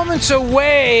are moments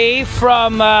away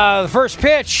from the first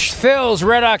pitch. Phil's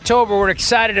Red October. We're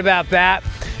excited about that.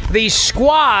 The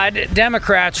squad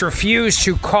Democrats refused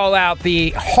to call out the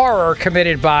horror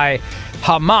committed by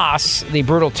Hamas, the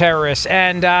brutal terrorists.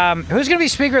 And who's going to be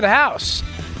Speaker of the House?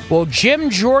 Will Jim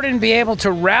Jordan be able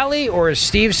to rally, or is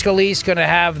Steve Scalise going to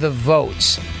have the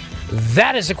votes?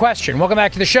 That is the question. Welcome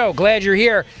back to the show. Glad you're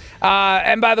here.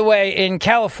 And by the way, in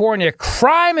California,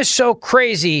 crime is so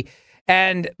crazy.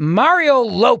 And Mario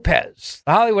Lopez,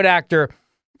 the Hollywood actor,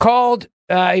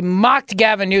 he mocked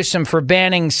Gavin Newsom for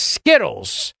banning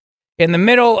Skittles in the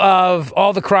middle of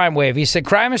all the crime wave. He said,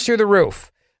 crime is through the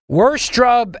roof. Worst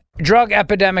drug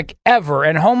epidemic ever,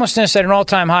 and homelessness at an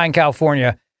all-time high in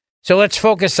California. So let's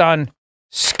focus on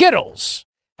Skittles,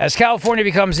 as California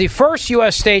becomes the first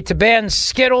U.S. state to ban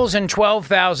Skittles and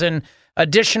 12,000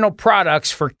 additional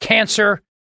products for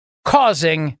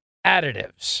cancer-causing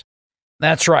additives.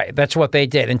 That's right. That's what they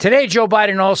did. And today, Joe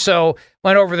Biden also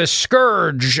went over the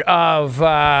scourge of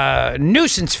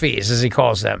nuisance fees, as he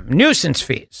calls them. Nuisance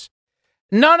fees.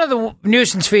 None of the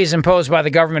nuisance fees imposed by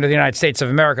the government of the United States of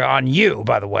America on you,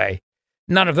 by the way.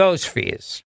 None of those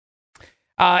fees.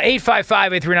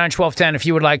 855-839-1210 if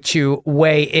you would like to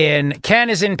weigh in. Ken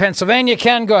is in Pennsylvania.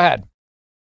 Ken, go ahead.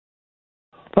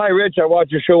 Hi, Rich. I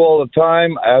watch your show all the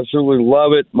time. I absolutely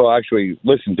love it. Well, actually,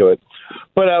 listen to it.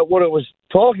 But what it was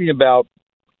talking about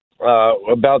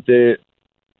the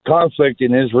conflict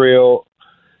in Israel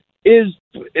is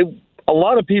a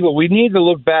lot of people, we need to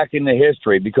look back into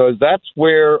history because that's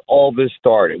where all this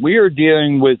started. We are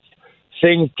dealing with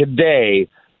things today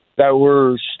that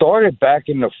were started back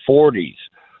in the 40s.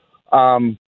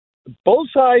 Both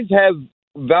sides have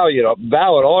valid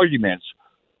arguments,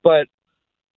 but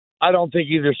I don't think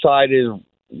either side is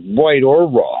right or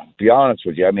wrong, to be honest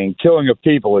with you. I mean, killing of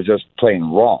people is just plain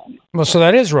wrong. Well, so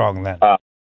that is wrong then.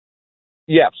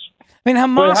 Yes. I mean,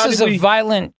 Hamas is a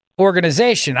violent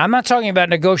organization. I'm not talking about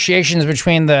negotiations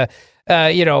between the,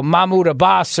 Mahmoud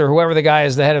Abbas or whoever the guy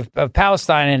is, the head of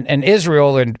Palestine and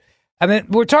Israel. And I mean,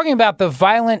 we're talking about the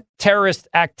violent terrorist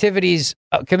activities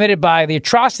committed by the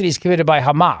atrocities committed by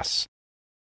Hamas.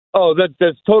 Oh,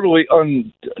 that's totally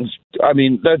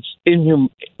that's inhumane.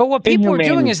 But what people are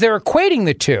doing is they're equating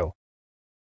the two.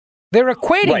 They're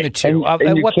equating the two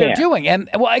and what they're doing. And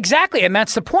well, exactly. And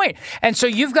that's the point. And so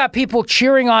you've got people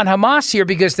cheering on Hamas here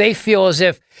because they feel as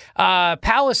if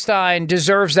Palestine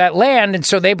deserves that land. And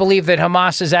so they believe that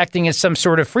Hamas is acting as some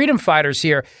sort of freedom fighters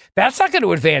here. That's not going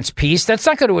to advance peace. That's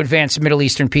not going to advance Middle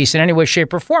Eastern peace in any way,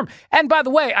 shape, or form. And by the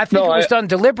way, I think it was done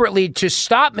deliberately to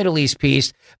stop Middle East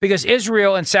peace because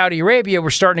Israel and Saudi Arabia were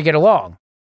starting to get along.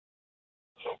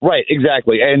 Right,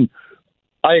 exactly. And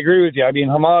I agree with you. I mean,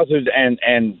 Hamas is,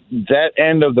 and that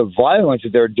end of the violence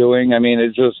that they're doing, I mean,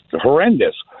 it's just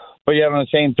horrendous. But yet on the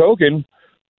same token,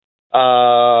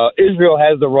 Israel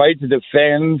has the right to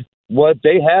defend what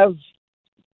they have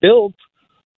built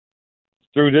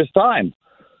through this time.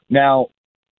 Now,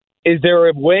 is there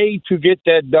a way to get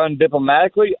that done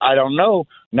diplomatically? I don't know.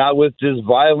 Not with this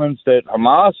violence that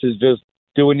Hamas is just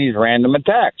doing these random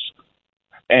attacks.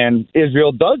 And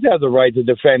Israel does have the right to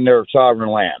defend their sovereign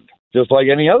land, just like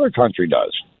any other country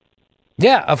does.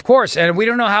 Yeah, of course. And we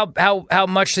don't know how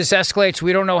much this escalates.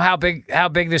 We don't know how big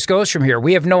this goes from here.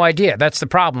 We have no idea. That's the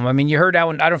problem. I mean, you heard I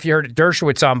don't know if you heard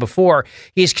Dershowitz on before.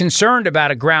 He's concerned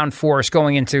about a ground force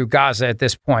going into Gaza at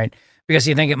this point because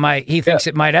he thinks it might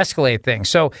escalate things.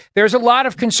 So there's a lot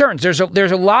of concerns. There's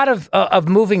a lot of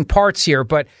moving parts here.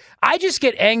 But I just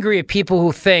get angry at people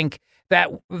who think that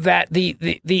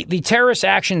the terrorist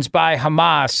actions by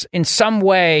Hamas in some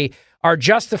way are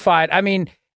justified. I mean,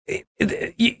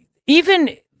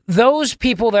 even those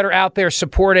people that are out there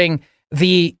supporting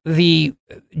the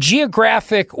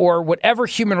geographic or whatever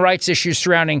human rights issues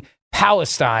surrounding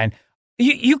Palestine,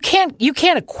 you can't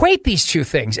equate these two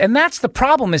things, and that's the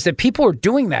problem. Is that people are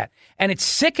doing that, and it's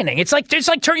sickening. It's like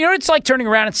turning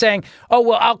around and saying, "Oh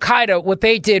well, Al Qaeda, what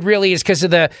they did really is because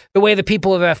of the way the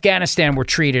people of Afghanistan were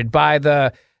treated by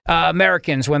the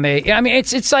Americans when they. I mean,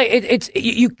 it's like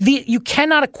you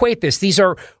cannot equate this. These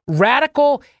are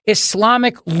radical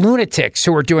Islamic lunatics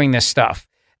who are doing this stuff.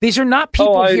 These are not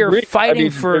people here fighting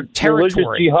for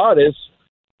territory.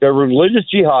 They're religious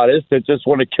jihadists that just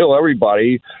want to kill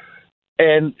everybody,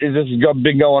 and this has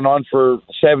been going on for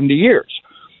 70 years.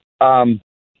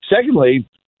 Secondly,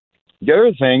 the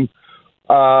other thing,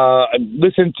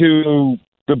 listen to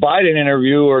the Biden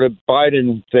interview or the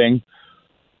Biden thing.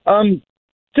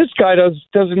 This guy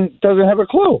doesn't have a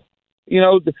clue. You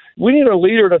know, we need a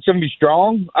leader that's going to be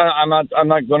strong. I'm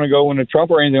not going to go into Trump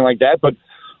or anything like that, but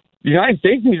the United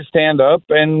States needs to stand up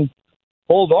and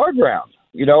hold our ground.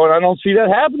 You know, and I don't see that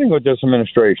happening with this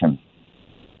administration.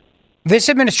 This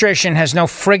administration has no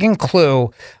friggin'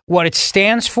 clue what it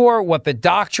stands for, what the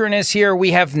doctrine is here.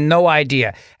 We have no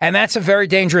idea. And that's a very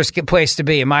dangerous place to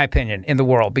be, in my opinion, in the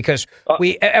world, because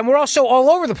we're also all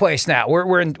over the place now.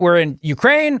 We're in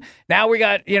Ukraine. Now we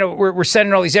got, we're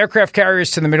sending all these aircraft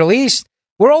carriers to the Middle East.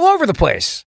 We're all over the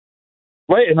place.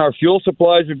 Right. And our fuel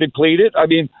supplies are depleted. I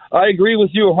mean, I agree with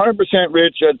you 100%,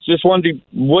 Rich. I just wanted to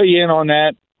weigh in on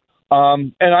that.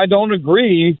 And I don't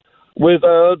agree with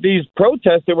these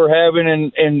protests that we're having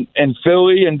in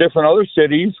Philly and different other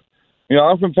cities. You know,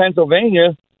 I'm from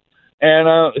Pennsylvania,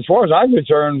 and as far as I'm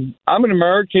concerned, I'm an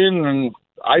American, and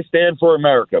I stand for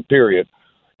America, period.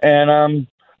 And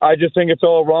I just think it's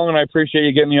all wrong, and I appreciate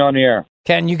you getting me on the air.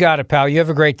 Ken, you got it, pal. You have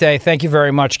a great day. Thank you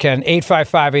very much, Ken.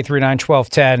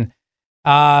 855-839-1210.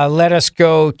 Let us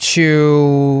go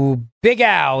to Big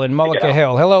Al in Mullica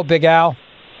Hill. Hello, Big Al.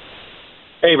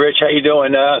 Hey, Rich, how you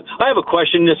doing? I have a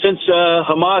question. Since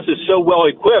Hamas is so well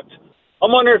equipped,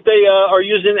 I'm wondering if they are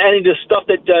using any of the stuff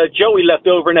that Joey left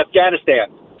over in Afghanistan.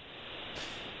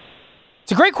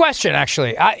 It's a great question,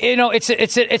 actually.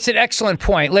 It's an excellent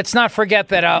point. Let's not forget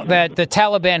that that the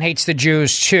Taliban hates the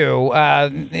Jews too.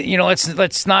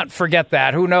 Let's not forget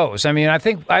that. Who knows? I mean, I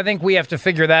think we have to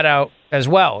figure that out as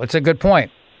well. It's a good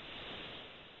point.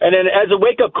 And then, as a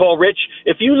wake-up call, Rich,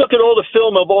 if you look at all the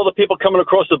film of all the people coming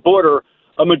across the border,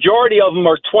 a majority of them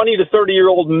are 20 to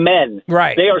 30-year-old men.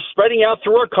 Right. They are spreading out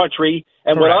through our country,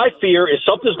 and Correct. What I fear is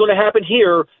something's going to happen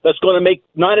here that's going to make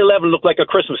 9/11 look like a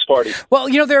Christmas party. Well,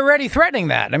 they're already threatening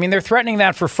that. I mean, they're threatening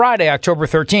that for Friday, October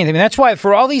 13th. I mean, that's why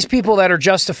for all these people that are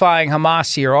justifying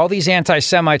Hamas here, all these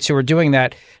anti-Semites who are doing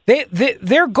that,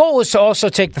 their goal is to also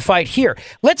take the fight here.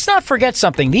 Let's not forget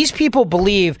something. These people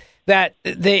believe that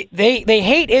they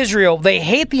hate Israel. They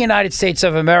hate the United States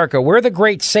of America. We're the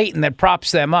great Satan that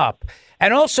props them up.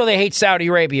 And also they hate Saudi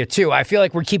Arabia, too. I feel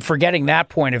like we keep forgetting that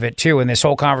point of it, too, in this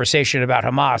whole conversation about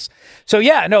Hamas. So,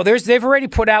 yeah, no, they've already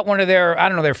put out one of their,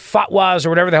 their fatwas or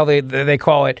whatever the hell they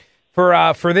call it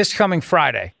for this coming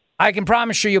Friday. I can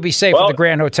promise you'll be safe at the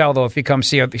Grand Hotel, though, if you come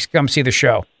see the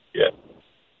show. Yeah.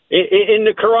 In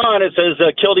the Quran, it says,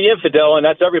 kill the infidel, and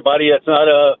that's everybody. That's not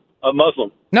a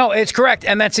Muslim. No, it's correct.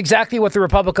 And that's exactly what the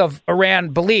Republic of Iran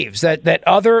believes, that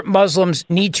other Muslims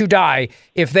need to die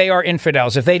if they are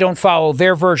infidels. If they don't follow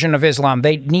their version of Islam,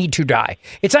 they need to die.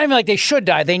 It's not even like they should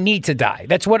die. They need to die.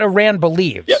 That's what Iran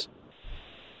believes. Yep.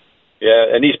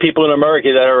 Yeah, and these people in America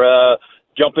that are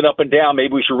jumping up and down,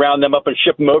 maybe we should round them up and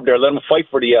ship them over there. Let them fight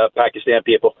for the Pakistan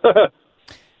people.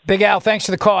 Big Al, thanks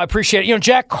for the call. I appreciate it.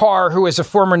 Jack Carr, who is a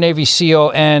former Navy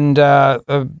SEAL and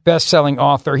a best-selling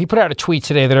author, he put out a tweet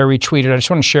today that I retweeted. I just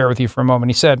want to share it with you for a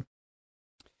moment. He said,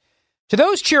 to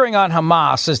those cheering on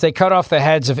Hamas as they cut off the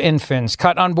heads of infants,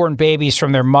 cut unborn babies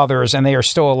from their mothers and they are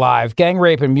still alive, gang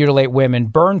rape and mutilate women,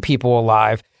 burn people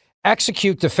alive,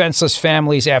 execute defenseless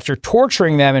families after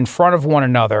torturing them in front of one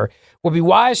another, would be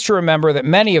wise to remember that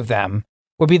many of them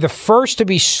would be the first to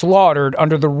be slaughtered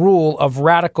under the rule of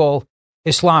radical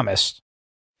Islamists.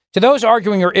 To those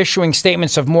arguing or issuing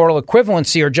statements of moral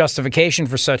equivalency or justification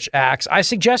for such acts, I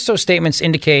suggest those statements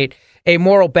indicate a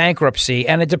moral bankruptcy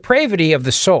and a depravity of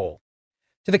the soul.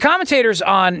 To the commentators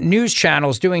on news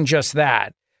channels doing just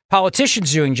that,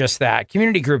 politicians doing just that,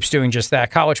 community groups doing just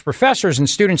that, college professors and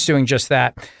students doing just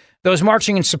that, those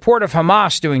marching in support of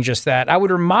Hamas doing just that, I would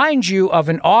remind you of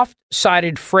an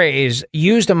oft-cited phrase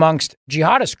used amongst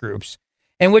jihadist groups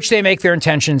in which they make their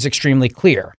intentions extremely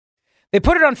clear. They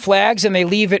put it on flags and they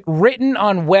leave it written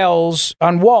on walls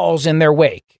in their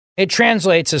wake. It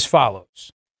translates as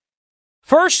follows.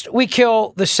 First, we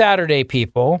kill the Saturday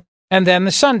people and then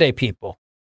the Sunday people.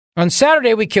 On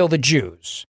Saturday, we kill the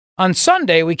Jews. On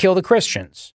Sunday, we kill the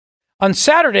Christians. On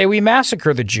Saturday, we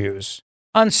massacre the Jews.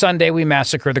 On Sunday, we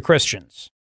massacre the Christians.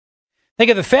 Think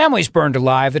of the families burned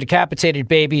alive, the decapitated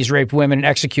babies, raped women, and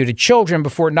executed children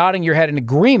before nodding your head in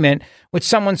agreement with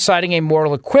someone citing a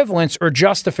moral equivalence or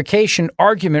justification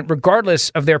argument regardless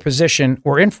of their position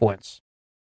or influence.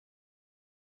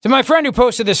 To my friend who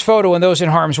posted this photo and those in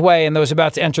harm's way and those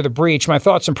about to enter the breach, my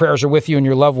thoughts and prayers are with you and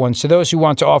your loved ones. To those who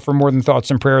want to offer more than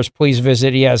thoughts and prayers, please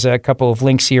visit. He has a couple of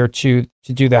links here to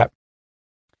do that.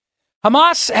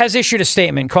 Hamas has issued a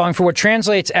statement calling for what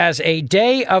translates as a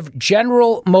day of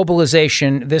general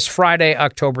mobilization this Friday,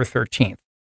 October 13th.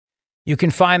 You can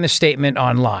find the statement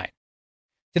online.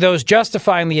 To those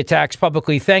justifying the attacks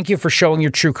publicly, thank you for showing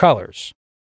your true colors.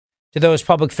 To those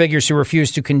public figures who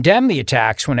refuse to condemn the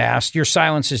attacks when asked, your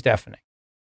silence is deafening.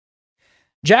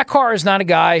 Jack Carr is not a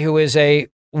guy who is a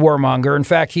warmonger. In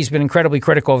fact, he's been incredibly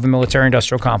critical of the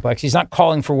military-industrial complex. He's not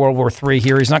calling for World War III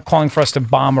here. He's not calling for us to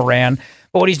bomb Iran.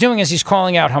 But what he's doing is he's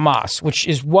calling out Hamas, which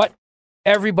is what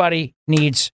everybody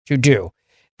needs to do.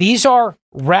 These are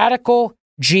radical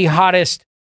jihadist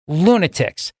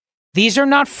lunatics. These are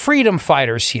not freedom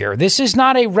fighters here. This is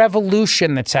not a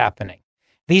revolution that's happening.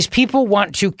 These people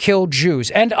want to kill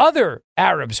Jews and other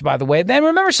Arabs, by the way. Then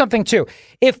remember something, too.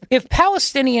 If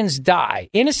Palestinians die,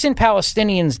 innocent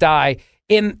Palestinians die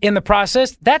in the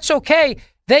process, that's okay.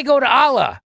 They go to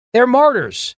Allah. They're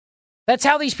martyrs. That's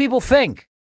how these people think.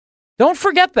 Don't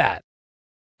forget that.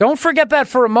 Don't forget that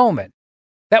for a moment.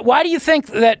 That why do you think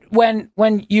that when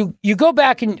you go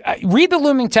back and read The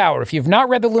Looming Tower, if you've not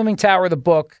read The Looming Tower, the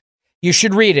book, you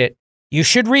should read it. You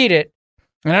should read it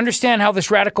and understand how this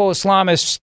radical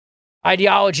Islamist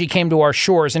ideology came to our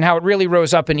shores and how it really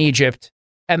rose up in Egypt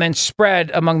and then spread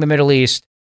among the Middle East.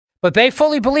 But they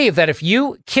fully believe that if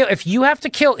you have to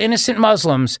kill innocent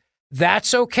Muslims,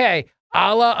 that's okay.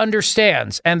 Allah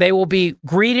understands, and they will be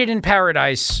greeted in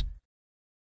paradise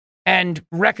and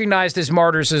recognized as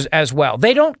martyrs as well.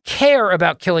 They don't care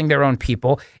about killing their own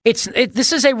people.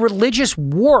 This is a religious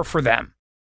war for them.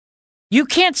 You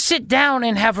can't sit down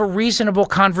and have a reasonable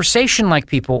conversation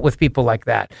with people like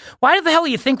that. Why the hell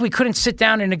do you think we couldn't sit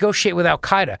down and negotiate with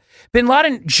Al-Qaeda? Bin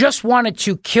Laden just wanted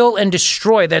to kill and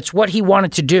destroy. That's what he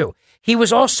wanted to do. He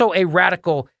was also a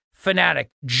radical fanatic,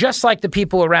 just like the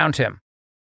people around him.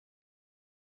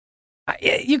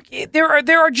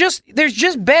 There's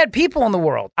just bad people in the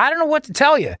world. I don't know what to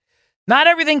tell you. Not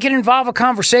everything can involve a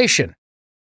conversation.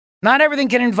 Not everything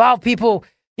can involve people,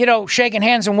 shaking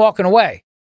hands and walking away.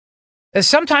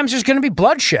 Sometimes there's going to be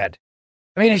bloodshed.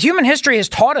 I mean, human history has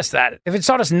taught us that, if it's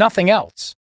taught us nothing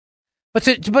else. But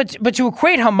to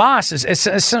equate Hamas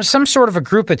as some sort of a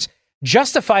group that's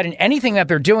justified in anything that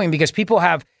they're doing because people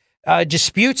have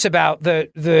disputes about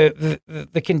the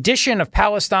condition of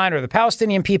Palestine or the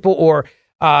Palestinian people or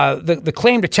the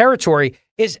claim to territory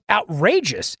is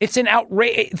outrageous. It's an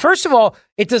outrage. First of all,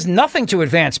 it does nothing to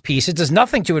advance peace. It does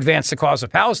nothing to advance the cause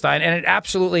of Palestine, and it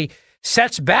absolutely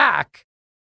sets back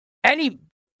any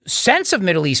sense of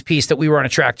Middle East peace that we were on a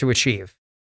track to achieve.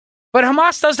 But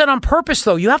Hamas does that on purpose,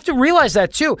 though. You have to realize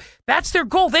that, too. That's their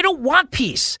goal. They don't want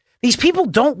peace. These people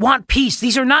don't want peace.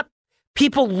 These are not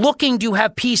people looking to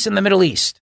have peace in the Middle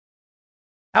East.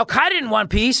 Al-Qaeda didn't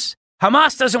want peace.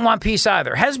 Hamas doesn't want peace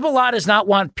either. Hezbollah does not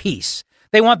want peace.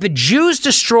 They want the Jews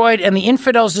destroyed and the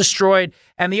infidels destroyed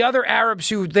and the other Arabs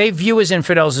who they view as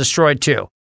infidels destroyed, too.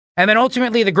 And then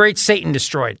ultimately the great Satan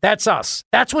destroyed. That's us.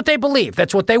 That's what they believe.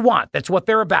 That's what they want. That's what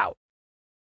they're about.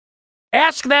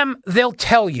 Ask them, they'll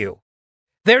tell you.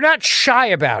 They're not shy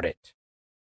about it.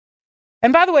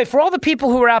 And by the way, for all the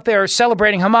people who are out there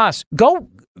celebrating Hamas, go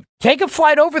take a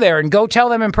flight over there and go tell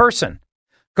them in person.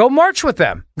 Go march with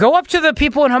them. Go up to the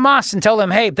people in Hamas and tell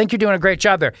them, hey, think you're doing a great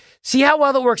job there. See how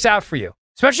well it works out for you,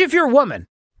 especially if you're a woman.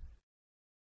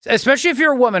 Especially if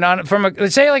you're a woman,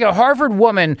 let's say like a Harvard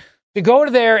woman, to go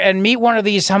to there and meet one of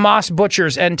these Hamas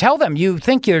butchers and tell them you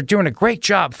think you're doing a great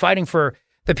job fighting for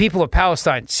the people of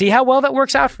Palestine. See how well that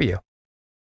works out for you.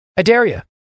 I dare you.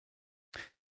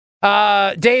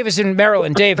 Dave is in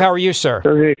Maryland. Dave, how are you, sir?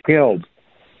 They'll get killed.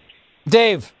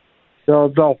 Dave.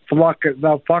 They'll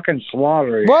fucking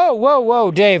slaughter you.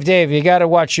 Whoa, Dave, you got to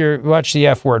watch the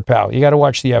F word, pal. You got to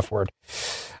watch the F word.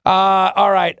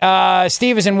 All right.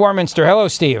 Steve is in Warminster. Hello,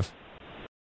 Steve.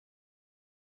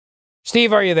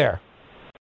 Steve, are you there?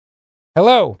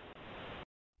 Hello.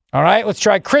 All right, let's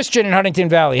try Christian in Huntington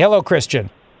Valley. Hello,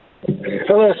 Christian.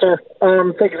 Hello, sir.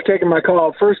 Thank you for taking my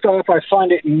call. First off, I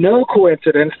find it no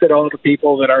coincidence that all the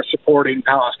people that are supporting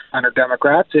Palestine are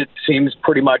Democrats. It seems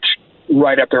pretty much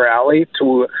right up their alley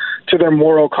to their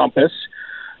moral compass.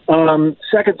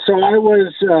 Second, so I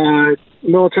was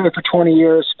military for 20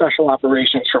 years, special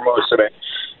operations for most of it.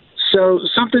 So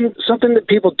something that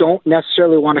people don't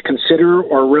necessarily want to consider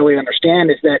or really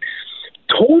understand is that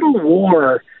total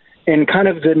war and kind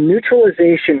of the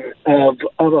neutralization of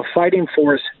a fighting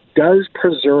force does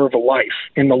preserve life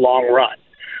in the long run.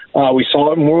 We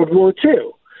saw it in World War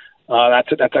II.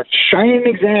 That's a shining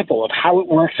example of how it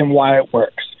works and why it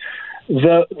works.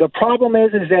 The problem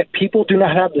is that people do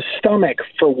not have the stomach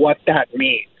for what that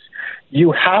means.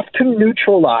 You have to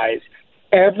neutralize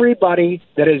everybody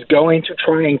that is going to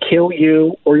try and kill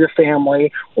you or your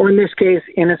family, or in this case,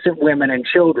 innocent women and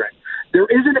children. There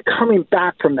isn't a coming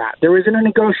back from that. There isn't a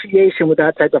negotiation with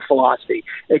that type of philosophy.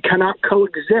 It cannot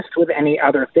coexist with any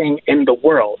other thing in the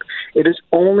world. It is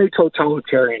only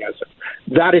totalitarianism.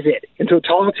 That is it. And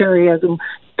totalitarianism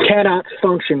cannot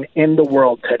function in the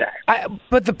world today.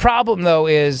 But the problem, though,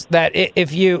 is that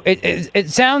it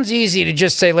sounds easy to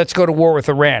just say, let's go to war with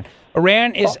Iran.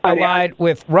 Iran is allied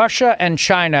with Russia and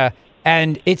China,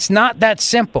 and it's not that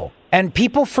simple. And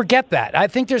people forget that. I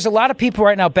think there's a lot of people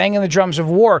right now banging the drums of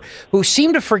war who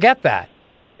seem to forget that.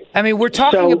 I mean, we're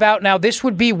talking about now, this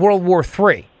would be World War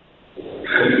III.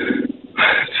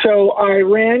 So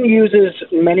Iran uses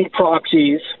many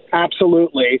proxies,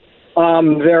 absolutely.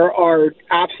 There are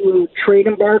absolute trade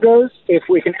embargoes if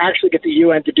we can actually get the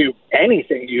UN to do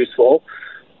anything useful.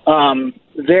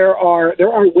 There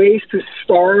are ways to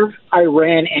starve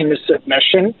Iran into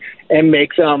submission and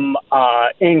make them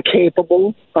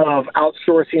incapable of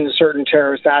outsourcing certain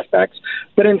terrorist aspects.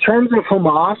 But in terms of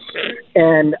Hamas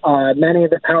and many of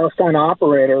the Palestine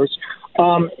operators,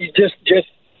 just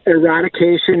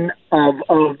eradication of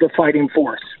the fighting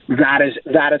force. That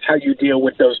is how you deal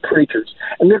with those creatures.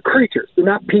 And they're creatures. They're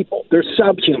not people. They're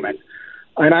subhuman.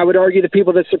 And I would argue the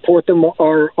people that support them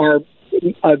are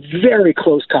a very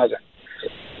close cousin.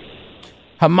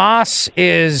 Hamas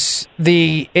is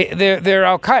they're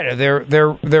Al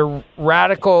Qaeda. They're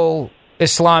radical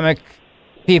Islamic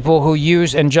people who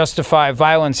use and justify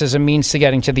violence as a means to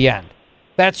getting to the end.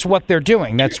 That's what they're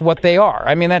doing. That's what they are.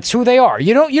 I mean, that's who they are.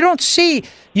 You don't see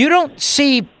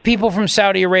people from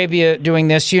Saudi Arabia doing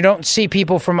this. You don't see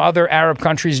people from other Arab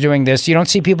countries doing this. You don't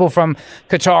see people from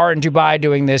Qatar and Dubai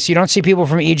doing this. You don't see people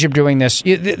from Egypt doing this.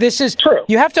 This is true.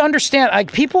 You have to understand.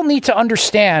 Like, people need to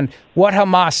understand what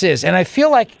Hamas is, and I feel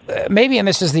like maybe, and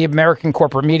this is the American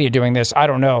corporate media doing this, I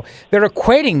don't know. They're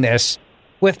equating this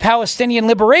with Palestinian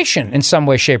liberation in some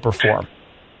way, shape, or form.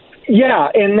 Yeah,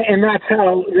 and that's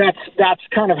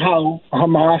kind of how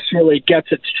Hamas really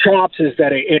gets its chops, is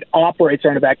that it operates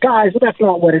under that guise, but that's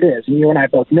not what it is, and you and I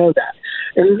both know that.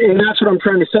 And that's what I'm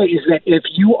trying to say, is that if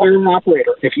you are an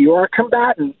operator, if you are a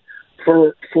combatant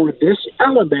for this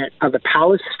element of the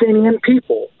Palestinian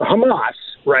people, Hamas,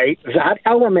 right, that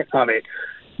element of it,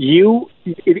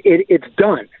 it's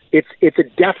done. It's a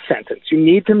death sentence. You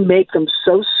need to make them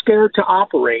so scared to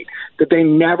operate that they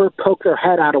never poke their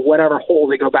head out of whatever hole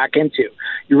they go back into.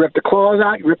 You rip the claws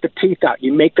out, you rip the teeth out.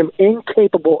 You make them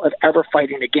incapable of ever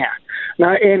fighting again.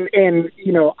 Now, and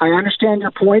I understand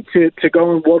your point to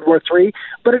go in World War III,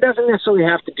 but it doesn't necessarily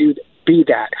have to be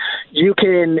that. You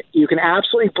can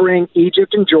absolutely bring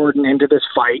Egypt and Jordan into this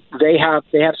fight. They have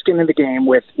skin in the game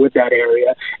with that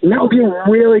area, and that would be a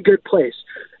really good place.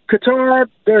 Qatar,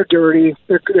 they're dirty.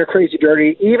 They're crazy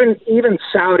dirty. Even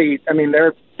Saudi, I mean,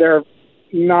 they're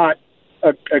not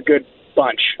a good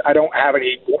bunch. I don't have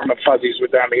any warm and fuzzies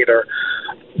with them either.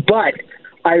 But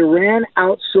Iran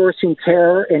outsourcing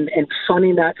terror and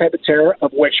funding that type of terror,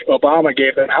 of which Obama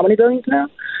gave them how many billions now?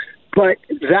 But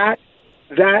that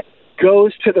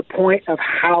goes to the point of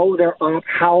how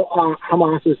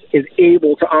Hamas is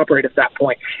able to operate at that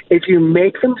point. If you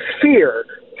make them fear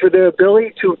for the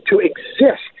ability to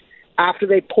exist after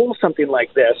they pull something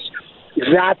like this,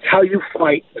 that's how you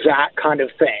fight that kind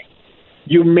of thing.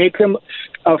 You make them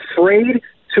afraid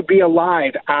to be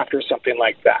alive after something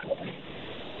like that.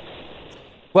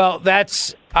 Well,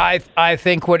 that's, I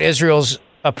think, what Israel's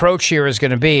approach here is going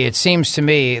to be. It seems to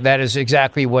me that is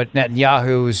exactly what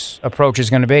Netanyahu's approach is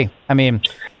going to be. I mean,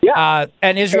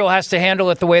 and Israel has to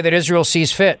handle it the way that Israel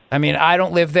sees fit. I mean, I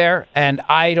don't live there, and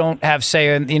I don't have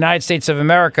say in the United States of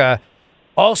America.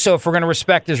 Also, if we're going to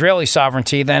respect Israeli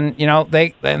sovereignty, then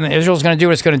Israel's going to do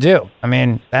what it's going to do. I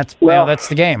mean, that's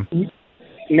the game.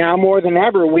 Now more than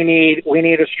ever, we need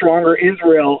a stronger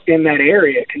Israel in that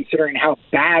area, considering how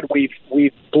bad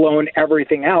we've blown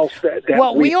everything else.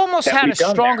 We almost had a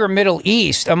stronger Middle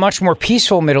East, a much more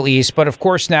peaceful Middle East, but of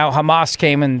course now Hamas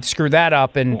came and screwed that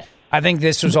up, and I think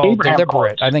this was all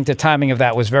deliberate. I think the timing of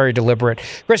that was very deliberate.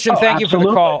 Christian, thank you for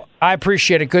the call. I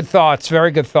appreciate it. Good thoughts.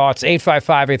 Very good thoughts.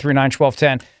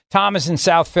 855-839-1210. Tom is in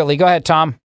South Philly. Go ahead,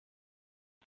 Tom.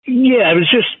 Yeah, I was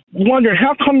just wondering,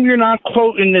 how come you're not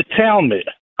quoting the Talmud?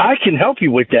 I can help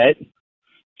you with that.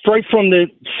 Right from the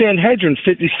Sanhedrin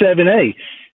 57a.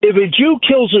 If a Jew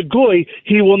kills a goy,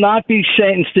 he will not be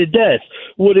sentenced to death.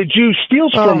 Would a Jew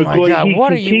steals from a goy, he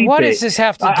can keep what it. does this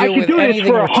have to do with I anything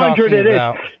for we're 100 talking of this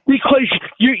about? because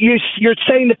you're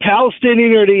saying the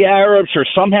Palestinian or the Arabs are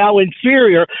somehow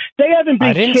inferior. They haven't been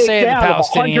I didn't kicked say the out of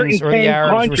Palestinians or the 110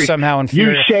 Arabs countries. were somehow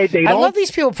inferior. You said they I don't. love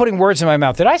these people putting words in my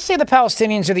mouth. Did I say the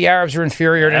Palestinians or the Arabs are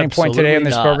inferior at any point today in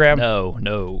this program?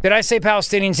 No. Did I say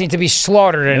Palestinians need to be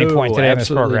slaughtered at any point today in this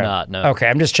program? Not, no. Okay,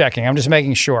 I'm just checking. I'm just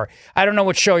making sure. I don't know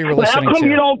what show you were listening how come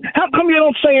to. How come you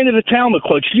don't say into the Talmud,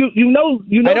 Coach? You know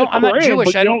I'm not Quran, Jewish.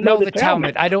 but I you don't know the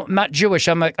Talmud. I'm not Jewish.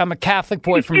 I'm a Catholic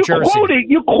boy from Jersey.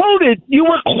 You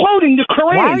were quoting the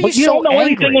Quran. Why are you but you so don't know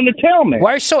angry? anything on the Talmud.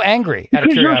 Why are you so angry? Out of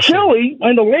Because you're curiosity? silly,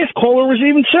 and the last caller was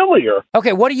even sillier.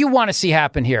 Okay, what do you want to see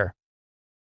happen here?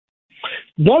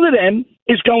 One of them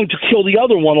is going to kill the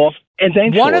other one off, and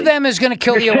then one of them is going to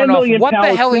kill the other one off. What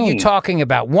the hell are you Palestinians. talking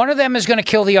about? One of them is going to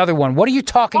kill the other one. What are you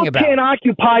talking about? Can't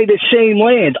occupy the same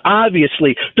land,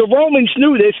 obviously. The Romans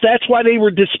knew this. That's why they were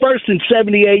dispersed in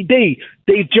 70 A.D.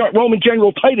 Roman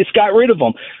General Titus got rid of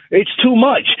them. It's too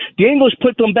much. The English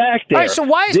put them back there. All right, so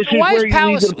why is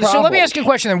Palestine? So let me ask you a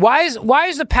question then. Why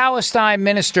is the Palestine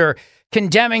minister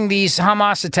condemning these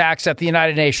Hamas attacks at the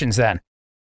United Nations then?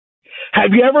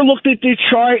 Have you ever looked at the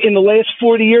chart in the last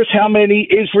 40 years? How many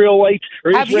Israelites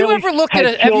or have you ever looked at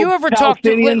it? Have you ever talked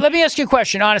to? Let me ask you a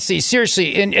question, honestly,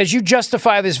 seriously. And as you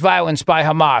justify this violence by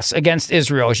Hamas against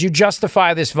Israel, as you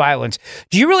justify this violence,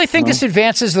 do you really think this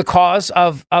advances the cause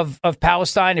of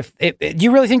Palestine? Do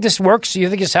you really think this works? Do you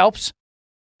think this helps?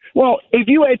 Well, if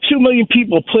you had 2 million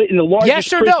people put in the largest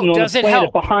prison on the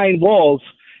planet behind walls,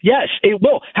 yes, it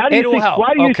will. How do you think? Help.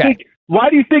 Why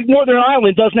do you think Northern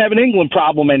Ireland doesn't have an England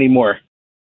problem anymore?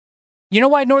 You know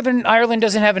why Northern Ireland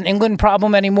doesn't have an England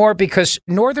problem anymore? Because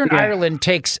Northern Ireland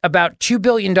takes about $2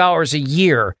 billion a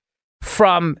year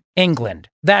from England.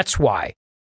 That's why.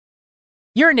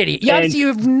 You're an idiot. You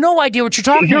have no idea what you're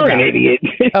talking about. You're an idiot.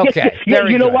 Okay.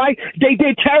 You know why? They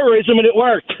did terrorism and it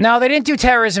worked. No, they didn't do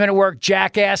terrorism and it worked,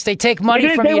 jackass. They take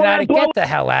money from the United. Get the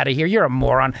hell out of here. You're a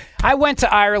moron. I went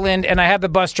to Ireland and I had the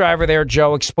bus driver there,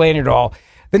 Joe, explain it all.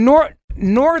 The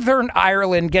Northern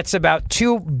Ireland gets about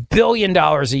 $2 billion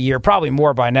a year, probably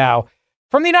more by now,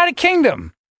 from the United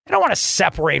Kingdom. I don't want to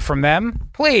separate from them,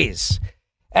 please.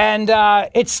 And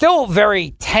it's still a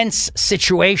very tense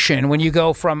situation when you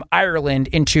go from Ireland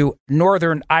into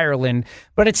Northern Ireland,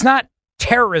 but it's not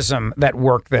terrorism that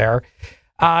worked there.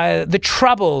 The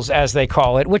Troubles, as they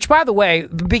call it, which, by the way,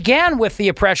 began with the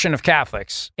oppression of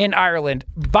Catholics in Ireland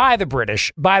by the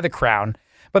British, by the Crown.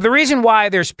 But the reason why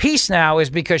there's peace now is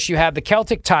because you had the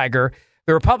Celtic Tiger.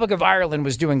 The Republic of Ireland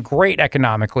was doing great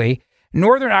economically.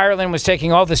 Northern Ireland was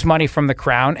taking all this money from the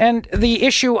Crown. And the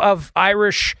issue of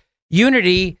Irish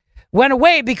unity went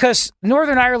away because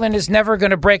Northern Ireland is never going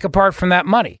to break apart from that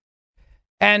money.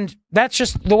 And that's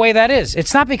just the way that is.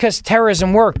 It's not because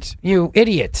terrorism worked, you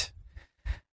idiot.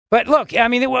 But look, I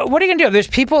mean, what are you going to do? There's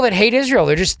people that hate Israel.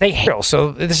 They hate Israel.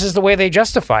 So this is the way they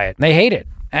justify it. They hate it.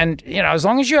 And, as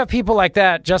long as you have people like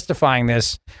that justifying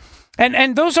this,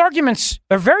 and those arguments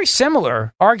are very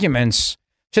similar arguments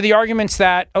to the arguments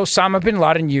that Osama bin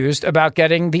Laden used about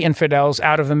getting the infidels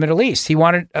out of the Middle East. He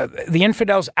wanted the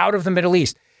infidels out of the Middle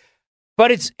East.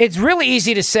 But it's really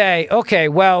easy to say, okay,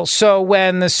 well, so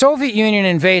when the Soviet Union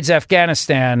invades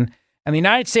Afghanistan and the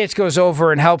United States goes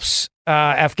over and helps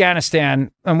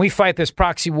Afghanistan, and we fight this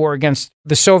proxy war against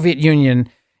the Soviet Union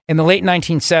in the late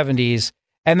 1970s,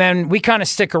 and then we kind of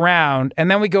stick around,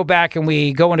 and then we go back and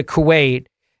we go into Kuwait,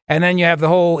 and then you have the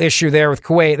whole issue there with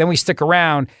Kuwait. Then we stick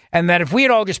around, and that if we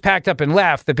had all just packed up and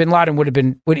left, that bin Laden would have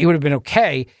been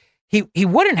okay. He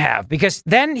wouldn't have, because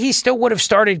then he still would have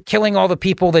started killing all the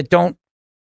people that don't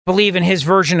believe in his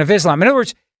version of Islam. In other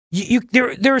words,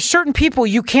 there are certain people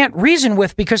you can't reason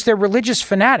with because they're religious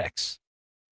fanatics.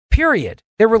 Period.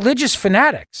 They're religious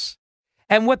fanatics.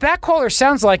 And what that caller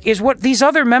sounds like is what these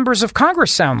other members of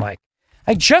Congress sound like.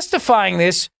 Justifying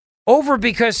this over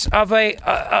because of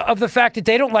the fact that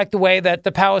they don't like the way that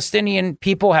the Palestinian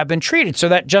people have been treated. So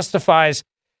that justifies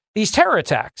these terror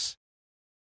attacks.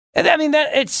 And I mean,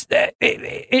 that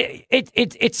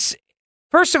it's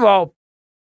first of all,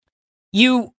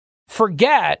 you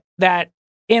forget that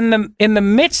in the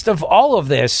midst of all of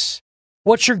this,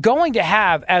 what you're going to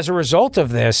have as a result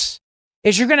of this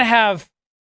is you're going to have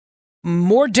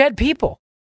more dead people.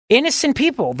 Innocent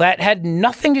people that had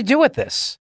nothing to do with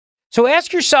this. So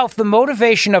ask yourself the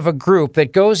motivation of a group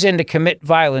that goes in to commit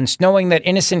violence, knowing that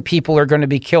innocent people are going to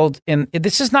be killed.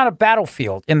 This is not a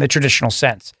battlefield in the traditional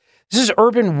sense. This is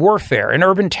urban warfare and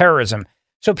urban terrorism.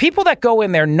 So people that go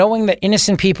in there knowing that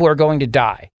innocent people are going to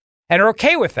die and are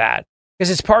okay with that because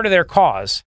it's part of their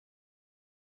cause.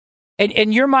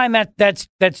 in your mind, that's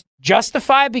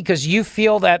justified because you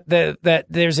feel that that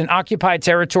there's an occupied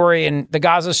territory in the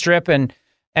Gaza Strip, and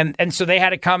so they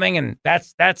had it coming, and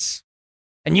that's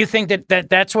and you think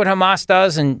that's what Hamas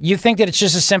does, and you think that it's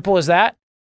just as simple as that?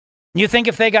 You think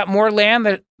if they got more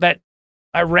land that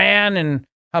Iran and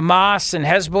Hamas and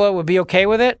Hezbollah would be okay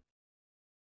with it?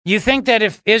 You think that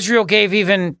if Israel gave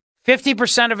even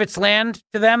 50% of its land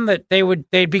to them, that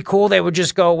they'd be cool, they would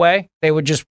just go away?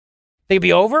 They'd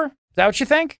be over? Is that what you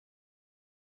think?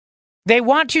 They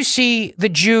want to see the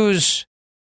Jews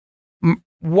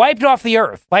wiped off the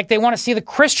earth, like they want to see the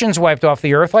Christians wiped off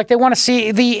the earth, like they want to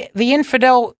see the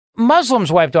infidel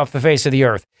Muslims wiped off the face of the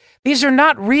earth. These are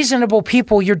not reasonable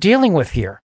people you're dealing with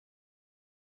here.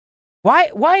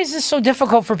 Why is this so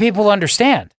difficult for people to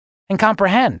understand and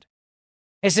comprehend?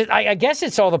 Is it? I guess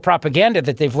it's all the propaganda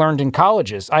that they've learned in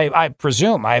colleges. I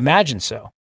presume. I imagine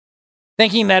so.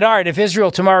 Thinking that, all right, if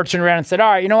Israel tomorrow turned around and said,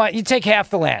 all right, you know what, you take half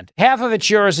the land, half of it's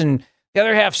yours and the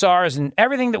other half's ours, and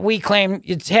everything that we claim,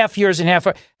 it's half yours and half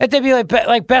ours, that they'd be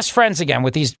like best friends again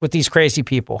with these crazy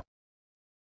people.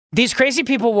 These crazy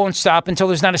people won't stop until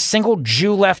there's not a single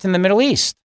Jew left in the Middle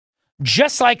East.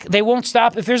 Just like they won't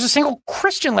stop if there's a single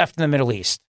Christian left in the Middle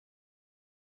East.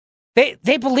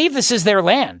 They believe this is their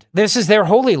land. This is their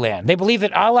holy land. They believe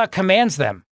that Allah commands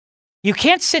them. You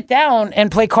can't sit down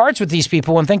and play cards with these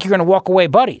people and think you're going to walk away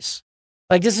buddies.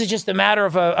 Like this is just a matter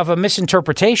of a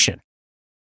misinterpretation.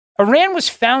 Iran was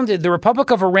founded, the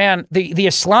Republic of Iran, the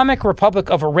Islamic Republic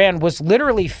of Iran was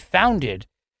literally founded.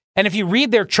 And if you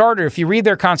read their charter, if you read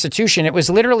their constitution, it was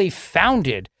literally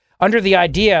founded under the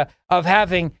idea of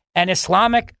having an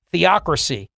Islamic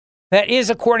theocracy that is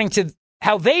according to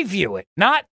how they view it,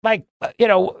 not like,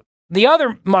 the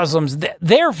other Muslims,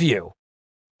 their view.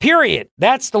 Period.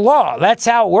 That's the law. That's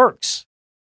how it works.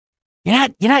 You're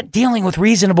not dealing with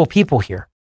reasonable people here.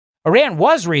 Iran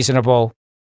was reasonable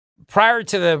prior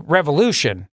to the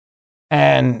revolution,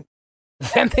 and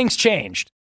then things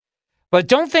changed. But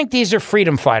don't think these are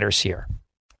freedom fighters here.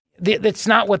 That's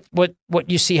not what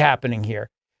you see happening here.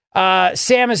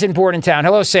 Sam is in Bordentown.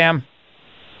 Hello, Sam.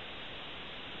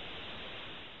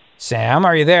 Sam,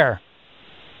 are you there?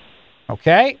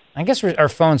 Okay. I guess our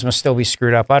phones must still be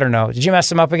screwed up. I don't know. Did you mess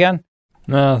them up again?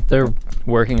 No, they're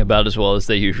working about as well as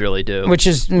they usually do. Which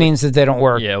means that they don't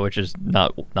work. Yeah, which is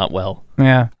not well.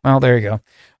 Yeah, well, there you go.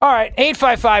 All right,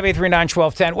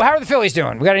 855-839-1210. Well, how are the Phillies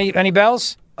doing? We got any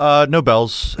bells? No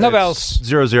bells. No bells.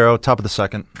 0-0, top of the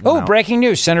second. Oh, breaking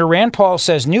news. Senator Rand Paul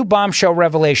says new bombshell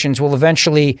revelations will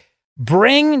eventually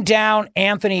bring down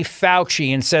Anthony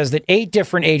Fauci, and says that 8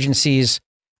 different agencies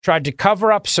tried to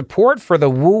cover up support for the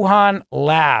Wuhan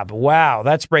lab. Wow,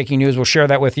 that's breaking news. We'll share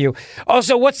that with you.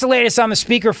 Also, what's the latest on the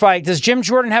speaker fight? Does Jim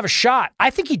Jordan have a shot?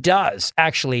 I think he does,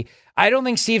 actually. I don't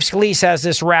think Steve Scalise has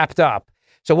this wrapped up.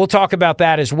 So we'll talk about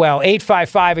that as well.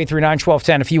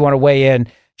 855-839-1210 if you want to weigh in.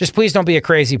 Just please don't be a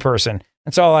crazy person.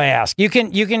 That's all I ask. You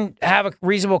can have a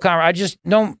reasonable conversation. I just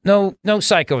no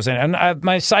psychos in it.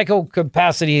 My psycho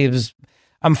capacity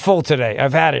I'm full today.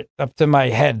 I've had it up to my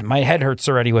head. My head hurts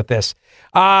already with this.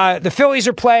 The Phillies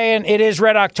are playing. It is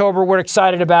Red October. We're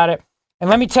excited about it. And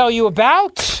let me tell you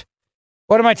about,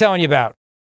 what am I telling you about?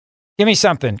 Give me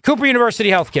something. Cooper University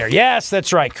Healthcare. Yes,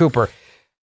 that's right, Cooper.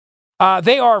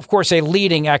 They are, of course, a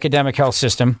leading academic health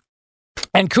system.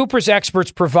 And Cooper's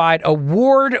experts provide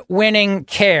award-winning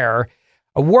care,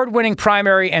 award-winning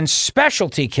primary and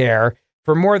specialty care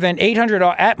for more than 800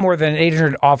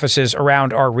 offices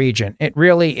around our region. It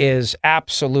really is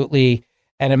absolutely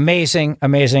an amazing,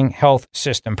 amazing health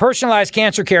system. Personalized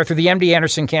cancer care through the MD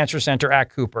Anderson Cancer Center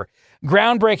at Cooper.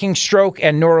 Groundbreaking stroke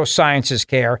and neurosciences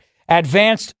care.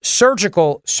 Advanced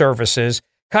surgical services.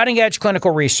 Cutting-edge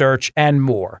clinical research, and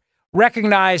more.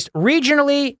 Recognized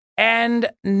regionally and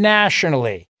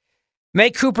nationally.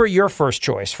 Make Cooper your first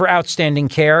choice for outstanding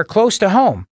care close to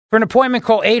home. For an appointment,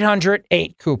 call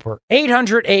 800-8-COOPER,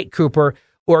 800-8-COOPER,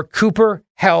 or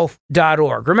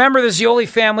cooperhealth.org. Remember, this is the only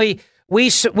family. We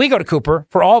go to Cooper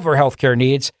for all of our healthcare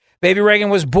needs. Baby Reagan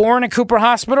was born at Cooper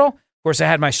Hospital. Of course, I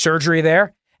had my surgery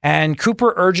there. And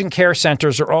Cooper Urgent Care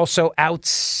Centers are also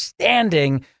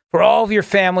outstanding for all of your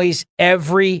family's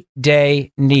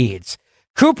everyday needs.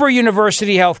 Cooper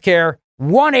University Healthcare,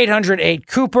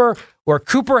 1-800-8-COOPER, or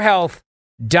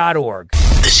cooperhealth.org.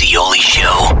 The Zioli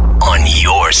Show on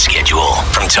your schedule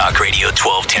from Talk Radio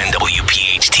 1210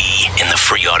 WPHT in the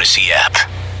free Odyssey app.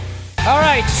 All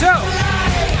right, so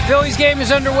Phillies game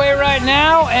is underway right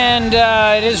now, and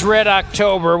it is Red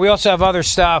October. We also have other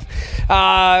stuff.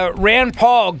 Rand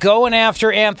Paul going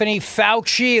after Anthony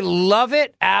Fauci. Love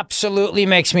it. Absolutely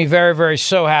makes me very, very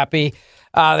so happy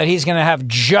that he's going to have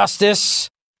justice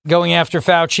going after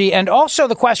Fauci. And also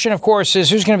the question, of course, is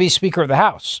who's going to be Speaker of the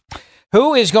House?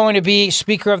 Who is going to be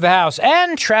Speaker of the House?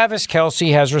 And Travis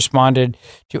Kelce has responded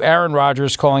to Aaron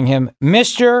Rodgers calling him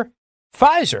Mr.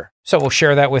 Pfizer. So we'll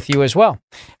share that with you as well.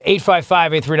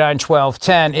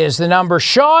 855-839-1210 is the number.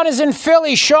 Sean is in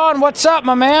Philly. Sean, what's up,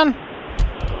 my man?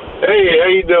 Hey, how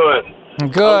you doing? I'm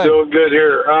good. I'm doing good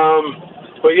here.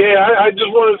 But yeah, I just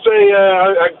want to say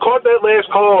I caught that last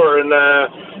caller, and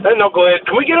that knucklehead.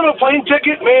 Can we get him a plane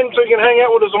ticket, man, so he can hang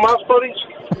out with his Hamas buddies?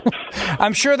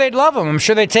 I'm sure they'd love him. I'm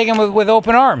sure they'd take him with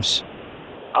open arms.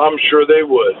 I'm sure they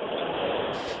would.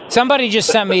 Somebody just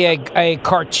sent me a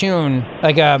cartoon,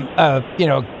 like a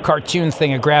cartoon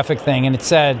thing, a graphic thing, and it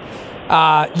said,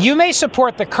 you may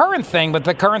support the current thing, but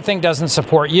the current thing doesn't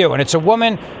support you. And it's a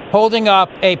woman holding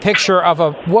up a picture of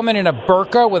a woman in a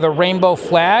burqa with a rainbow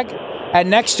flag, and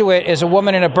next to it is a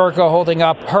woman in a burqa holding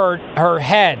up her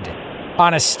head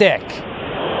on a stick.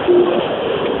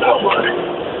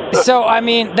 So, I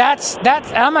mean, that's.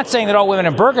 I'm not saying that all women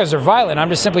in burqas are violent. I'm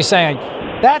just simply saying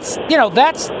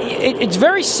it's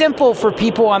very simple for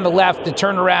people on the left to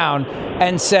turn around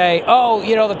and say, oh,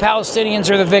 the Palestinians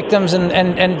are the victims.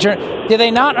 And do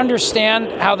they not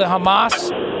understand how the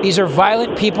Hamas, these are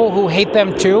violent people who hate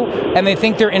them too, and they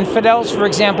think they're infidels, for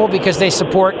example, because they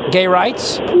support gay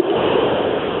rights?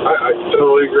 I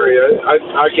totally agree.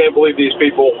 I can't believe these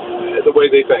people, the way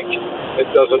they think. It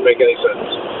doesn't make any sense.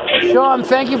 Sean,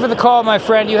 thank you for the call, my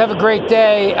friend. You have a great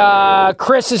day.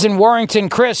 Chris is in Warrington.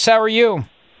 Chris, how are you?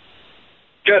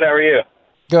 Good. How are you?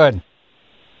 Good.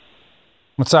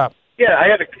 What's up? Yeah, I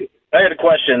had a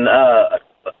question.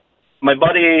 My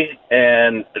buddy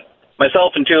and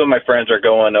myself and two of my friends are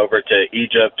going over to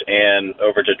Egypt and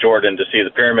over to Jordan to see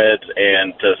the pyramids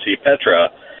and to see Petra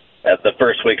at the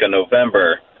first week of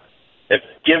November. If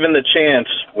given the chance,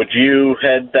 would you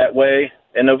head that way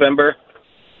in November?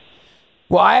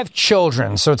 Well, I have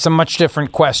children, so it's a much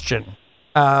different question.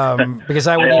 Because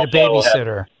I would need a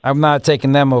babysitter. I'm not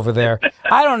taking them over there.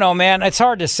 I don't know, man. It's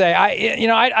hard to say.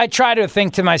 I try to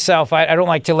think to myself, I don't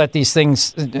like to let these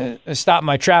things stop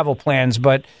my travel plans,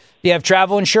 but do you have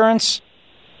travel insurance?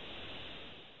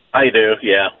 I do,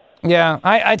 yeah. Yeah,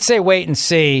 I'd say wait and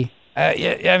see.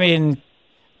 I mean,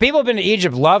 people have been to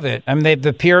Egypt, love it. I mean,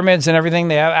 the pyramids and everything,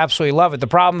 they absolutely love it. The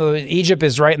problem with Egypt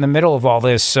is right in the middle of all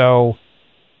this, so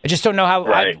I just don't know how.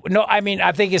 Right.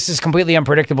 I think this is a completely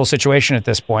unpredictable situation at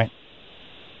this point.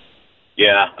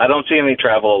 Yeah, I don't see any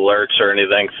travel alerts or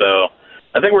anything, so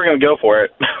I think we're going to go for it.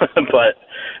 But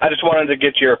I just wanted to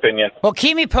get your opinion. Well,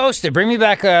 keep me posted. Bring me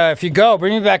back if you go.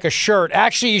 Bring me back a shirt.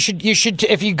 Actually, you should.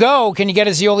 If you go, can you get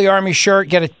a Zeoli Army shirt?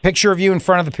 Get a picture of you in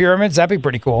front of the pyramids. That'd be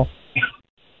pretty cool.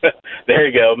 There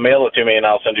you go. Mail it to me, and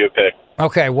I'll send you a pic.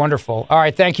 Okay, wonderful. All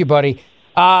right, thank you, buddy.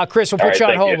 Chris, we'll put you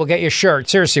on hold. We'll get you a shirt.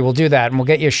 Seriously, we'll do that, and we'll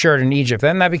get you a shirt in Egypt.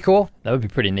 Wouldn't that be cool? That would be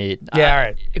pretty neat. Yeah, all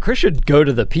right. Chris should go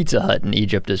to the Pizza Hut in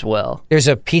Egypt as well. There's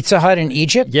a Pizza Hut in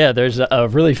Egypt? Yeah, there's a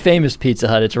really famous Pizza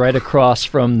Hut. It's right across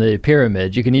from the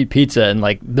pyramids. You can eat pizza, and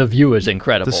the view is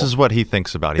incredible. This is what he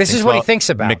thinks about. This is what he thinks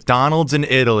about. McDonald's in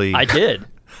Italy. I did.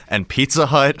 And Pizza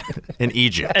Hut in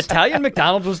Egypt. Italian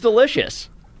McDonald's was delicious.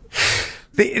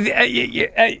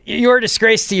 You're a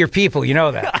disgrace to your people. You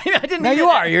know that. I didn't. No, you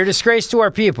are. You're a disgrace to our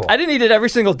people. I didn't eat it every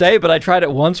single day, but I tried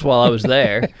it once while I was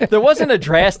there. There wasn't a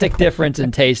drastic difference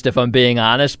in taste, if I'm being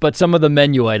honest, but some of the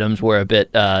menu items were a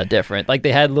bit different. Like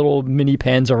they had little mini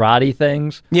panzerotti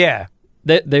things. Yeah,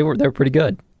 they were pretty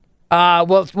good.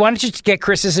 Well, why don't you get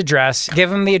Chris's address? Give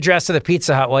him the address of the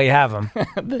Pizza Hut while you have him, so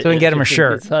we can get him a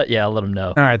shirt. Yeah, I'll let him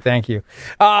know. All right, thank you.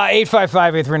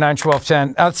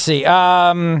 855-839-1210. Let's see.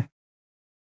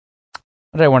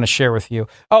 What did I want to share with you?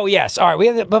 Oh, yes. All right. We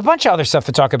have a bunch of other stuff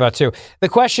to talk about, too. The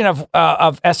question of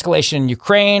escalation in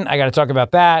Ukraine, I got to talk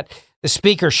about that. The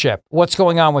speakership, what's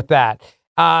going on with that?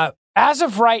 As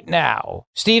of right now,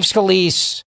 Steve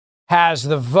Scalise has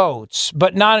the votes,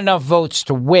 but not enough votes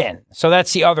to win. So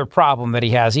that's the other problem that he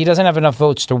has. He doesn't have enough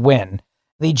votes to win.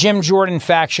 The Jim Jordan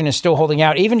faction is still holding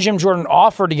out. Even Jim Jordan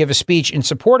offered to give a speech in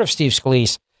support of Steve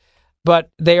Scalise,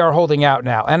 but they are holding out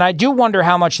now. And I do wonder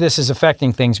how much this is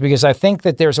affecting things, because I think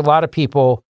that there's a lot of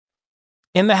people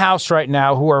in the House right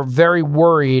now who are very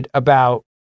worried about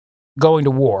going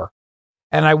to war.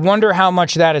 And I wonder how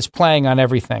much that is playing on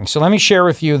everything. So let me share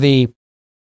with you the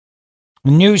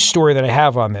news story that I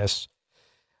have on this.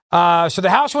 So the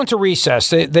House went to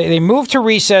recess. They moved to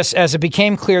recess as it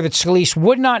became clear that Scalise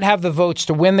would not have the votes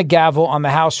to win the gavel on the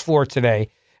House floor today,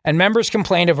 and members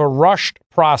complained of a rushed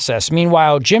process.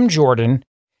 Meanwhile, Jim Jordan,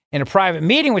 in a private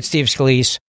meeting with Steve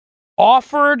Scalise,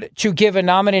 offered to give a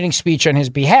nominating speech on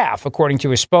his behalf, according to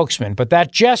his spokesman. But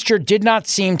that gesture did not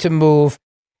seem to move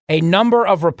a number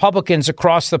of Republicans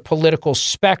across the political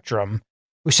spectrum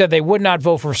who said they would not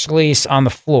vote for Scalise on the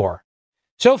floor.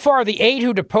 So far, the 8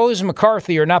 who deposed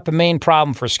McCarthy are not the main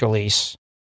problem for Scalise.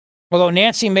 Although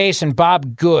Nancy Mace and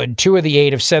Bob Good, 2 of the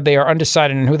 8, have said they are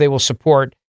undecided on who they will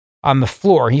support on the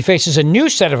floor. He faces a new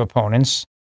set of opponents,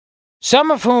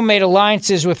 some of whom made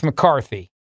alliances with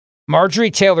McCarthy. Marjorie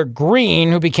Taylor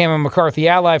Greene, who became a McCarthy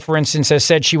ally, for instance, has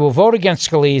said she will vote against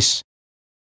Scalise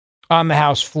on the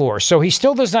House floor. So he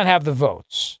still does not have the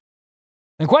votes.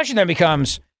 The question then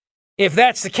becomes, if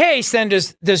that's the case, then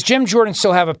does Jim Jordan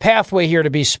still have a pathway here to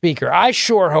be Speaker? I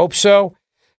sure hope so,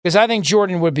 because I think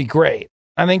Jordan would be great.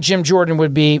 I think Jim Jordan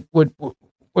would be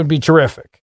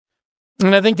terrific.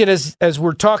 And I think that as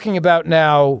we're talking about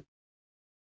now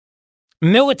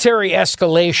military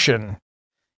escalation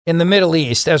in the Middle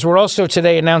East, as we're also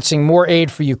today announcing more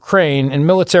aid for Ukraine and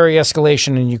military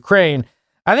escalation in Ukraine,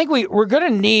 I think we're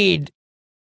going to need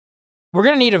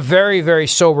a very, very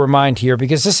sober mind here,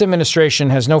 because this administration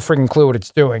has no freaking clue what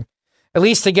it's doing, at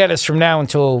least to get us from now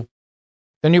until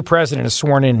the new president is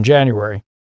sworn in January.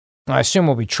 I assume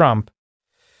it'll be Trump.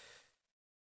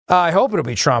 I hope it'll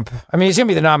be Trump. I mean, he's going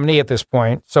to be the nominee at this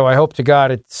point, so I hope to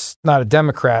God it's not a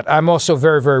Democrat. I'm also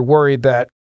very, very worried that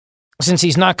since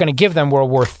he's not going to give them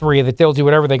World War III, that they'll do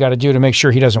whatever they got to do to make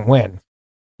sure he doesn't win.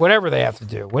 Whatever they have to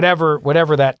do, whatever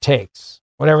that takes,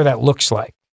 whatever that looks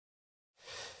like.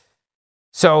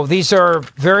 So these are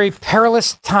very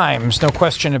perilous times, no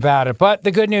question about it. But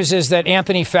the good news is that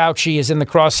Anthony Fauci is in the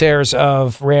crosshairs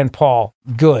of Rand Paul.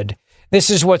 Good. This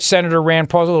is what Senator Rand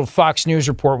Paul's little Fox News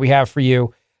report we have for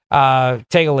you.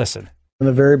 Take a listen. From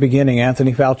the very beginning,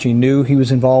 Anthony Fauci knew he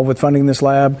was involved with funding this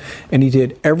lab, and he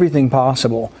did everything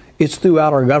possible. It's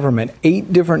throughout our government.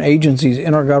 8 different agencies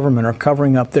in our government are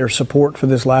covering up their support for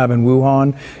this lab in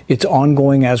Wuhan. It's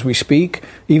ongoing as we speak.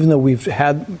 Even though we've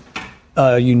had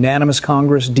unanimous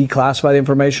Congress declassify the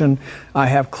information, I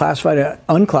have classified,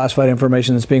 unclassified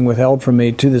information that's being withheld from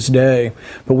me to this day.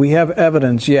 But we have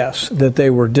evidence, yes, that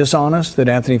they were dishonest, that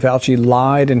Anthony Fauci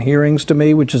lied in hearings to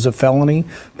me, which is a felony,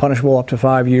 punishable up to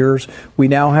 5 years. We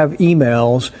now have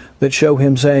emails that show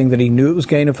him saying that he knew it was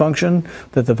gain of function,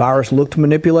 that the virus looked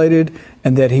manipulated,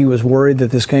 and that he was worried that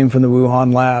this came from the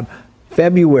Wuhan lab.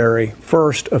 February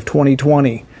 1st of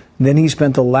 2020. Then he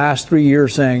spent the last 3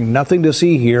 years saying nothing to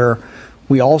see here.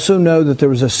 We also know that there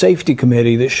was a safety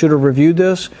committee that should have reviewed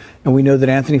this, and we know that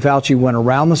Anthony Fauci went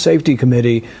around the safety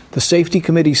committee. The safety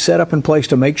committee set up in place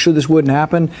to make sure this wouldn't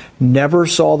happen, never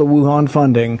saw the Wuhan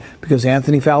funding because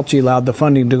Anthony Fauci allowed the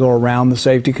funding to go around the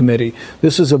safety committee.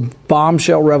 This is a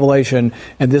bombshell revelation,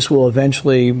 and this will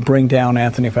eventually bring down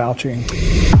Anthony Fauci.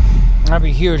 That'd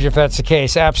be huge if that's the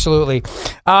case. Absolutely.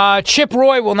 Chip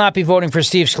Roy will not be voting for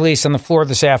Steve Scalise on the floor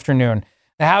this afternoon.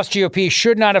 The House GOP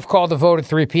should not have called the vote at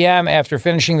 3 p.m. after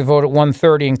finishing the vote at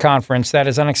 1:30 in conference. That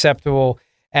is unacceptable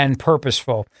and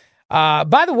purposeful.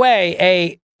 By the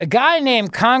way, a guy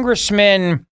named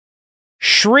Congressman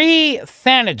Sri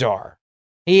Thanadar,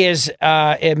 he is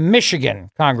a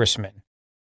Michigan congressman,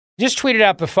 just tweeted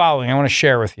out the following I want to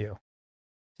share with you.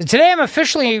 Today, I'm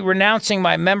officially renouncing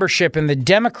my membership in the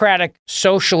Democratic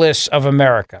Socialists of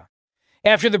America.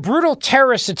 After the brutal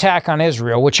terrorist attack on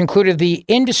Israel, which included the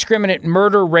indiscriminate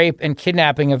murder, rape, and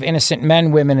kidnapping of innocent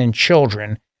men, women, and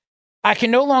children, I can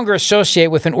no longer associate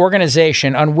with an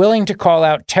organization unwilling to call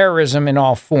out terrorism in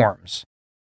all forms.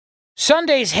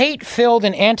 Sunday's hate-filled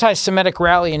and anti-Semitic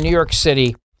rally in New York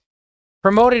City,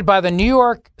 promoted by the New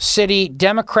York City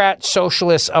Democrat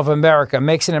Socialists of America,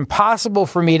 makes it impossible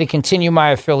for me to continue my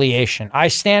affiliation. I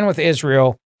stand with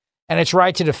Israel and its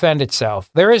right to defend itself.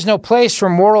 There is no place for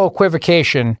moral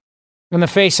equivocation in the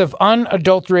face of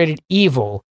unadulterated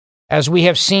evil, as we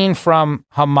have seen from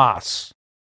Hamas.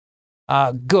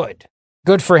 Good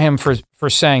for him for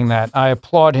saying that. I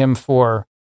applaud him for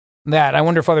that. I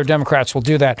wonder if other Democrats will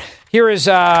do that. Here is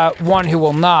one who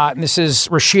will not, and this is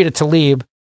Rashida Tlaib,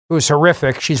 who is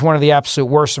horrific. She's one of the absolute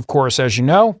worst, of course, as you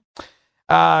know.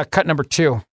 Cut number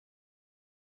 2.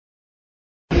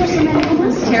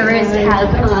 Terrorists have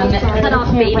cut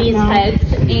off babies' heads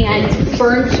and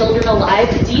burned children alive.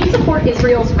 Do you support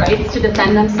Israel's rights to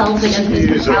defend themselves against this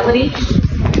brutality?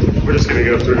 We're just going to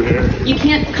go through here. You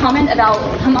can't comment about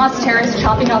Hamas terrorists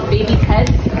chopping off babies'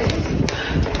 heads?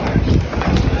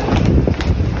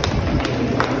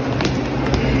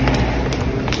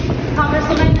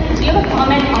 Congresswoman, do you have a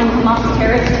comment on Hamas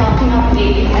terrorists chopping off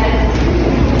babies' heads?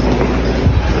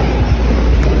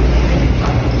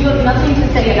 You have nothing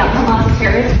to say about Hamas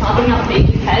terrorists chopping off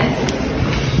babies' heads?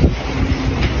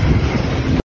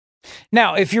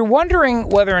 Now, if you're wondering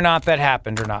whether or not that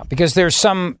happened or not, because there's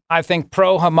some, I think,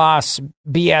 pro-Hamas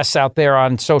BS out there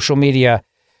on social media,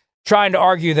 trying to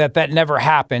argue that never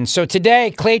happened. So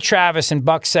today, Clay Travis and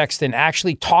Buck Sexton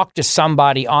actually talked to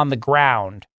somebody on the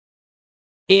ground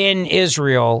in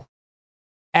Israel,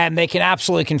 and they can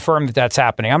absolutely confirm that that's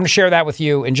happening. I'm going to share that with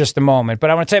you in just a moment.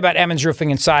 But I want to tell you about Emmons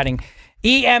Roofing and Siding.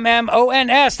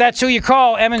 EMMONS, that's who you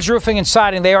call. Emmons Roofing and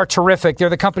Siding. They are terrific. They're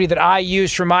the company that I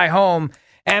use for my home.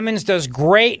 Emmons does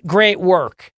great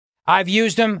work. I've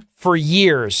used them for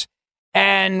years.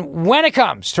 And when it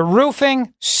comes to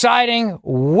roofing, siding,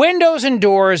 windows, and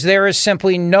doors, there is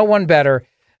simply no one better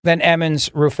than Emmons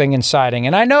Roofing and Siding.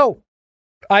 And I know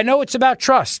it's about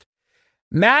trust.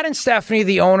 Matt and Stephanie,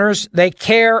 the owners, they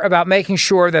care about making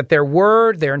sure that their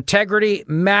word, their integrity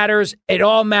matters. It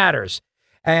all matters.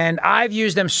 And I've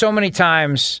used them so many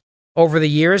times over the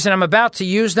years, and I'm about to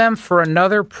use them for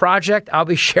another project I'll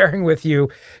be sharing with you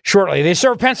shortly. They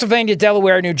serve Pennsylvania,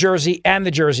 Delaware, New Jersey, and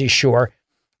the Jersey Shore.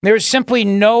 There's simply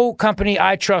no company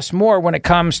I trust more when it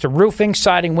comes to roofing,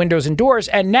 siding, windows, and doors.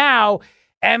 And now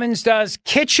Emmons does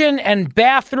kitchen and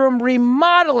bathroom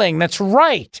remodeling. That's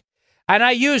right. And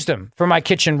I used them for my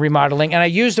kitchen remodeling, and I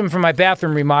used them for my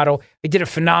bathroom remodel. They did a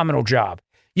phenomenal job.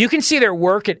 You can see their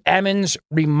work at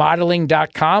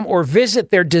emmonsremodeling.com or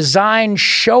visit their design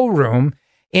showroom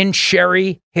in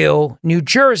Cherry Hill, New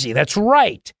Jersey. That's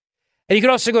right. And you can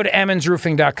also go to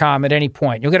emmonsroofing.com at any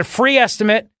point. You'll get a free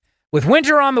estimate with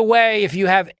winter on the way. If you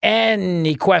have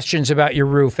any questions about your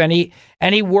roof, any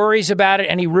worries about it,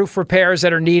 any roof repairs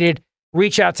that are needed,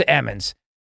 reach out to Emmons.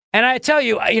 And I tell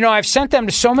you, I've sent them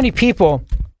to so many people.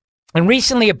 And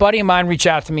recently a buddy of mine reached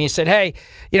out to me and said, hey,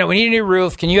 we need a new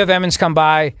roof. Can you have Emmons come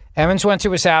by? Emmons went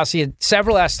to his house. He had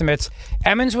several estimates.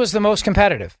 Emmons was the most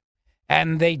competitive,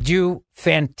 and they do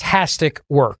fantastic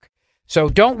work. So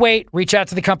don't wait. Reach out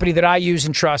to the company that I use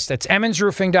and trust. That's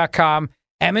emmonsroofing.com,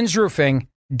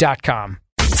 emmonsroofing.com.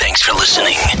 Thanks for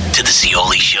listening to the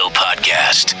Scioli Show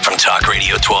podcast from Talk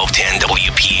Radio 1210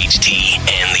 WPHT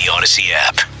and the Odyssey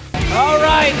app. All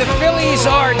right, the Phillies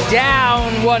are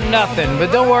down 1-0, but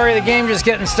don't worry, the game's just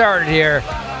getting started here.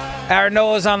 Aaron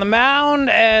Nola's on the mound,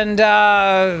 and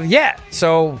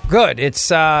so good. It's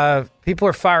people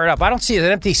are fired up. I don't see an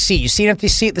empty seat. You see an empty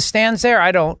seat in the stands there?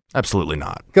 I don't. Absolutely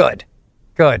not. Good.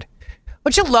 Don't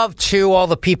you love, too, all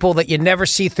the people that you never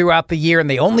see throughout the year, and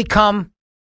they only come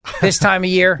this time of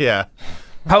year? Yeah.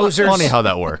 Posers. Funny how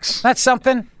that works. That's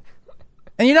something.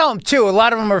 And you know them, too. A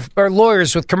lot of them are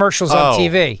lawyers with commercials on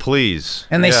TV. Please.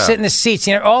 And they sit in the seats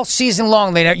all season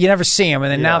long. You never see them.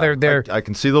 And then now they're I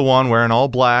can see the one wearing all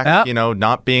black,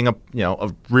 not being a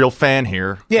real fan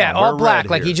here. Yeah, all black.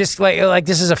 Like he just like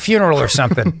this is a funeral or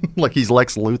something. Like he's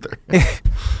Lex Luthor.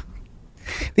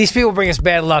 These people bring us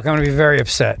bad luck. I'm going to be very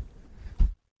upset.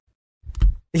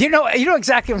 You know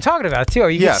exactly what I'm talking about, too.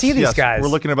 You can see these guys. We're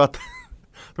looking about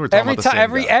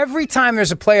Every time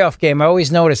there's a playoff game, I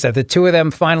always notice that the two of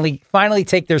them finally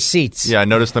take their seats. Yeah, I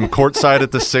noticed them courtside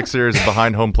at the Sixers,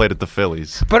 behind home plate at the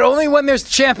Phillies. But only when there's the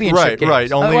championship games.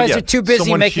 Right. Otherwise, they're too busy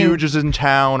someone making. Huge is in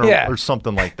town or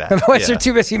something like that. Otherwise, they're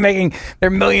too busy making their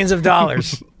millions of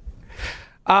dollars.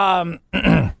 Well,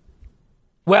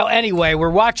 anyway, we're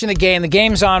watching the game. The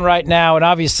game's on right now, and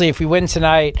obviously, if we win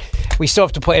tonight, we still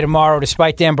have to play tomorrow,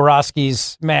 despite Dan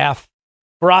Borowski's math.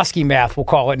 Borowski math, we'll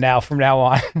call it now from now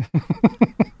on.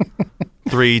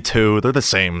 3-2, they're the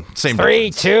same.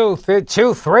 3-2,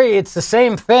 2-3. It's the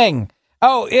same thing.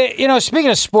 Oh,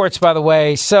 speaking of sports, by the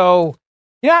way, so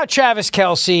how Travis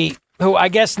Kelce, who I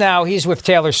guess now he's with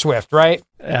Taylor Swift, right?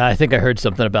 I think I heard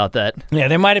something about that. Yeah,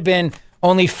 there might have been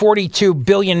only 42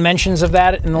 billion mentions of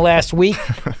that in the last week.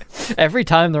 Every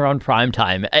time they're on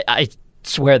primetime, I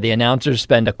swear the announcers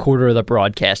spend a quarter of the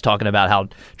broadcast talking about how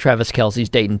Travis Kelce's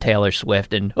dating Taylor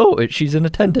Swift and, she's in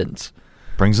attendance.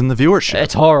 Brings in the viewership.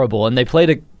 It's horrible. And they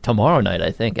played it tomorrow night, I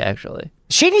think, actually.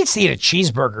 She needs to eat a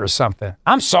cheeseburger or something.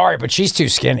 I'm sorry, but she's too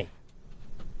skinny.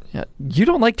 Yeah, you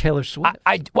don't like Taylor Swift?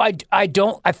 I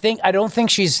don't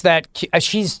think she's that.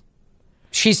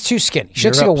 She's too skinny. She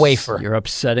looks like a wafer. You're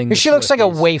upsetting. She looks like a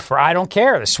wafer. I don't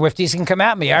care. The Swifties can come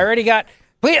at me. I already got.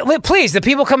 Please, the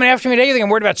people coming after me today, you think I'm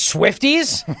worried about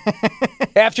Swifties?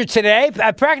 After today?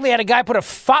 I practically had a guy put a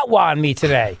fatwa on me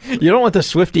today. You don't want the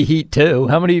Swiftie heat, too.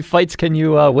 How many fights can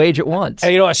you wage at once? A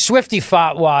Swiftie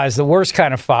fatwa is the worst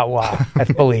kind of fatwa, I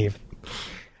believe.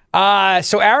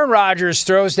 So Aaron Rodgers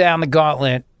throws down the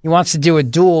gauntlet. He wants to do a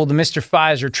duel to Mr.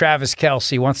 Pfizer, Travis Kelce.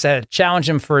 He wants to challenge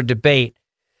him for a debate.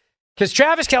 Because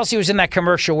Travis Kelce was in that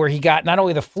commercial where he got not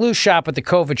only the flu shot, but the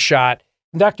COVID shot.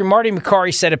 Dr. Marty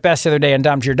McCarty said it best the other day on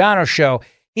Dom Giordano's show.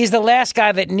 He's the last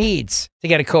guy that needs to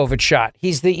get a COVID shot.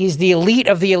 He's the elite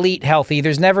of the elite healthy.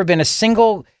 There's never been a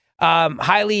single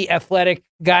highly athletic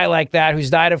guy like that who's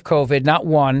died of COVID, not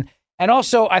one. And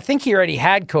also, I think he already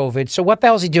had COVID. So what the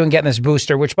hell is he doing getting this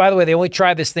booster? Which, by the way, they only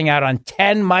tried this thing out on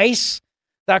 10 mice.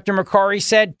 Dr. McCarry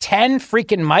said 10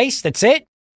 freaking mice. That's it.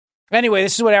 Anyway,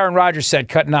 this is what Aaron Rodgers said.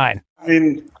 Cut 9. I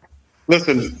mean,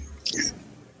 listen,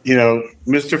 you know,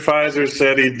 Mr. Pfizer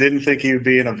said he didn't think he would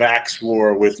be in a vax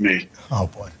war with me. Oh,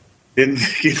 boy. Didn't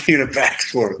think he'd be in a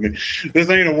vax war with me. This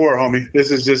ain't a war, homie. This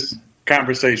is just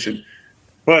conversation.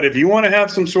 But if you want to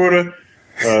have some sort of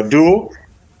duel,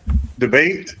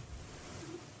 debate,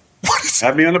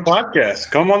 have me on the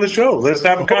podcast. Come on the show. Let's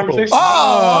have a conversation.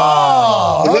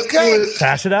 Okay.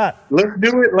 Pass it out. Let's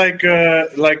do it like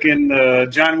in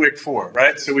John Wick 4,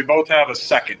 right? So we both have a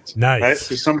second. Nice. Right?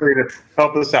 So somebody to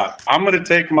help us out. I'm going to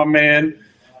take my man,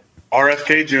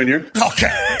 RFK Jr. Okay.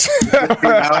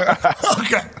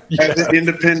 As an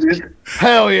independent.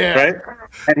 Hell yeah. Right?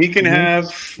 And he can have,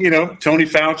 Tony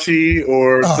Fauci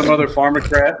or some other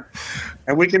pharmacrat,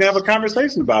 and we can have a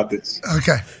conversation about this.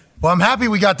 Okay. Well, I'm happy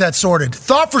we got that sorted.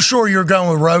 Thought for sure you were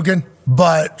going with Rogan,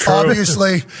 but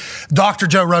obviously, Dr.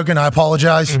 Joe Rogan, I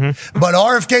apologize. But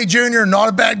RFK Jr., not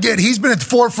a bad get. He's been at the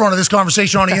forefront of this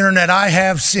conversation on the internet I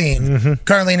have seen.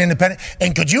 Currently an independent.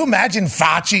 And could you imagine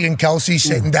Fauci and Kelsey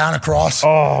sitting down across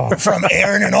from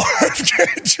Aaron and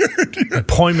RFK Jr.?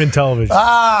 Appointment television.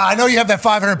 I know you have that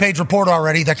 500-page report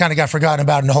already. That kind of got forgotten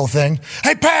about in the whole thing.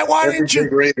 Hey, Pat, why didn't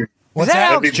you? What's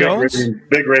that, Alex Jones?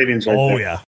 Big ratings right there.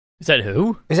 Yeah. Is that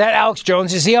who? Is that Alex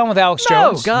Jones? Is he on with Alex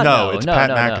Jones? God, No, it's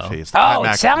Pat McAfee. It's the Pat Oh, it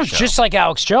McAfee sounds show. just like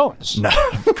Alex Jones. No,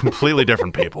 completely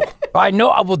different people. I know.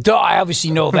 Well, duh, I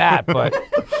obviously know that, but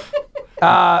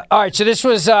all right. So this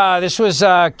was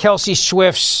Kelsey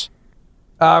Swift's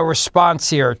response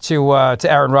here to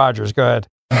Aaron Rodgers. Go ahead.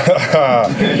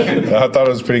 I thought it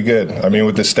was pretty good. I mean,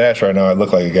 with the stash right now, I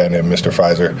look like a guy named Mr.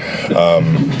 Pfizer.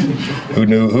 Who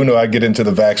knew I'd get into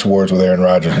the vax wars with Aaron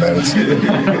Rodgers, man? It's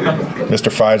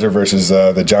Mr. Pfizer versus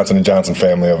the Johnson & Johnson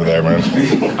family over there, man.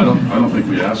 I don't think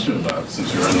we asked you about it.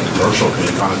 Since you're in the commercial, can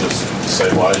you kind of just say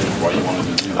why you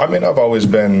wanted to do that? I mean, I've always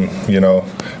been,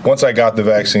 once I got the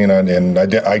vaccine,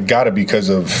 I got it because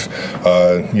of,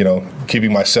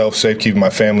 keeping myself safe, keeping my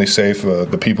family safe,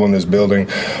 the people in this building.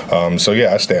 So,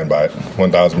 yeah, I stand by it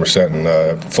 1,000%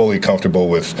 and fully comfortable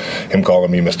with him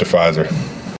calling me Mr. Pfizer.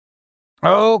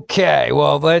 Okay,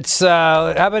 well, let's.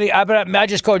 How about I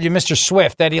just called you Mr.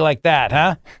 Swift. How do you like that,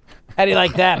 huh? How do you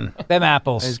like them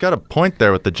apples? He's got a point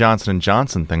there with the Johnson &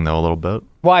 Johnson thing, though, a little bit.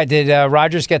 Why did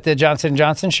Rodgers get the Johnson &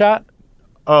 Johnson shot?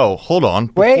 Oh, hold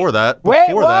on. Wait, Before that,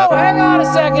 hang on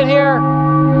a second here.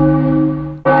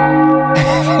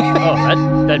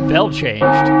 That bell changed.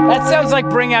 That sounds like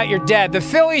Bring Out Your Dead. The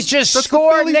Phillies just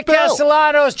scored. Nick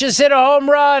Castellanos just hit a home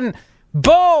run.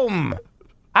 Boom.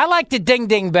 I like the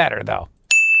ding-ding better, though.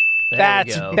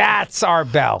 That's our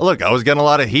bell. Look, I was getting a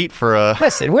lot of heat for...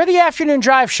 Listen, we're the afternoon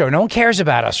drive show. No one cares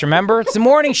about us, remember? It's the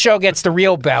morning show gets the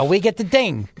real bell. We get the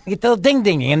ding. We get the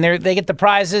ding-ding, and they get the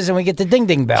prizes, and we get the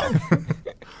ding-ding bell.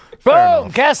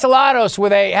 Boom! Castellanos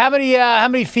with a... How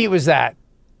many feet was that?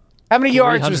 How many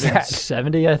yards was that?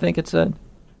 70, I think it said.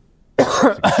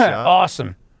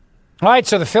 Awesome. All right,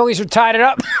 so the Phillies are tied it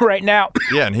up right now.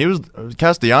 Yeah, and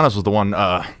Castellanos was the one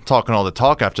talking all the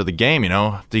talk after the game,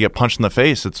 To get punched in the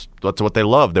face, that's what they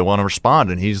love. They want to respond,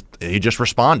 and he just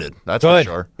responded. That's Good.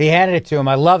 for sure. He handed it to him.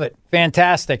 I love it.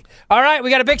 Fantastic. All right,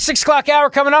 we got a big 6 o'clock hour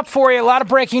coming up for you. A lot of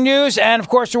breaking news, and, of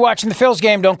course, you're watching the Phils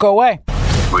game. Don't go away.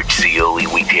 Rich Zioli,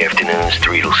 weekday afternoons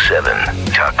 3 to 7.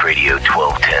 Talk Radio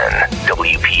 1210,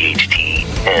 WPHT,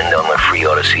 and on the free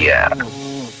Odyssey app.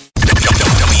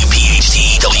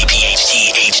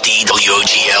 WPHT, HD,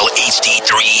 WOGL,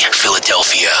 HD3,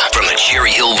 Philadelphia. From the Cherry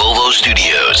Hill Volvo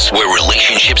Studios, where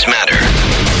relationships matter.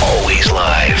 Always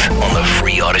live on the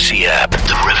free Odyssey app.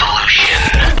 The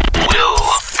revolution will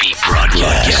be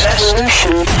broadcast.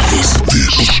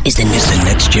 This is the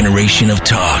next generation of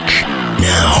talk.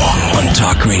 Now on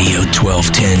Talk Radio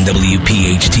 1210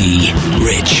 WPHT,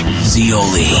 Rich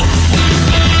Zioli.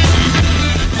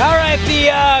 All right, the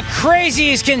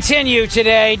crazies continue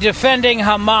today defending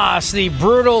Hamas, the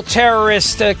brutal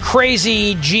terrorist,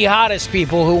 crazy jihadist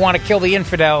people who want to kill the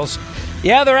infidels.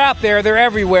 Yeah, they're out there. They're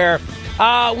everywhere.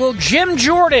 Will Jim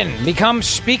Jordan become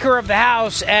Speaker of the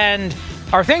House? And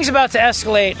are things about to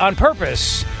escalate on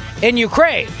purpose in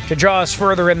Ukraine? To draw us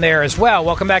further in there as well.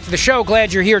 Welcome back to the show.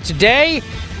 Glad you're here today.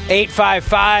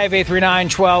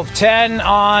 855-839-1210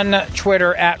 on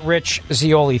Twitter at Rich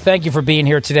Zioli. Thank you for being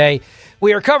here today.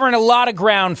 We are covering a lot of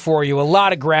ground for you,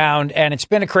 and it's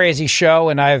been a crazy show,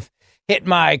 and I've hit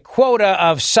my quota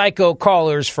of psycho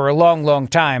callers for a long, long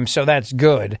time, so that's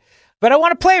good. But I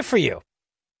want to play for you.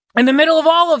 In the middle of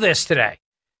all of this today,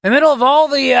 in the middle of all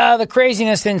the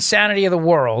craziness and insanity of the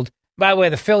world, By the way,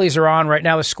 the Phillies are on right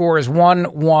now. The score is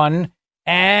 1-1.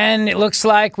 And it looks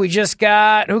like we just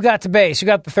got... Who got to base? Who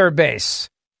got the third base?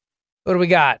 What do we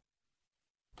got?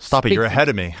 Stop it. You're ahead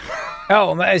of me.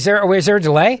 Oh, is there a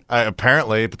delay?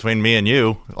 Apparently, between me and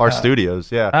you, our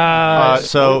studios, yeah.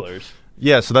 So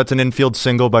that's an infield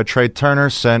single by Trey Turner,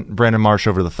 sent Brandon Marsh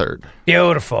over to the third.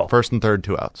 Beautiful. First and third,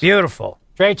 2 outs. Beautiful.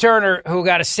 Trey Turner, who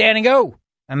got a standing O,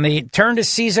 and they turned his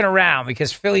season around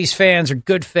because Phillies fans are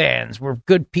good fans. We're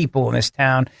good people in this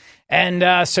town.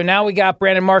 And so now we got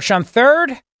Brandon Marsh on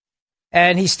third,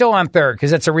 and he's still on third because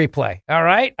that's a replay. All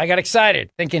right? I got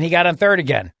excited thinking he got on third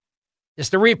again.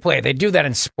 Just a replay. They do that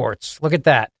in sports. Look at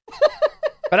that.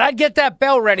 But I'd get that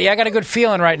bell ready. I got a good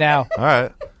feeling right now. All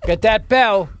right. Get that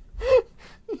bell.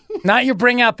 Not you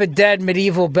bring out the dead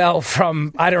medieval bell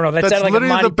from, I don't know, that's like a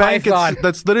Monty Python.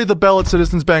 That's literally the bell at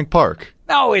Citizens Bank Park.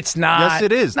 No, it's not. Yes,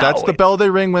 it is. No, That's the bell they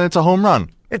ring when it's a home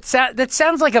run. That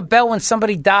sounds like a bell when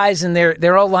somebody dies and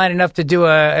they're all lining up to do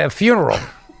a funeral,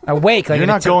 a wake. Like You're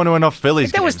not going to enough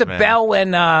Phillies games, that was the bell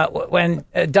when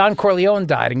Don Corleone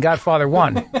died in Godfather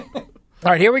 1.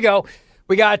 All right, here we go.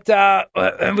 We got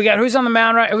who's on the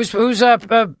mound, right? Who's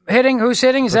hitting? Who's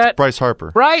hitting? Is that Bryce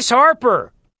Harper? Bryce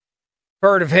Harper.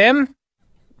 Heard of him?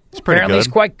 It's pretty Apparently good.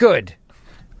 He's quite good.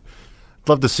 I'd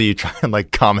love to see you try and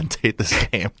commentate this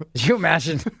game. Could you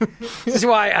imagine? This is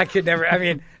why I could never. I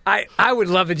mean, I would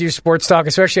love to do sports talk,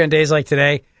 especially on days like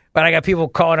today. But I got people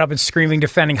calling up and screaming,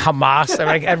 defending Hamas.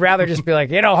 I'd rather just be like,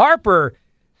 Harper.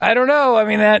 I don't know. I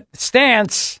mean, that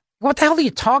stance. What the hell do you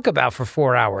talk about for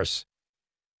 4 hours?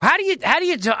 How do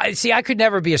you see? I could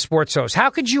never be a sports host.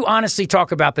 How could you honestly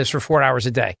talk about this for 4 hours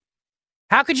a day?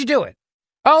 How could you do it?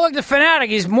 Oh, look, the Fanatic.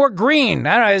 He's more green.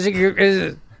 I don't know. Is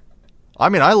it I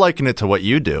mean, I liken it to what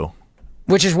you do.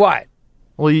 Which is what?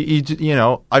 Well, you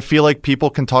know, I feel like people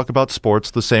can talk about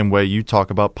sports the same way you talk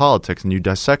about politics and you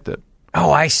dissect it.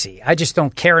 Oh, I see. I just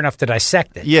don't care enough to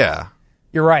dissect it. Yeah.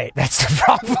 You're right. That's the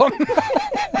problem.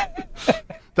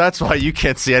 That's why you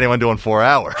can't see anyone doing 4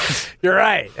 hours. You're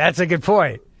right. That's a good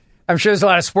point. I'm sure there's a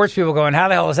lot of sports people going, how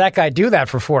the hell does that guy do that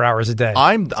for 4 hours a day?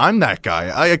 I'm that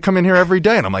guy. I come in here every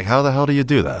day, and I'm like, how the hell do you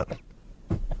do that?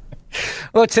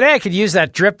 Well, today I could use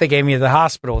that drip they gave me at the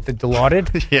hospital with the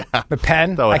Dilaudid. Yeah. The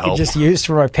pen That would I help. could just use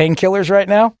for my painkillers right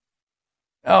now.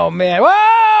 Oh, man.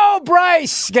 Whoa,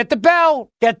 Bryce, get the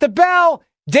bell. Get the bell.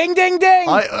 Ding, ding, ding.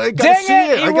 I gotta ding see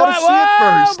it. I gotta see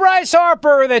it first. Bryce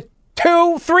Harper, the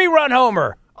 3-run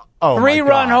homer. Oh, my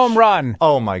 3-run gosh. home run.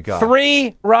 Oh, my God.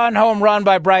 3-run home run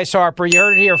by Bryce Harper. You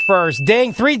heard it here first.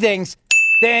 Ding. 3 dings.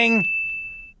 Ding.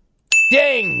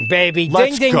 Ding, baby.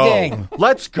 Let's ding, go. ding, ding.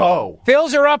 Let's go.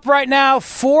 Phils are up right now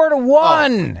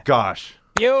 4-1. Oh, gosh.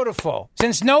 Beautiful.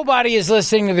 Since nobody is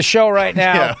listening to the show right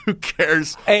now. Yeah, who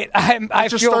cares? I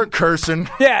just feel, start cursing.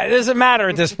 Yeah, it doesn't matter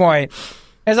at this point.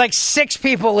 There's like 6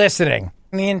 people listening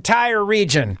in the entire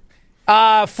region.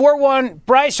 4-1,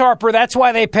 Bryce Harper, that's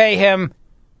why they pay him.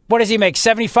 What does he make,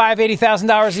 $75,000,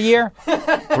 $80,000 a year?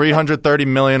 $330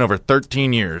 million over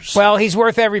 13 years. Well, he's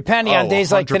worth every penny on days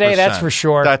like today, that's for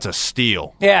sure. That's a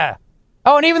steal. Yeah.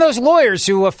 Oh, and even those lawyers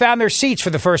who found their seats for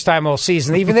the first time all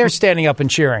season, even they're standing up and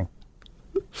cheering.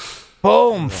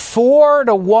 Boom,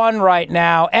 4-1 right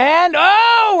now. And,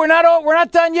 we're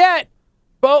not done yet.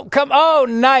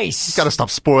 Nice. Got to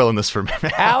stop spoiling this for me.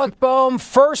 Alec Boehm,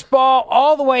 first ball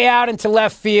all the way out into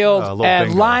left field and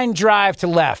bingo. line drive to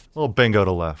left. A little bingo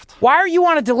to left. Why are you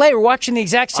on a delay? We're watching the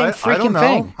exact same I freaking don't know.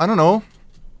 thing. I don't know.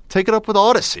 Take it up with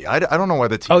Odyssey. I don't know why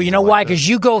the team. Oh, you know why? Because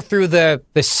you go through the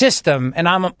system, and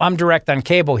I'm direct on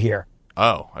cable here.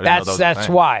 Oh, I didn't know that was a That's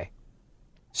thing. why.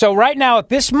 So right now, at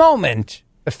this moment,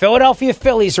 the Philadelphia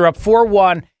Phillies are up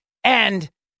 4-1, and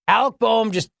Alec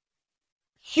Boehm just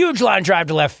huge line drive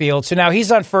to left field. So now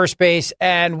he's on first base.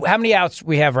 And how many outs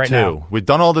we have right 2. now? We've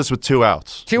done all this with 2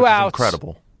 outs. 2 which outs. Is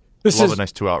incredible. This Love is a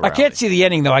nice 2-out I rally. can't see the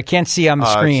inning, though. I can't see on the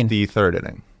screen. It's the 3rd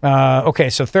inning. Okay,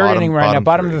 so third inning right now.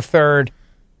 Bottom of the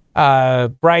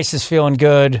 3rd. Bryce is feeling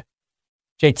good.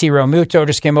 JT Realmuto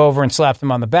just came over and slapped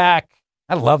him on the back.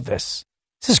 I love this.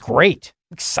 This is great.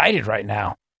 I'm excited right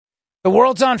now. The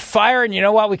world's on fire, and you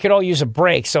know what? We could all use a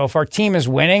break. So if our team is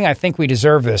winning, I think we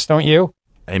deserve this, don't you?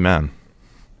 Amen.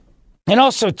 And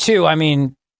also, too, I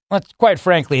mean, quite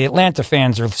frankly, Atlanta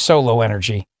fans are so low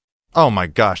energy. Oh, my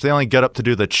gosh. They only get up to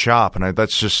do the chop, and they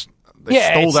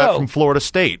stole that from Florida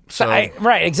State. So.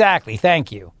 Right, exactly.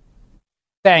 Thank you.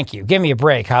 Give me a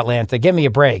break, Hotlanta. Give me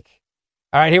a break.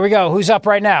 All right, here we go. Who's up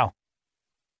right now?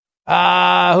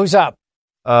 Who's up?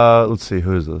 Let's see.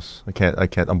 Who is this? I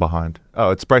can't. I'm behind.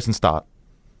 Oh, it's Bryson Stott.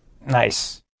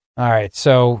 Nice. All right,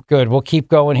 so good. We'll keep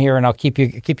going here, and I'll keep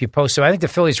you posted. I think the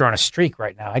Phillies are on a streak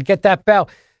right now. I'd get that bell.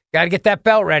 Got to get that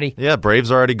bell ready. Yeah,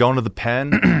 Braves are already going to the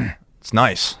pen. It's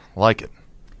nice. I like it.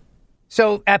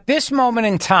 So at this moment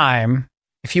in time,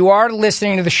 if you are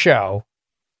listening to the show,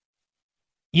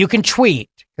 you can tweet,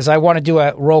 because I want to do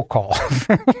a roll call.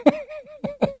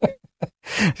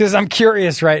 Because I'm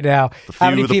curious right now how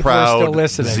many people are still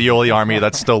listening. Zeoli Army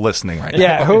that's still listening right now.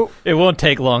 Yeah, who? It won't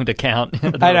take long to count.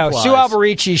 I know. Sue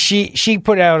Alberici, she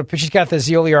put out, she's got the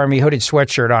Zeoli Army hooded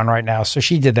sweatshirt on right now, so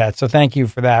she did that. So thank you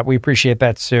for that. We appreciate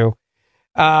that, Sue.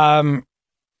 When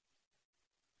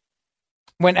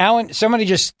Alan, somebody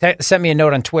just sent me a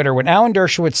note on Twitter. When Alan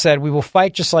Dershowitz said, "We will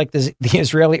fight just like the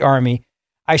Israeli army,"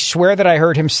 I swear that I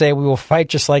heard him say, "We will fight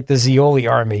just like the Zeoli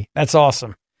army." That's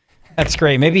awesome. That's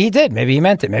great. Maybe he did. Maybe he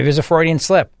meant it. Maybe it was a Freudian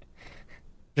slip.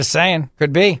 Just saying.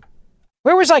 Could be.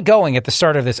 Where was I going at the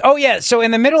start of this? Oh, yeah. So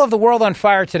in the middle of the world on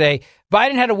fire today,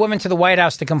 Biden had a woman to the White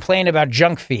House to complain about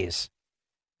junk fees.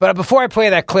 But before I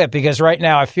play that clip, because right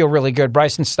now I feel really good,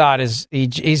 Bryson Stott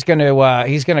he's going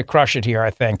to crush it here,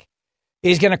 I think.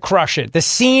 He's going to crush it. The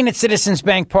scene at Citizens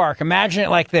Bank Park, imagine it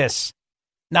like this.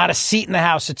 Not a seat in the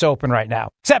House that's open right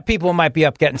now, except people might be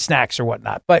up getting snacks or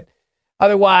whatnot. But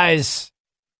otherwise...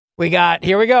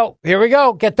 here we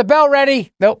go. Get the bell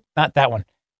ready. Nope, not that one.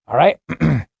 All right.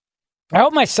 I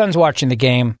hope my son's watching the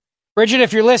game. Bridget,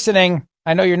 if you're listening,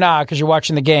 I know you're not because you're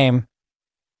watching the game.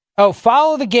 Oh,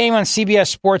 follow the game on CBS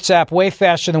Sports app way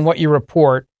faster than what you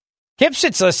report.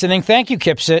 Kipsit's listening. Thank you,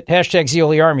 Kipsit. Hashtag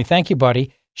Zeoli Army. Thank you,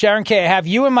 buddy. Sharon K., I have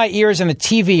you in my ears and the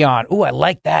TV on. Ooh, I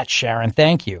like that, Sharon.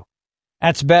 Thank you.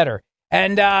 That's better.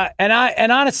 And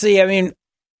honestly, I mean,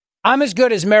 I'm as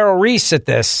good as Merrill Reese at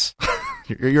this.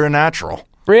 You're a natural.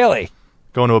 Really?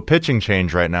 Going to a pitching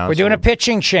change right now. We're doing a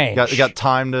pitching change. You got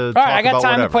time to All talk right, I got about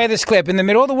time whatever. to play this clip. In the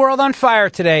middle of the world on fire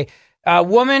today, a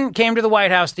woman came to the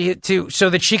White House so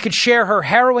that she could share her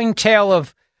harrowing tale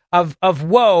of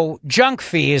woe, junk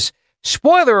fees.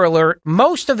 Spoiler alert,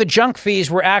 most of the junk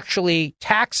fees were actually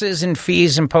taxes and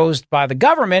fees imposed by the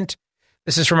government.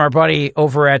 This is from our buddy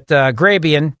over at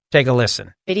Grabian. Take a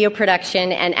listen. Video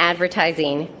production and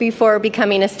advertising before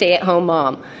becoming a stay-at-home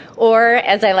mom, or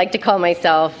as I like to call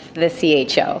myself, the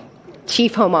CHO,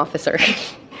 Chief Home Officer.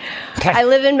 I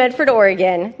live in Medford,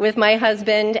 Oregon, with my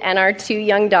husband and our 2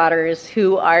 young daughters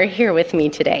who are here with me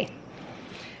today.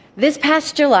 This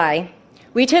past July,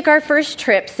 we took our first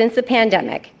trip since the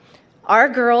pandemic. Our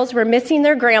girls were missing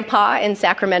their grandpa in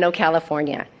Sacramento,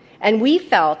 California, and we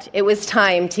felt it was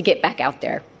time to get back out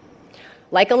there.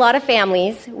 Like a lot of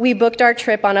families, we booked our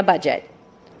trip on a budget.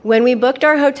 When we booked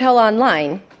our hotel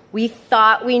online, we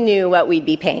thought we knew what we'd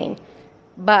be paying.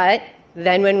 But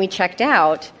then when we checked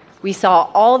out, we saw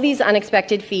all these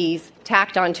unexpected fees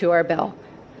tacked onto our bill,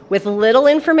 with little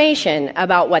information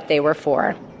about what they were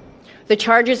for. The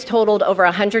charges totaled over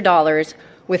 $100,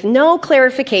 with no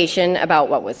clarification about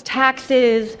what was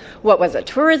taxes, what was a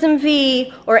tourism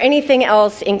fee, or anything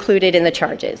else included in the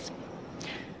charges.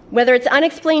 Whether it's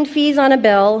unexplained fees on a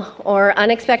bill or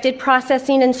unexpected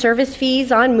processing and service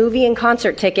fees on movie and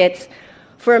concert tickets,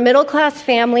 for a middle-class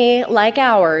family like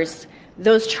ours,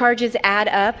 those charges add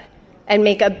up and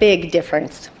make a big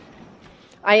difference.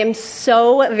 I am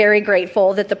so very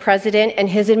grateful that the president and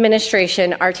his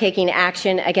administration are taking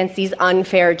action against these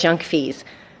unfair junk fees.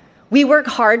 We work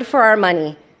hard for our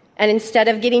money, and instead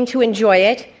of getting to enjoy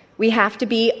it, we have to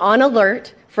be on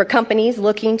alert for companies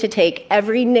looking to take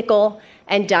every nickel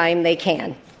and dime they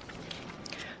can.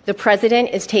 The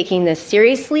president is taking this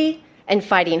seriously and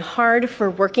fighting hard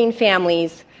for working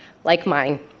families like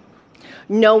mine.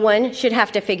 No one should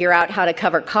have to figure out how to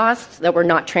cover costs that were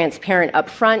not transparent up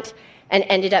front and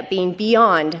ended up being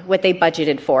beyond what they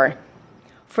budgeted for.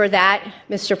 For that,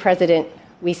 Mr. President,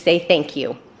 we say thank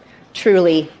you.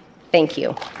 Truly, thank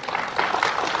you.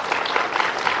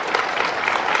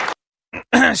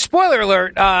 Spoiler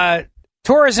alert,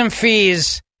 tourism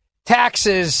fees,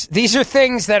 taxes, these are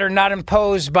things that are not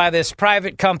imposed by this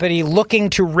private company looking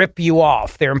to rip you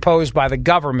off. They're imposed by the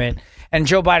government, and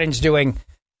Joe Biden's doing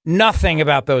nothing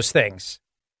about those things.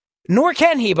 Nor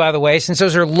can he, by the way, since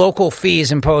those are local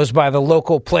fees imposed by the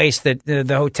local place that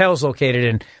the hotel's located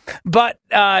in. But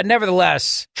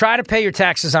nevertheless, try to pay your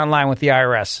taxes online with the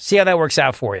IRS. See how that works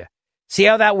out for you. See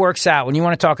how that works out when you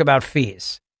want to talk about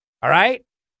fees. All right?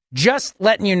 Just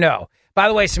letting you know. By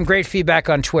the way, some great feedback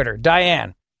on Twitter.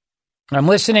 Diane, I'm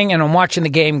listening and I'm watching the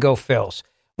game. Go Phils.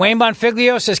 Wayne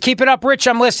Bonfiglio says, keep it up, Rich.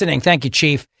 I'm listening. Thank you,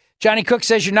 Chief. Johnny Cook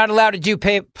says you're not allowed to do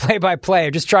play-by-play.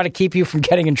 I'm just trying to keep you from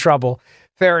getting in trouble.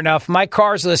 Fair enough. Mike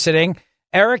Carr's listening.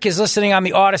 Eric is listening on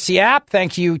the Odyssey app.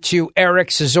 Thank you to Eric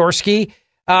Szorski.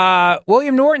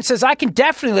 William Norton says, I can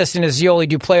definitely listen to Zeoli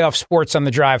do playoff sports on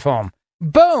the drive home.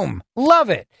 Boom. Love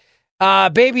it.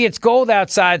 Baby, it's gold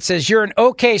outside says, you're an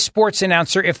okay sports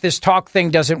announcer if this talk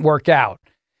thing doesn't work out.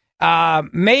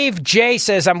 Maeve J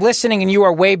says, I'm listening and you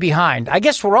are way behind. I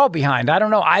guess we're all behind. I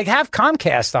don't know. I have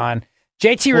Comcast on.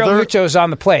 JT Real Mucho's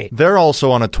on the plate. They're also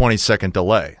on a 20-second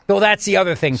delay. Well, that's the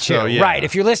other thing, too. So, yeah. Right.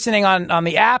 If you're listening on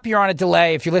the app, you're on a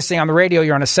delay. If you're listening on the radio,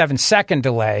 you're on a 7-second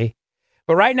delay.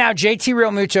 But right now, JT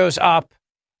Real Mucho's up.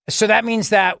 So that means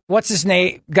that, what's his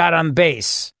name, got on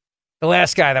base? The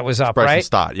last guy that was up, Bryson right?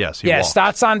 Stott, yes. Yeah, walked.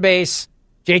 Stott's on base.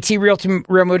 JT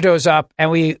Real Mucho's up.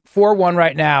 And we 4-1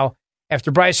 right now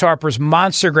after Bryce Harper's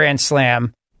monster grand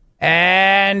slam.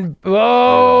 And,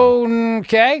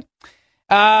 okay.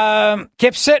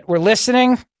 Kipsit, we're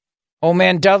listening. Old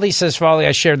man Dudley says, Folly,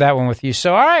 I shared that one with you.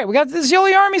 So, all right, we got the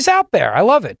Zilly armies out there. I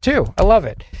love it, too. I love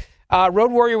it.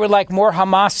 Road Warrior would like more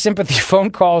Hamas sympathy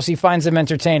phone calls. He finds them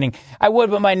entertaining. I would,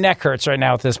 but my neck hurts right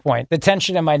now at this point. The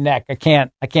tension in my neck, I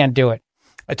can't do it.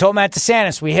 I told Matt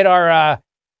DeSantis we hit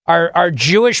our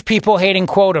Jewish people hating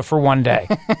quota for one day.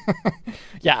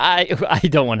 Yeah, I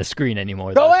don't want to screen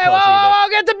anymore. Go away! Whoa,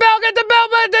 get the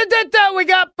bell! We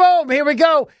got boom. Here we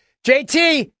go.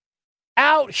 JT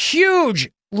out huge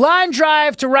line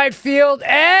drive to right field,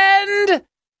 and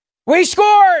we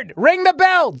scored. Ring the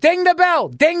bell. Ding the bell.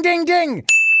 Ding, ding, ding.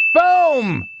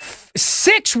 Boom.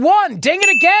 6-1. Ding it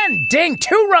again. Ding.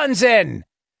 2 runs in.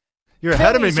 You're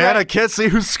ahead of me, man. Right. I can't see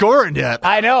who's scoring yet.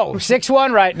 I know.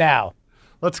 6-1 right now.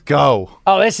 Let's go.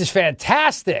 Oh, this is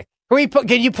fantastic.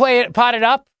 Can you play it, pot it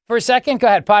up for a second? Go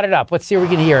ahead, pot it up. Let's see if we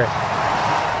can hear it.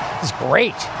 This is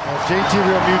great. JT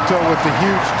Real Muto with the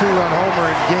huge 2-run homer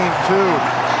in Game 2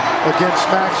 against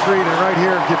Max Fried, and right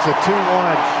here gets a 2-1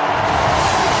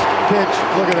 pitch.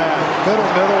 Look at that. Middle,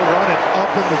 running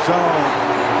up in the zone.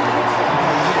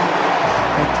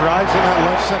 And drives in that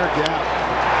left center gap.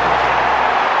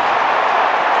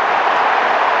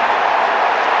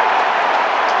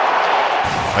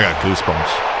 I got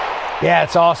goosebumps. Yeah,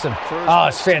 it's awesome. Oh,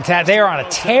 it's fantastic. They are on a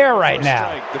tear right now.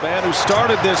 The man who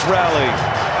started this rally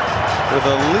with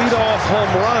a leadoff home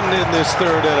run in this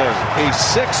third inning. A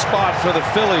 6th spot for the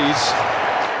Phillies.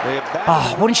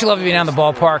 Wouldn't you love to be down the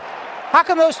ballpark? How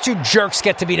come those two jerks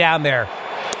get to be down there?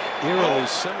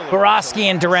 Borowski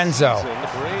and Dorenzo.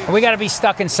 And we got to be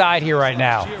stuck inside here right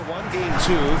now.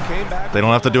 They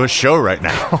don't have to do a show right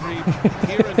now.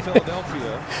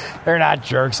 They're not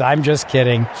jerks. I'm just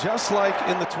kidding. Just like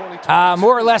in the 2020.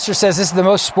 More or Lesser says this is the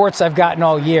most sports I've gotten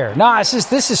all year. No,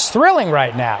 this is thrilling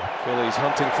right now. Phillies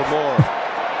hunting for more.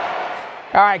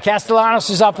 All right,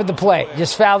 Castellanos is up at the plate.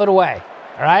 Just fouled it away.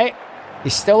 All right?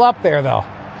 He's still up there, though.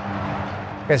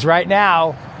 Because right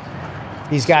now,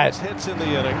 he's got 6 hits in the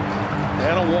inning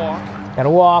and a walk. Got a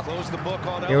walk.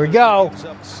 Here we go.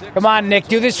 Come on, Nick.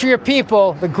 Do this for your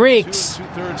people, the Greeks.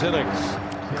 2/3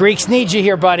 innings. Greeks need you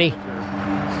here, buddy.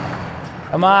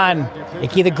 Come on.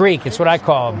 Icky the Greek. It's what I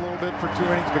call him. A little bit for 2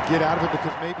 innings, but get out of it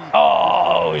because maybe.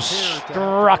 Oh,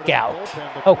 struck out.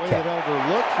 Okay.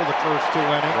 Overlooked for the first 2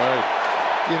 innings. Right.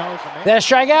 You know, is that a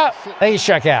strikeout? I think he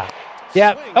struck out.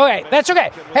 Yep. Okay, that's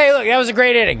okay. Hey, look, that was a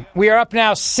great inning. We are up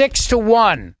now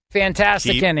 6-1.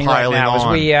 Fantastic inning right now.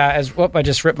 On. I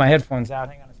just ripped my headphones out.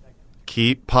 Hang on a second.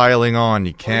 Keep piling on.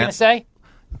 You can't. What are you gonna say?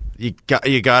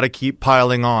 You got to keep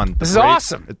piling on. This is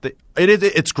awesome.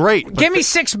 It's great. Give me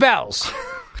 6 bells.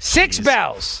 6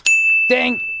 bells.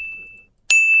 Ding.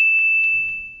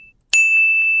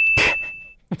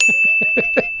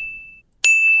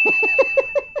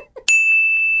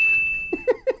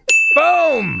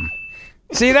 Boom.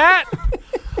 See that?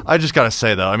 I just got to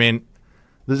say, though, I mean,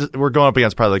 we're going up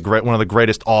against probably one of the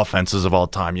greatest offenses of all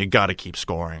time. You got to keep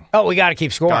scoring. Oh, we got to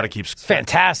keep scoring. It's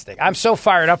fantastic. I'm so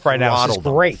fired up right now. This is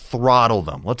great. Throttle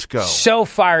them. Let's go. So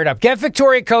fired up. Get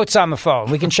Victoria Coates on the phone.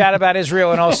 We can chat about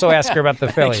Israel and also ask her about the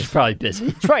Phillies. She's probably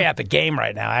busy. She's probably at the game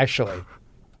right now, actually.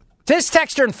 Just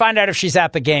text her and find out if she's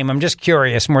at the game. I'm just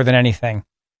curious more than anything.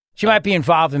 She might be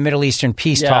involved in Middle Eastern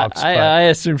peace talks. I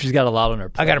assume she's got a lot on her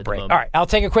plate. I got a break. All right, I'll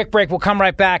take a quick break. We'll come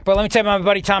right back. But let me tell you about my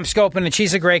buddy Tom Scopin.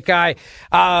 She's a great guy,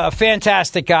 a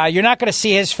fantastic guy. You're not going to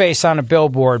see his face on a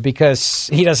billboard because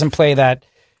he doesn't play that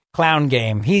clown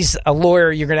game. He's a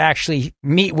lawyer you're going to actually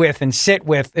meet with and sit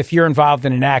with if you're involved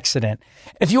in an accident.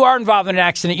 If you are involved in an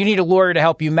accident, you need a lawyer to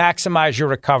help you maximize your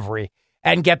recovery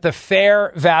and get the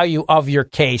fair value of your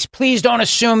case. Please don't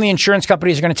assume the insurance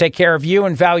companies are going to take care of you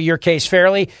and value your case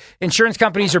fairly. Insurance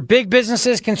companies are big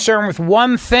businesses concerned with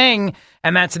one thing,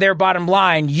 and that's their bottom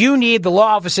line. You need the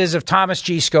law offices of Thomas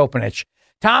G. Skopinich.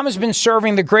 Tom has been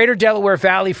serving the greater Delaware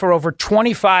Valley for over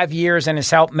 25 years and has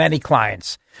helped many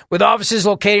clients. With offices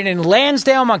located in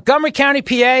Lansdale, Montgomery County,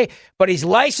 PA, but he's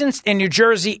licensed in New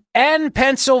Jersey and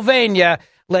Pennsylvania.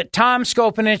 Let Tom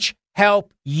Skopinich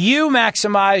help you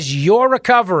maximize your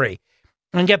recovery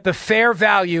and get the fair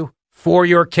value for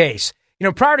your case.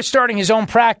 Prior to starting his own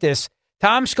practice,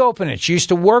 Tom Skopinich used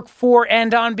to work for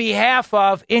and on behalf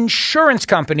of insurance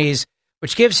companies,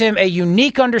 which gives him a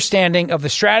unique understanding of the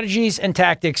strategies and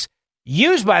tactics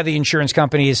used by the insurance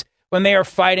companies when they are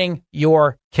fighting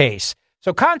your case.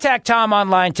 So contact Tom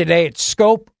online today at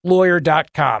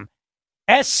scopelawyer.com.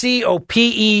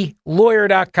 SCOPE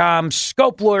lawyer.com,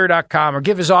 scopelawyer.com, or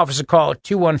give his office a call at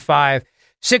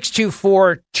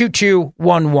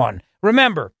 215-624-2211.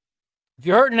 Remember, if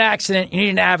you're hurt in an accident, you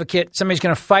need an advocate, somebody's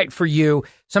going to fight for you,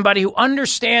 somebody who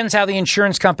understands how the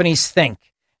insurance companies think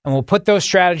and will put those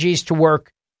strategies to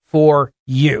work for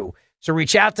you. So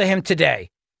reach out to him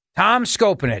today. Tom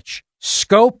Skopinich,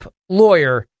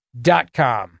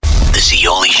 scopelawyer.com. The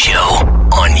Zioli Show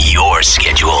on your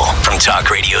schedule from Talk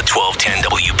Radio 1210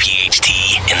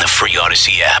 WPHT in the free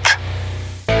Odyssey app.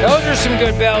 Those are some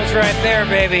good bells right there,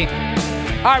 baby. All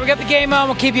right, we got the game on.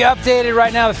 We'll keep you updated.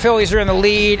 Right now, the Phillies are in the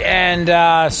lead,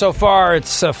 and so far,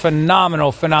 it's a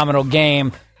phenomenal, phenomenal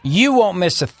game. You won't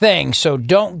miss a thing, so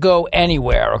don't go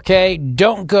anywhere, okay?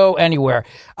 Don't go anywhere.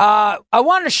 I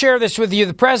wanted to share this with you.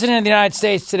 The President of the United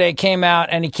States today came out,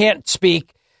 and he can't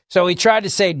speak, so he tried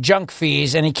to say junk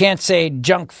fees, and he can't say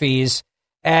junk fees,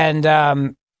 and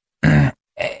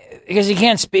because he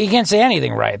can't say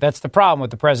anything right. That's the problem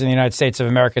with the President of the United States of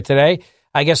America today.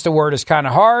 I guess the word is kind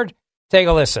of hard. Take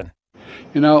a listen.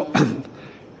 And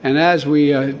as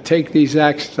we take these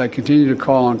actions, I continue to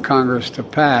call on Congress to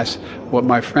pass what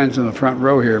my friends in the front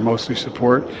row here mostly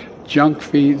support, the Junk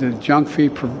Fee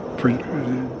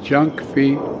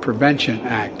Prevention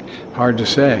Act. Hard to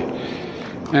say.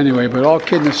 Anyway, but all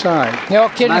kidding aside. Yeah, all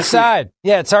kidding aside.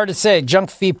 Yeah, it's hard to say. Junk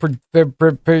fee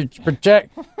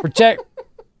protect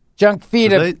junk fee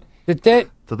to. Did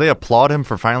they applaud him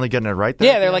for finally getting it right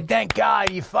there? Yeah, they're like, thank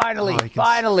God, you finally.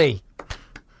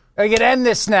 We can end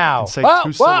this now. Say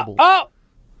two syllables.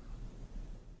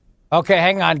 Okay,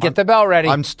 hang on. Get the bell ready.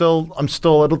 I'm still a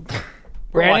little.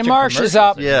 Brandon Marsh is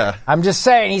up. Yeah. I'm just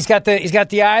saying, he's got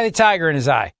the eye of the tiger in his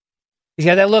eye. He's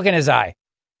got that look in his eye.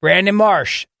 Brandon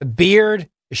Marsh, the beard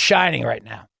is shining right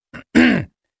now.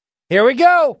 Here we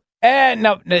go. And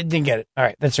no, didn't get it. All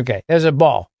right, that's okay. There's a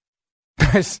ball.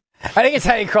 I think it's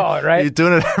how you call it, right? You're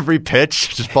doing it every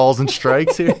pitch, just balls and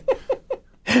strikes here.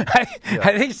 I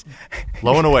think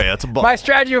low and away. That's a ball. My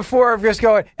strategy before of just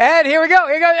going, and here we go.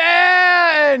 Here goes.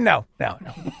 And no.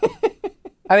 I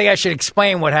think I should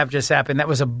explain what just happened. That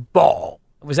was a ball.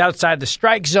 It was outside the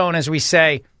strike zone, as we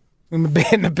say in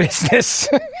the business.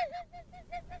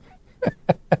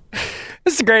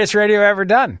 This is the greatest radio ever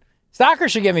done. Stocker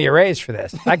should give me a raise for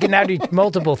this. I can now do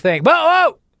multiple things.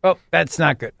 Whoa! Oh, that's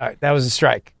not good. All right, that was a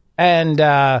strike. And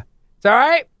it's all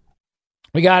right.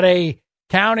 We got a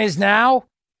count is now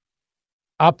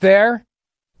up there.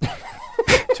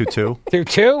 2-2.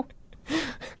 2-2.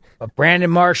 But Brandon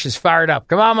Marsh is fired up.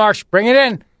 Come on, Marsh. Bring it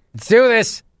in. Let's do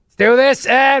this.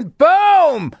 And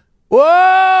boom.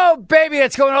 Whoa, baby.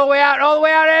 That's going all the way out.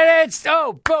 And it's,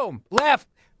 boom. Left.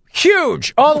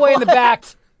 Huge. All the way in the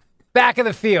back of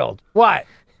the field. What?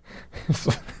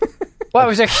 Well, it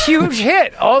was a huge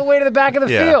hit all the way to the back of the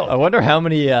field. I wonder how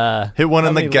many... hit one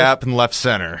in the gap in left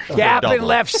center. Gap in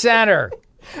left center.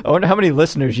 I wonder how many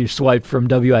listeners you swiped from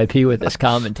WIP with this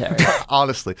commentary.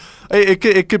 Honestly.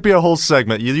 It could be a whole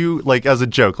segment. You like, as a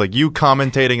joke, like you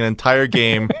commentating an entire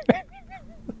game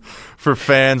for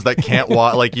fans that can't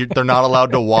watch, like they're not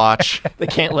allowed to watch. They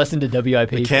can't listen to WIP.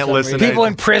 They can't listen. People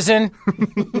in prison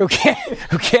who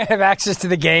can't have access to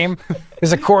the game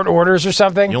because of court orders or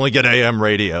something. You only get AM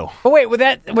radio. Oh wait, was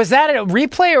that a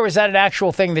replay or was that an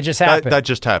actual thing that just happened? That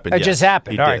just happened. That just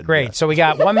happened. All right, great. Yeah. So we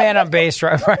got one man on base.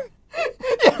 Right.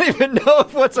 You don't even know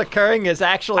if what's occurring is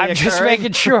actually occurring. I'm just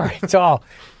making sure. It's all.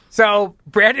 So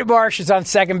Brandon Marsh is on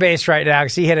second base right now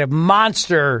because he hit a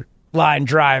monster line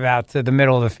drive out to the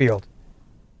middle of the field.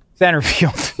 Center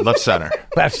field. Left center.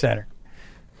 Left center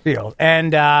field.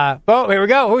 And, here we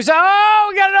go. We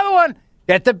got another one.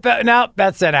 No,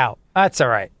 that's it out. That's all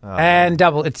right. And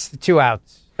double. It's 2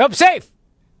 outs. Nope, safe.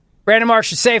 Brandon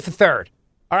Marsh is safe for third.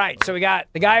 All right, so we got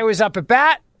the guy who was up at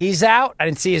bat. He's out. I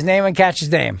didn't see his name and catch his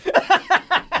name.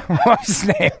 What's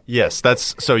his name? Yes,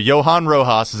 so Johan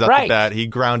Rojas is at the bat. He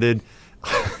grounded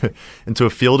into a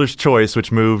fielder's choice,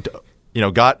 which moved,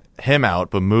 got him out,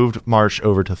 but moved Marsh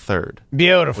over to third.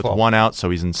 Beautiful. With 1 out,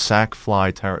 so he's in sack fly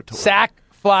territory. Sack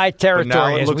fly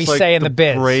territory, as we say in the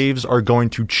biz. The Braves are going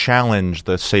to challenge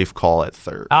the safe call at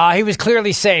third. He was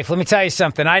clearly safe. Let me tell you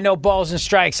something. I know balls and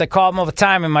strikes. I call them all the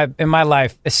time in my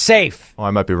life. It's safe. Oh,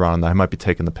 I might be wrong on that. I might be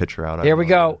taking the pitcher out. Here we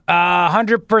go.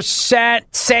 100%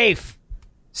 safe.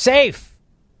 Safe.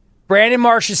 Brandon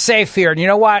Marsh is safe here. And you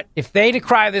know what? If they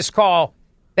decry this call,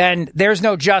 then there's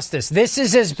no justice. This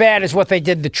is as bad as what they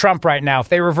did to Trump right now if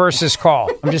they reverse his call.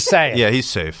 I'm just saying. Yeah, he's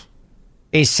safe.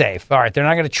 He's safe. All right, they're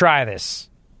not going to try this.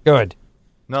 Good.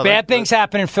 No, bad things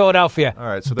happen in Philadelphia. All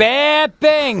right, so bad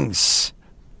things.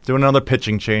 Doing another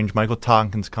pitching change. Michael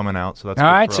Tonkin's coming out, so that's all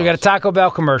good right. for So we got a Taco Bell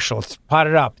commercial. Let's pot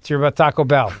it up. Let's hear about Taco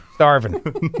Bell. Starving.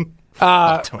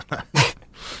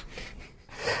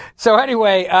 So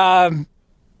anyway,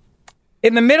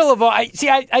 in the middle of all,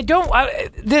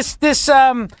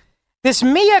 this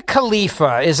Mia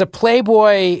Khalifa is a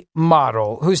Playboy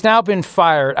model who's now been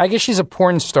fired. I guess she's a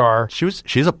porn star.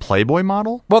 She's a Playboy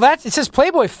model? Well, it says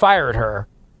Playboy fired her.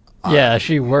 Yeah,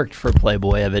 she worked for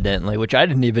Playboy, evidently, which I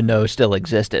didn't even know still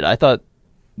existed. I thought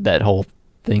that whole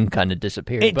thing kind of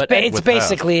disappeared. It's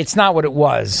basically, it's not what it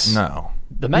was. No.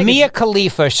 Mia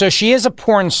Khalifa, so she is a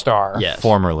porn star. Yes.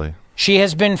 Formerly. She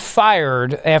has been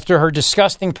fired after her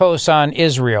disgusting posts on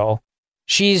Israel.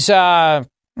 She's kind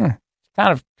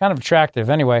of attractive.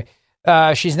 Anyway,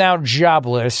 she's now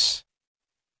jobless.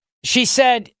 She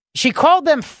said she called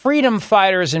them freedom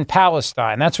fighters in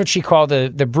Palestine. That's what she called the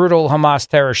brutal Hamas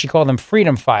terrorists. She called them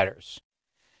freedom fighters.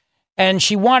 And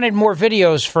she wanted more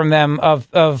videos from them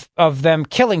of them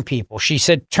killing people. She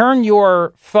said, turn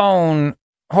your phone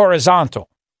horizontal.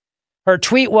 Her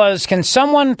tweet was, can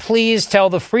someone please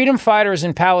tell the freedom fighters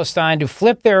in Palestine to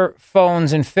flip their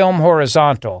phones and film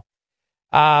horizontal,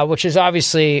 which is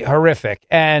obviously horrific.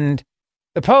 And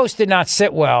the post did not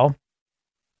sit well.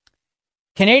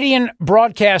 Canadian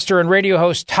broadcaster and radio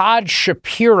host Todd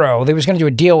Shapiro, they was going to do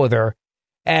a deal with her,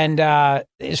 and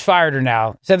is fired her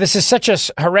now. So this is such a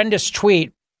horrendous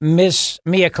tweet, Miss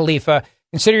Mia Khalifa.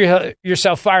 Consider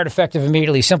yourself fired effective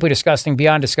immediately. Simply disgusting,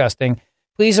 beyond disgusting.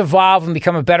 Please evolve and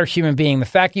become a better human being. The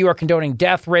fact that you are condoning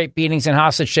death, rape, beatings, and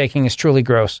hostage taking is truly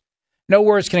gross. No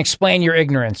words can explain your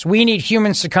ignorance. We need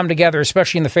humans to come together,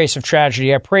 especially in the face of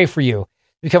tragedy. I pray for you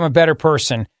to become a better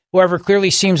person. However, it clearly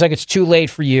seems like it's too late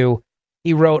for you,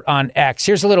 he wrote on X.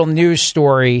 Here's a little news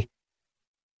story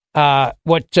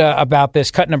about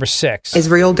this. Cut number 6.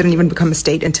 Israel didn't even become a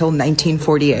state until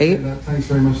 1948. Thanks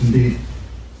very much indeed.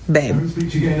 Babe.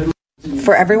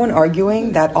 For everyone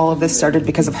arguing that all of this started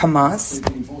because of Hamas,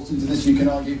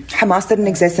 Hamas didn't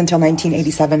exist until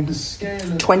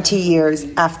 1987, 20 years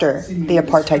after the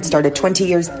apartheid started, 20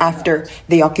 years after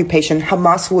the occupation.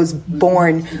 Hamas was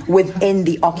born within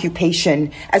the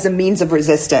occupation as a means of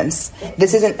resistance.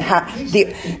 This isn't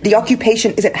the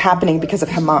occupation isn't happening because of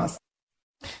Hamas.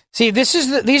 See, these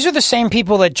are the same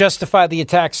people that justified the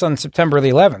attacks on September the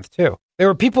 11th, too. There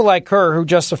were people like her who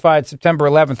justified September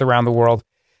 11th around the world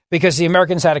because the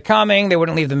Americans had it coming. They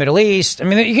wouldn't leave the Middle East. I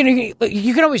mean,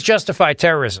 you can always justify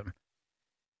terrorism.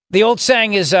 The old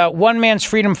saying is one man's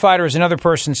freedom fighter is another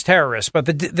person's terrorist. But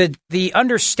the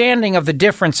understanding of the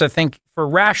difference, I think, for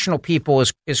rational people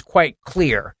is quite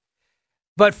clear.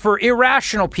 But for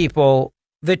irrational people,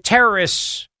 the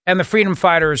terrorists and the freedom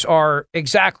fighters are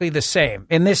exactly the same.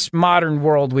 In this modern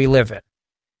world we live in,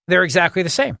 they're exactly the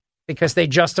same because they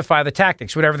justify the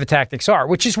tactics, whatever the tactics are,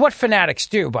 which is what fanatics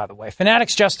do, by the way.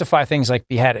 Fanatics justify things like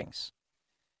beheadings.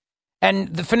 And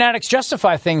the fanatics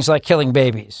justify things like killing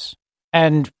babies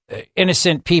and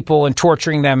innocent people and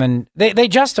torturing them, and they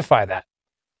justify that.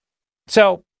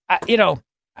 So, I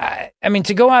mean,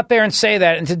 to go out there and say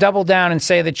that and to double down and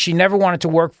say that she never wanted to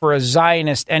work for a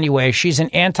Zionist anyway, she's an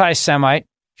anti-Semite,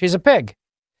 she's a pig.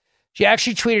 She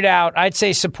actually tweeted out, I'd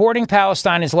say supporting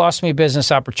Palestine has lost me business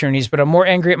opportunities, but I'm more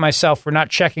angry at myself for not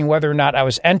checking whether or not I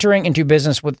was entering into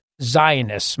business with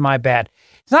Zionists. My bad.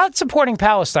 It's not supporting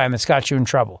Palestine that's got you in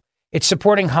trouble. It's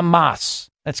supporting Hamas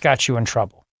that's got you in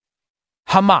trouble.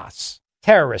 Hamas,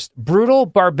 terrorist, brutal,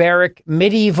 barbaric,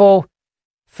 medieval,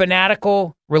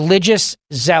 fanatical, religious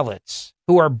zealots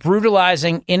who are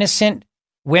brutalizing innocent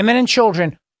women and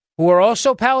children who are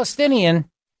also Palestinian.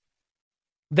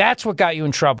 That's what got you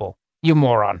in trouble, you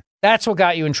moron. That's what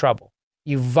got you in trouble,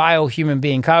 you vile human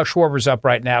being. Kyle Schwarber's up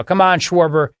right now. Come on,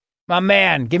 Schwarber. My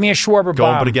man, give me a Schwarber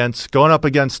bomb. Going up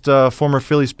against former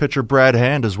Phillies pitcher Brad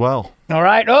Hand as well. All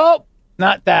right. Oh,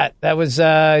 not that. That was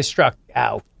struck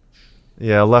out.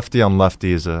 Yeah, lefty on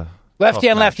lefty is a lefty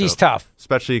on lefty's tough.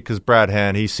 Especially because Brad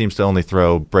Hand, he seems to only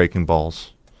throw breaking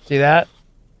balls. See that?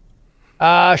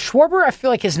 Schwarber, I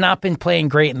feel like, has not been playing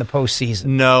great in the postseason.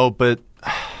 No, but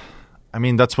I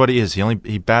mean, that's what he is.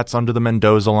 He bats under the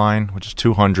Mendoza line, which is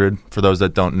 200 for those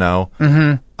that don't know.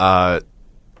 Mm-hmm.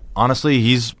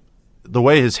 Honestly, the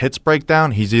way his hits break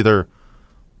down, he's either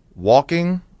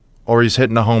walking or he's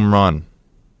hitting a home run.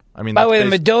 I mean, by the way, the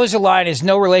Mendoza line is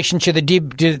no relation to the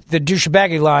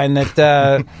douchebaggy line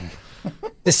that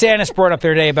DeSantis brought up the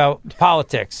other day about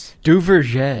politics.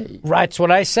 Duverger. Right, that's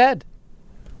what I said.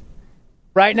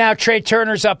 Right now, Trey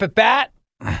Turner's up at bat.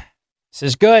 This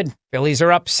is good. Phillies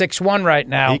are up 6-1 right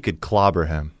now. He could clobber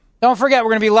him. Don't forget,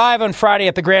 we're going to be live on Friday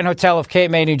at the Grand Hotel of Cape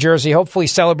May, New Jersey, hopefully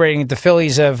celebrating that the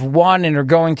Phillies have won and are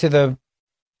going to the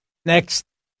next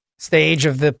stage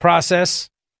of the process,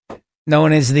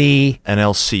 known as the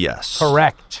NLCS.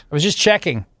 Correct. I was just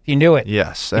checking if you knew it.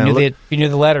 Yes. If you knew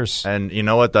the letters. And you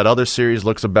know what? That other series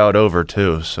looks about over,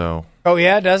 too. So. Oh,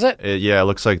 yeah? Does it? It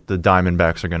looks like the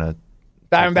Diamondbacks are going to.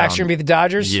 Diamondbacks are going to be the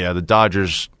Dodgers? Yeah, the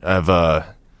Dodgers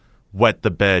have wet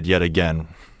the bed yet again.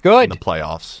 Good. In the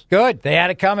playoffs. Good. They had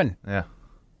it coming. Yeah.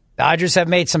 Dodgers have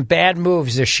made some bad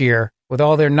moves this year with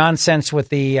all their nonsense with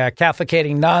the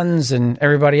Catholicating nuns and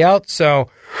everybody else. So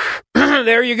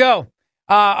there you go.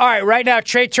 All right, right now,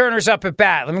 Trey Turner's up at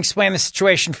bat. Let me explain the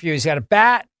situation for you. He's got a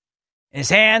bat in his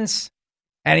hands,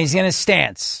 and he's in his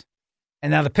stance.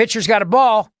 And now the pitcher's got a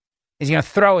ball. He's going to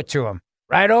throw it to him.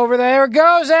 Right over there it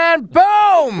goes, and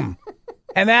boom!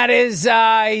 And that is,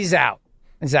 he's out.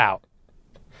 He's out.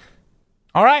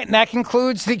 All right, and that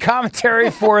concludes the commentary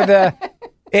for the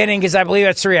inning, because I believe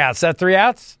that's 3 outs. Is that 3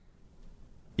 outs?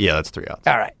 Yeah, that's 3 outs.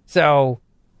 All right,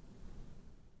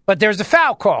 but there's a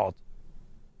foul called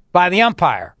by the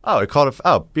umpire. Oh, he called it.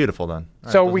 Oh, beautiful then.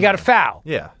 So we got a foul.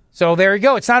 Yeah. So there you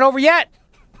go. It's not over yet.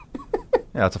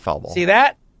 Yeah, it's a foul ball. See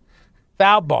that?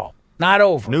 Foul ball. Not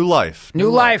over. New life. New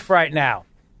life right now.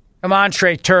 Come on,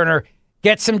 Trey Turner.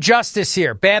 Get some justice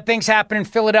here. Bad things happen in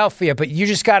Philadelphia, but you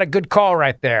just got a good call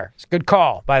right there. It's a good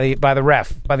call by the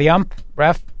ref. By the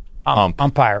umpire.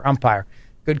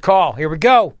 Good call. Here we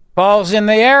go. Ball's in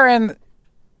the air, and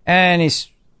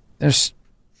there's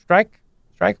strike,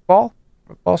 ball,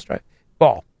 strike.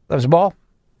 Ball. That was a ball?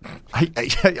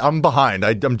 I'm behind.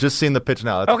 I'm just seeing the pitch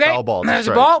now. That's okay. a foul ball. There's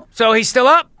a ball. So he's still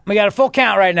up. We got a full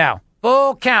count right now.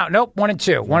 Full count. Nope, 1 and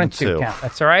 2. 1 and 2 count.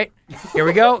 That's all right. Here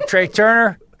we go. Trey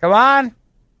Turner. Come on.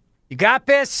 You got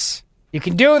this. You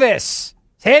can do this.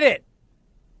 Hit it.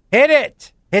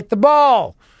 Hit the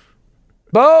ball.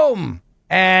 Boom.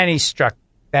 And he struck.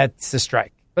 That's the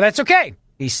strike. But that's okay.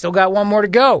 He's still got one more to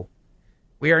go.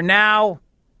 We are now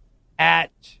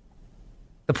at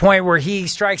the point where he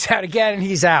strikes out again and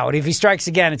he's out. If he strikes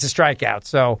again, it's a strikeout.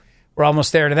 So we're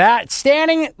almost there to that.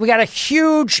 Standing, we got a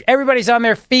huge, everybody's on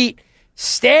their feet,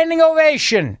 standing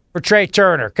ovation for Trey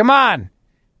Turner. Come on.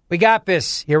 We got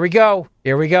this. Here we go.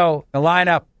 The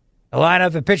lineup.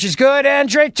 The pitch is good, and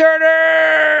Trey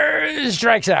Turner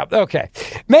strikes out. Okay.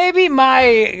 Maybe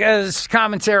my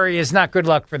commentary is not good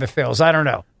luck for the Phils. I don't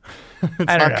know. It's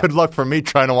not good luck for me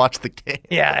trying to watch the game.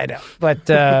 Yeah, I know.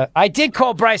 But I did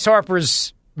call Bryce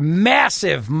Harper's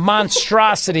massive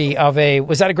monstrosity of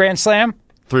was that a grand slam?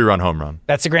 3-run home run.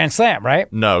 That's a grand slam,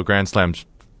 right? No, grand slams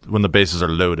when the bases are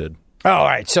loaded. Oh, all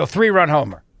right. So 3-run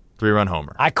homer. 3-run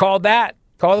homer. I called that.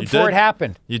 Called it before it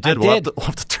happened. You did. We'll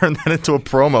have to turn that into a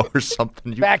promo or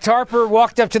something. In fact, Harper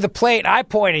walked up to the plate. I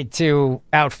pointed to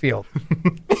outfield.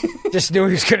 Just knew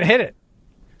he was going to hit it.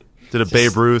 Did a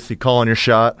Babe Ruth? You call on your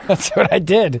shot? That's what I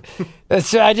did.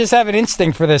 I just have an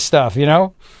instinct for this stuff, you know?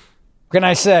 What can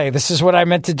I say? This is what I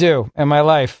meant to do in my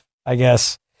life, I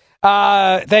guess.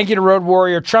 Thank you to Road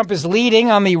Warrior. Trump is leading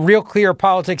on the Real Clear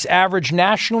Politics average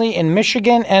nationally in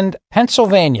Michigan and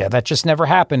Pennsylvania. That just never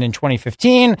happened in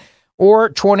 2015 or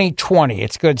 2020.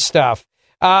 It's good stuff.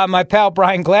 My pal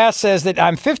Brian Glass says that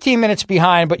I'm 15 minutes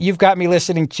behind, but you've got me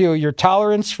listening too. Your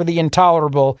tolerance for the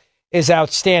intolerable is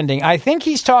outstanding. I think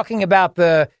he's talking about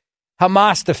the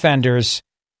Hamas defenders.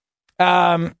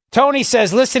 Tony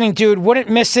says, listening, dude, wouldn't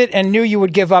miss it and knew you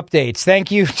would give updates.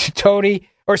 Thank you to Tony,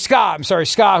 or Scott,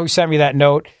 who sent me that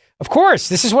note. Of course,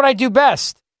 this is what I do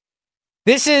best.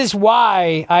 This is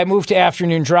why I moved to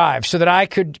afternoon drive, so that I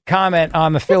could comment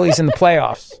on the Phillies in the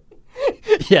playoffs.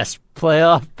 Yes,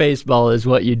 playoff baseball is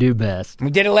what you do best. We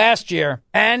did it last year.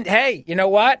 And, hey, you know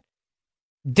what?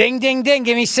 Ding, ding, ding.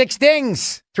 Give me 6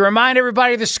 dings to remind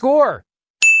everybody of the score.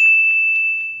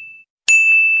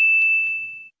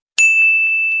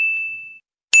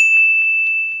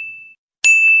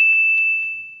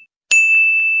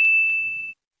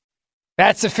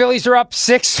 That's the Phillies are up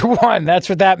 6-1. That's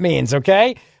what that means,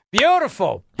 okay?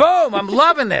 Beautiful. Boom. I'm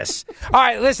loving this. All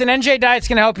right, listen, NJ Diet's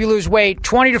going to help you lose weight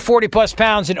 20 to 40 plus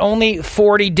pounds in only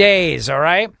 40 days, all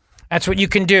right? That's what you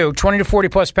can do, 20 to 40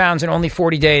 plus pounds in only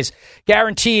 40 days.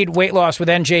 Guaranteed weight loss with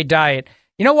NJ Diet.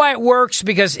 You know why it works?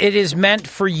 Because it is meant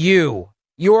for you,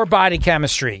 your body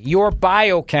chemistry, your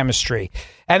biochemistry.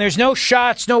 And there's no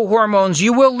shots, no hormones.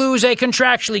 You will lose a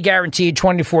contractually guaranteed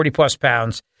 20 to 40 plus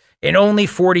pounds in only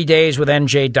 40 days with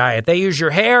NJ Diet. They use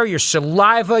your hair, your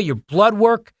saliva, your blood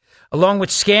work, along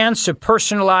with scans to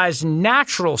personalize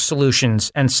natural solutions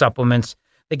and supplements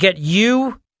that get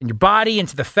you and your body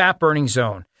into the fat-burning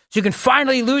zone. so you can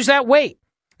finally lose that weight.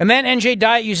 And then NJ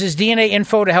Diet uses DNA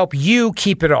info to help you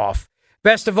keep it off.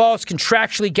 Best of all, it's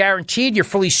contractually guaranteed. You're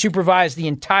fully supervised the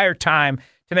entire time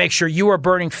to make sure you are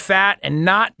burning fat and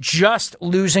not just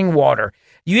losing water.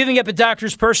 You even get the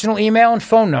doctor's personal email and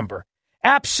phone number.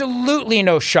 Absolutely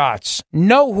no shots,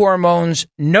 no hormones,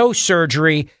 no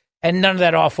surgery, and none of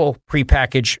that awful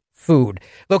prepackaged food.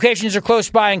 Locations are close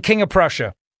by in King of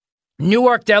Prussia,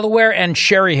 Newark, Delaware, and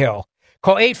Cherry Hill.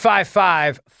 Call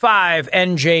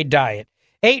 855-5NJ-DIET.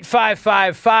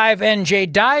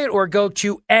 855-5NJ-DIET or go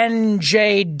to njdiet.com.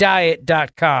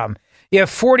 You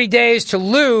have 40 days to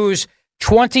lose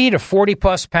 20 to 40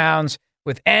 plus pounds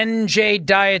with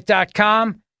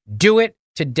njdiet.com. Do it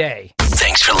today.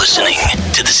 Thanks for listening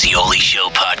to the Scioli Show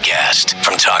podcast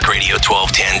from Talk Radio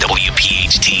 1210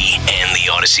 WPHT and the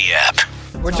Odyssey app.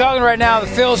 We're talking right now. The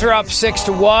Phils are up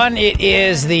 6-1. It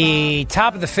is the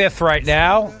top of the fifth right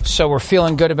now, so we're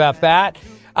feeling good about that.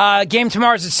 Game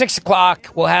tomorrow is at 6 o'clock.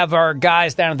 We'll have our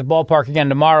guys down at the ballpark again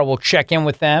tomorrow. We'll check in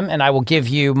with them, and I will give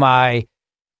you my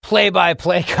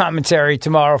play-by-play commentary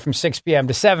tomorrow from 6 p.m.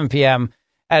 to 7 p.m.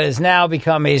 That has now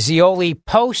become a Scioli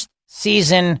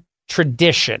postseason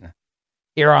tradition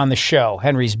here on the show.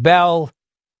 Henry's bell,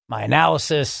 my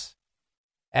analysis,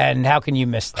 and how can you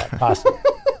miss that possibly?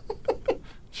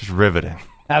 Just riveting.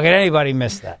 How can anybody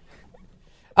miss that?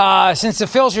 Since the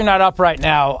Phils are not up right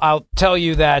now, I'll tell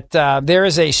you that there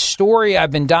is a story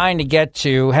I've been dying to get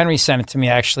to. Henry sent it to me,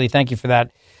 actually. Thank you for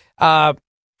that. The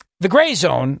Gray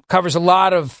Zone covers a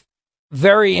lot of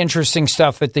very interesting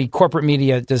stuff that the corporate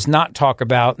media does not talk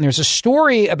about. And there's a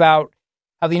story about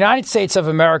how the United States of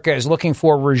America is looking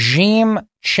for regime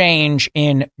change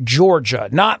in Georgia.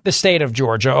 Not the state of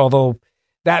Georgia, although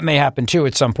that may happen too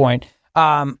at some point.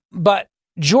 But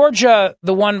Georgia,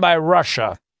 the one by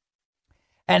Russia,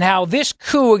 and how this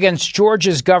coup against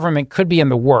Georgia's government could be in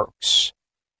the works.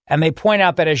 And they point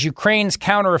out that as Ukraine's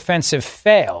counteroffensive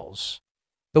fails,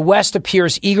 the West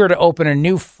appears eager to open a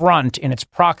new front in its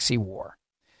proxy war.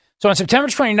 So on September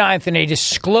 29th, in a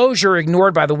disclosure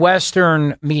ignored by the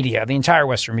Western media, the entire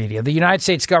Western media, the United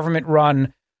States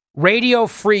government-run Radio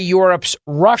Free Europe's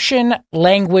Russian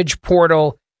language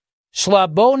portal,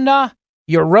 Slobodna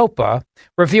Europa,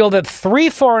 revealed that 3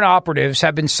 foreign operatives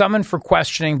have been summoned for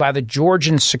questioning by the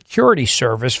Georgian Security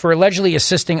Service for allegedly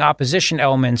assisting opposition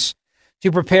elements to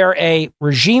prepare a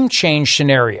regime change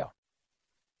scenario.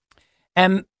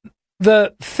 And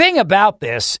the thing about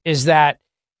this is that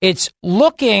it's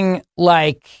looking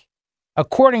like,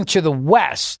 according to the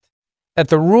West, that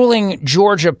the ruling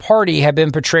Georgia party had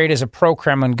been portrayed as a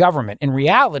pro-Kremlin government. In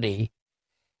reality,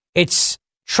 it's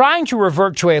trying to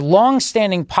revert to a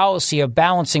long-standing policy of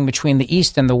balancing between the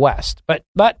East and the West. But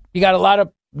you got a lot of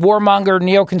warmonger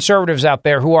neoconservatives out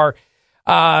there who are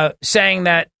saying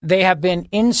that they have been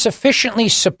insufficiently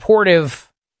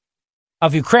supportive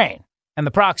of Ukraine and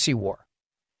the proxy war.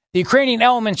 The Ukrainian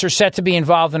elements are set to be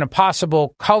involved in a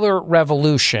possible color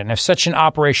revolution. If such an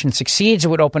operation succeeds, it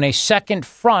would open a second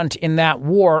front in that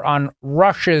war on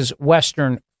Russia's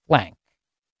western flank.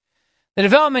 The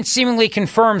development seemingly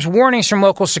confirms warnings from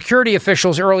local security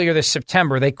officials earlier this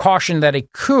September. They cautioned that a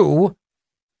coup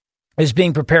is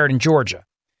being prepared in Georgia.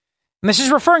 And this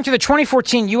is referring to the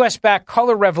 2014 U.S.-backed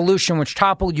color revolution, which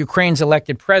toppled Ukraine's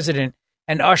elected president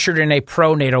and ushered in a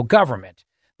pro-NATO government.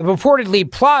 The purported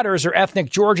lead plotters are ethnic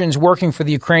Georgians working for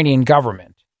the Ukrainian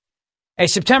government. A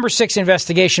September 6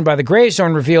 investigation by the Gray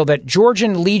Zone revealed that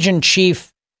Georgian Legion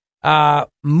chief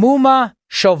Muma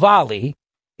Shovali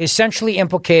essentially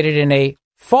implicated in a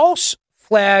false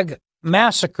flag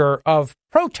massacre of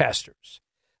protesters,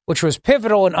 which was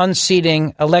pivotal in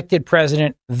unseating elected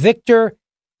President Viktor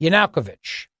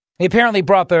Yanukovych. He apparently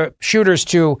brought the shooters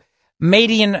to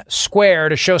Maidan Square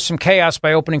to show some chaos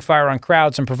by opening fire on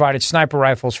crowds and provided sniper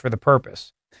rifles for the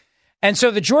purpose. And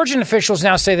so the Georgian officials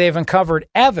now say they've uncovered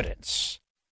evidence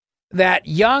that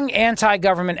young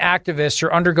anti-government activists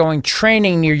are undergoing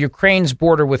training near Ukraine's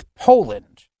border with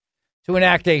Poland to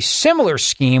enact a similar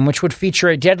scheme, which would feature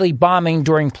a deadly bombing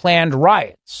during planned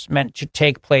riots meant to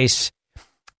take place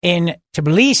in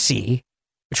Tbilisi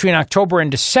between October and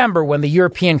December, when the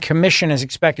European Commission is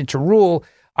expected to rule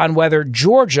on whether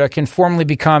Georgia can formally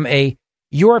become a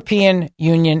European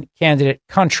Union candidate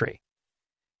country.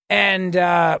 And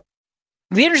the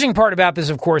interesting part about this,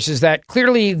 of course, is that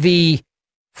clearly the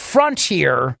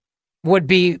frontier would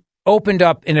be opened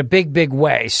up in a big, big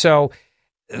way. So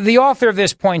the author of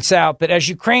this points out that as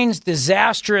Ukraine's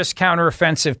disastrous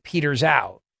counteroffensive peters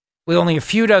out, with only a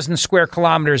few dozen square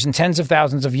kilometers and tens of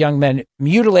thousands of young men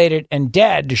mutilated and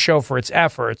dead to show for its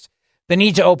efforts, the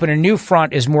need to open a new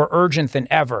front is more urgent than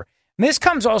ever. And this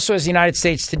comes also as the United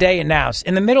States today announced,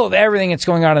 in the middle of everything that's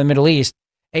going on in the Middle East,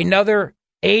 another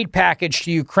aid package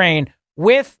to Ukraine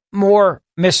with more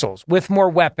missiles, with more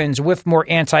weapons, with more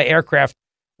anti-aircraft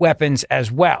weapons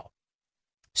as well.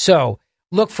 So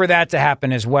look for that to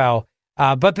happen as well.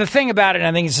 But the thing about it, and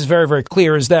I think this is very, very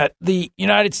clear, is that the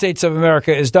United States of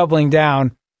America is doubling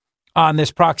down on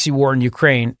this proxy war in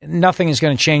Ukraine. Nothing is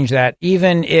going to change that.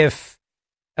 Even if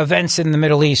events in the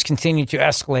Middle East continue to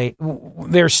escalate,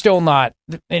 they're still not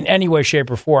in any way,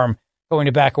 shape, or form going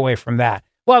to back away from that.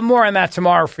 We'll have more on that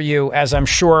tomorrow for you, as I'm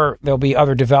sure there'll be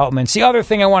other developments. The other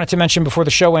thing I wanted to mention before the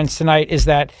show ends tonight is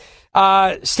that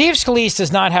Steve Scalise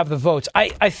does not have the votes.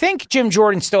 I think Jim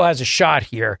Jordan still has a shot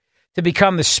here to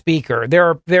become the speaker.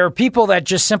 There are people that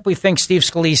just simply think Steve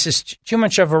Scalise is too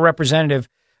much of a representative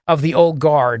of the old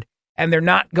guard, and they're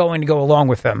not going to go along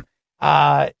with him.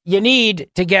 You need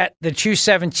to get the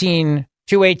 217,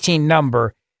 218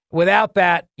 number. Without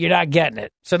that, you're not getting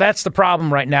it. So that's the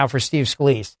problem right now for Steve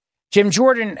Scalise. Jim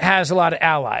Jordan has a lot of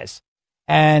allies,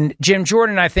 and Jim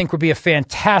Jordan, I think, would be a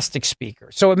fantastic speaker.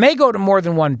 So it may go to more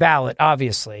than one ballot,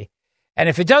 obviously. And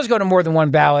if it does go to more than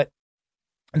one ballot,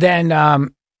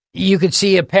 then you could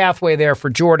see a pathway there for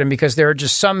Jordan, because there are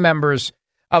just some members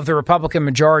of the Republican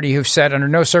majority who've said under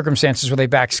no circumstances will they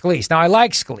back Scalise. Now, I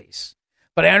like Scalise,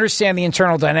 but I understand the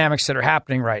internal dynamics that are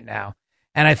happening right now.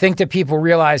 And I think that people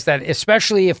realize that,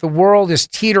 especially if the world is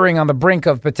teetering on the brink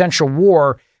of potential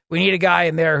war, we need a guy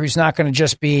in there who's not going to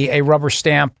just be a rubber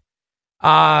stamp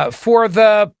for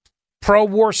the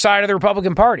pro-war side of the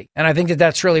Republican Party. And I think that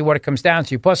that's really what it comes down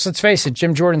to. Plus, let's face it,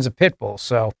 Jim Jordan's a pit bull.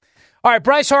 So, all right,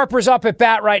 Bryce Harper's up at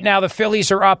bat right now. The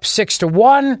Phillies are up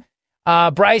 6-1.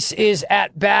 Bryce is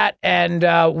at bat,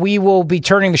 and we will be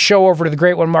turning the show over to the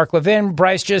great one, Mark Levin.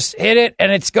 Bryce just hit it,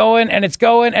 and it's going, and it's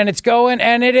going, and it's going,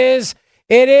 and it is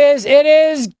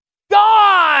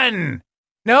gone.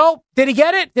 No, did he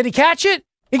get it? Did he catch it?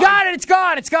 He got it. It's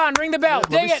gone. It's gone. Ring the bell.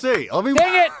 Ding it. Ding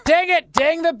it. Ding it.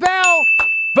 Ding the bell.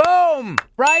 Boom.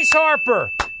 Bryce Harper.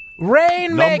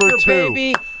 Rainmaker,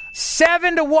 baby.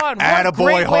 7-1. What a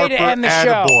great way to end the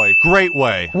show. Great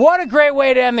way. What a great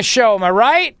way to end the show. Am I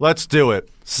right? Let's do it.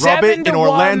 Rub it in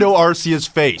Orlando Arcia's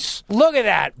face. Look at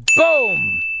that.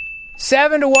 Boom.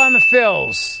 7-1 the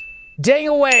Phils. Ding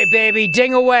away, baby.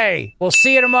 Ding away. We'll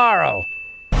see you tomorrow.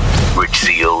 Rich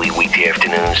Cioli, weekday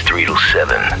afternoons 3 to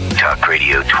 7. Talk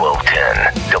Radio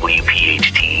 1210,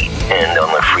 WPHT, and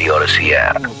on the free Odyssey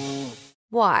app.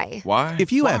 Why?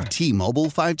 If you have T-Mobile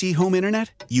 5G home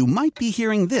internet, you might be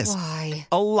hearing this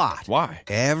a lot. Why?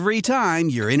 Every time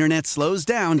your internet slows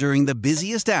down during the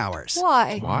busiest hours.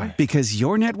 Why? Because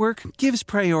your network gives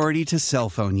priority to cell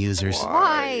phone users.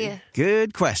 Why?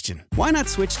 Good question. Why not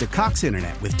switch to Cox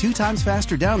Internet with 2 times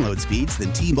faster download speeds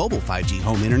than T-Mobile 5G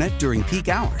home internet during peak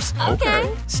hours?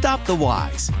 Okay. Stop the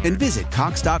whys and visit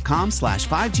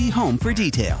cox.com/5G home for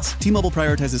details. T-Mobile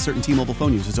prioritizes certain T-Mobile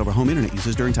phone users over home internet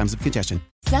users during times of congestion.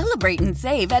 Celebrate and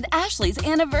save at Ashley's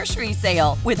Anniversary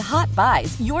Sale. With Hot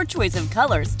Buys, your choice of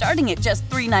colors starting at just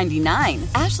 $3.99.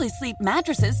 Ashley Sleep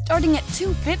mattresses starting at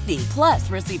 $2.50. Plus,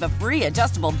 receive a free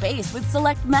adjustable base with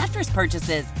select mattress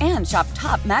purchases. And shop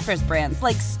top mattress brands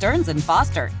like Stearns &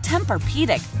 Foster,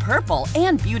 Tempur-Pedic, Purple,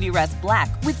 and Beautyrest Black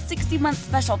with 60-month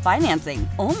special financing.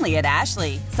 Only at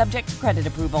Ashley. Subject to credit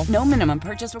approval. No minimum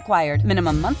purchase required.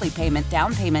 Minimum monthly payment,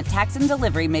 down payment, tax, and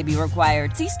delivery may be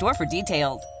required. See store for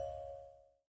details.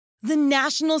 The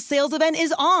national sales event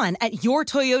is on at your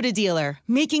Toyota dealer,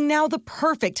 making now the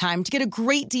perfect time to get a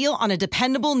great deal on a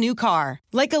dependable new car.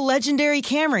 Like a legendary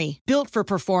Camry, built for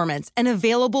performance and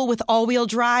available with all-wheel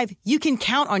drive, you can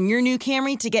count on your new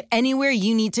Camry to get anywhere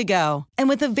you need to go. And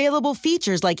with available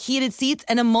features like heated seats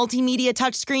and a multimedia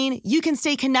touchscreen, you can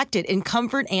stay connected in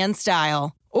comfort and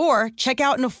style. Or check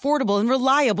out an affordable and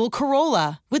reliable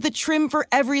Corolla with a trim for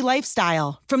every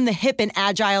lifestyle. From the hip and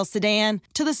agile sedan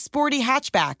to the sporty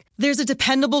hatchback, there's a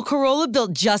dependable Corolla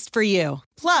built just for you.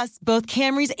 Plus, both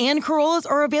Camrys and Corollas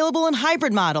are available in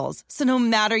hybrid models. So no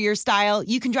matter your style,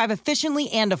 you can drive efficiently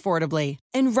and affordably.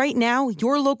 And right now,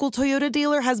 your local Toyota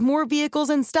dealer has more vehicles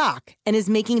in stock and is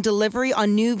making delivery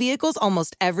on new vehicles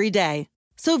almost every day.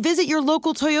 So visit your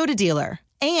local Toyota dealer.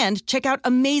 And check out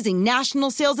amazing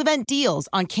national sales event deals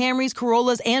on Camrys,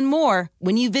 Corollas, and more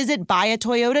when you visit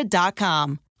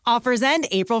buyatoyota.com. Offers end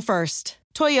April 1st.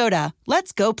 Toyota,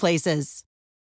 let's go places.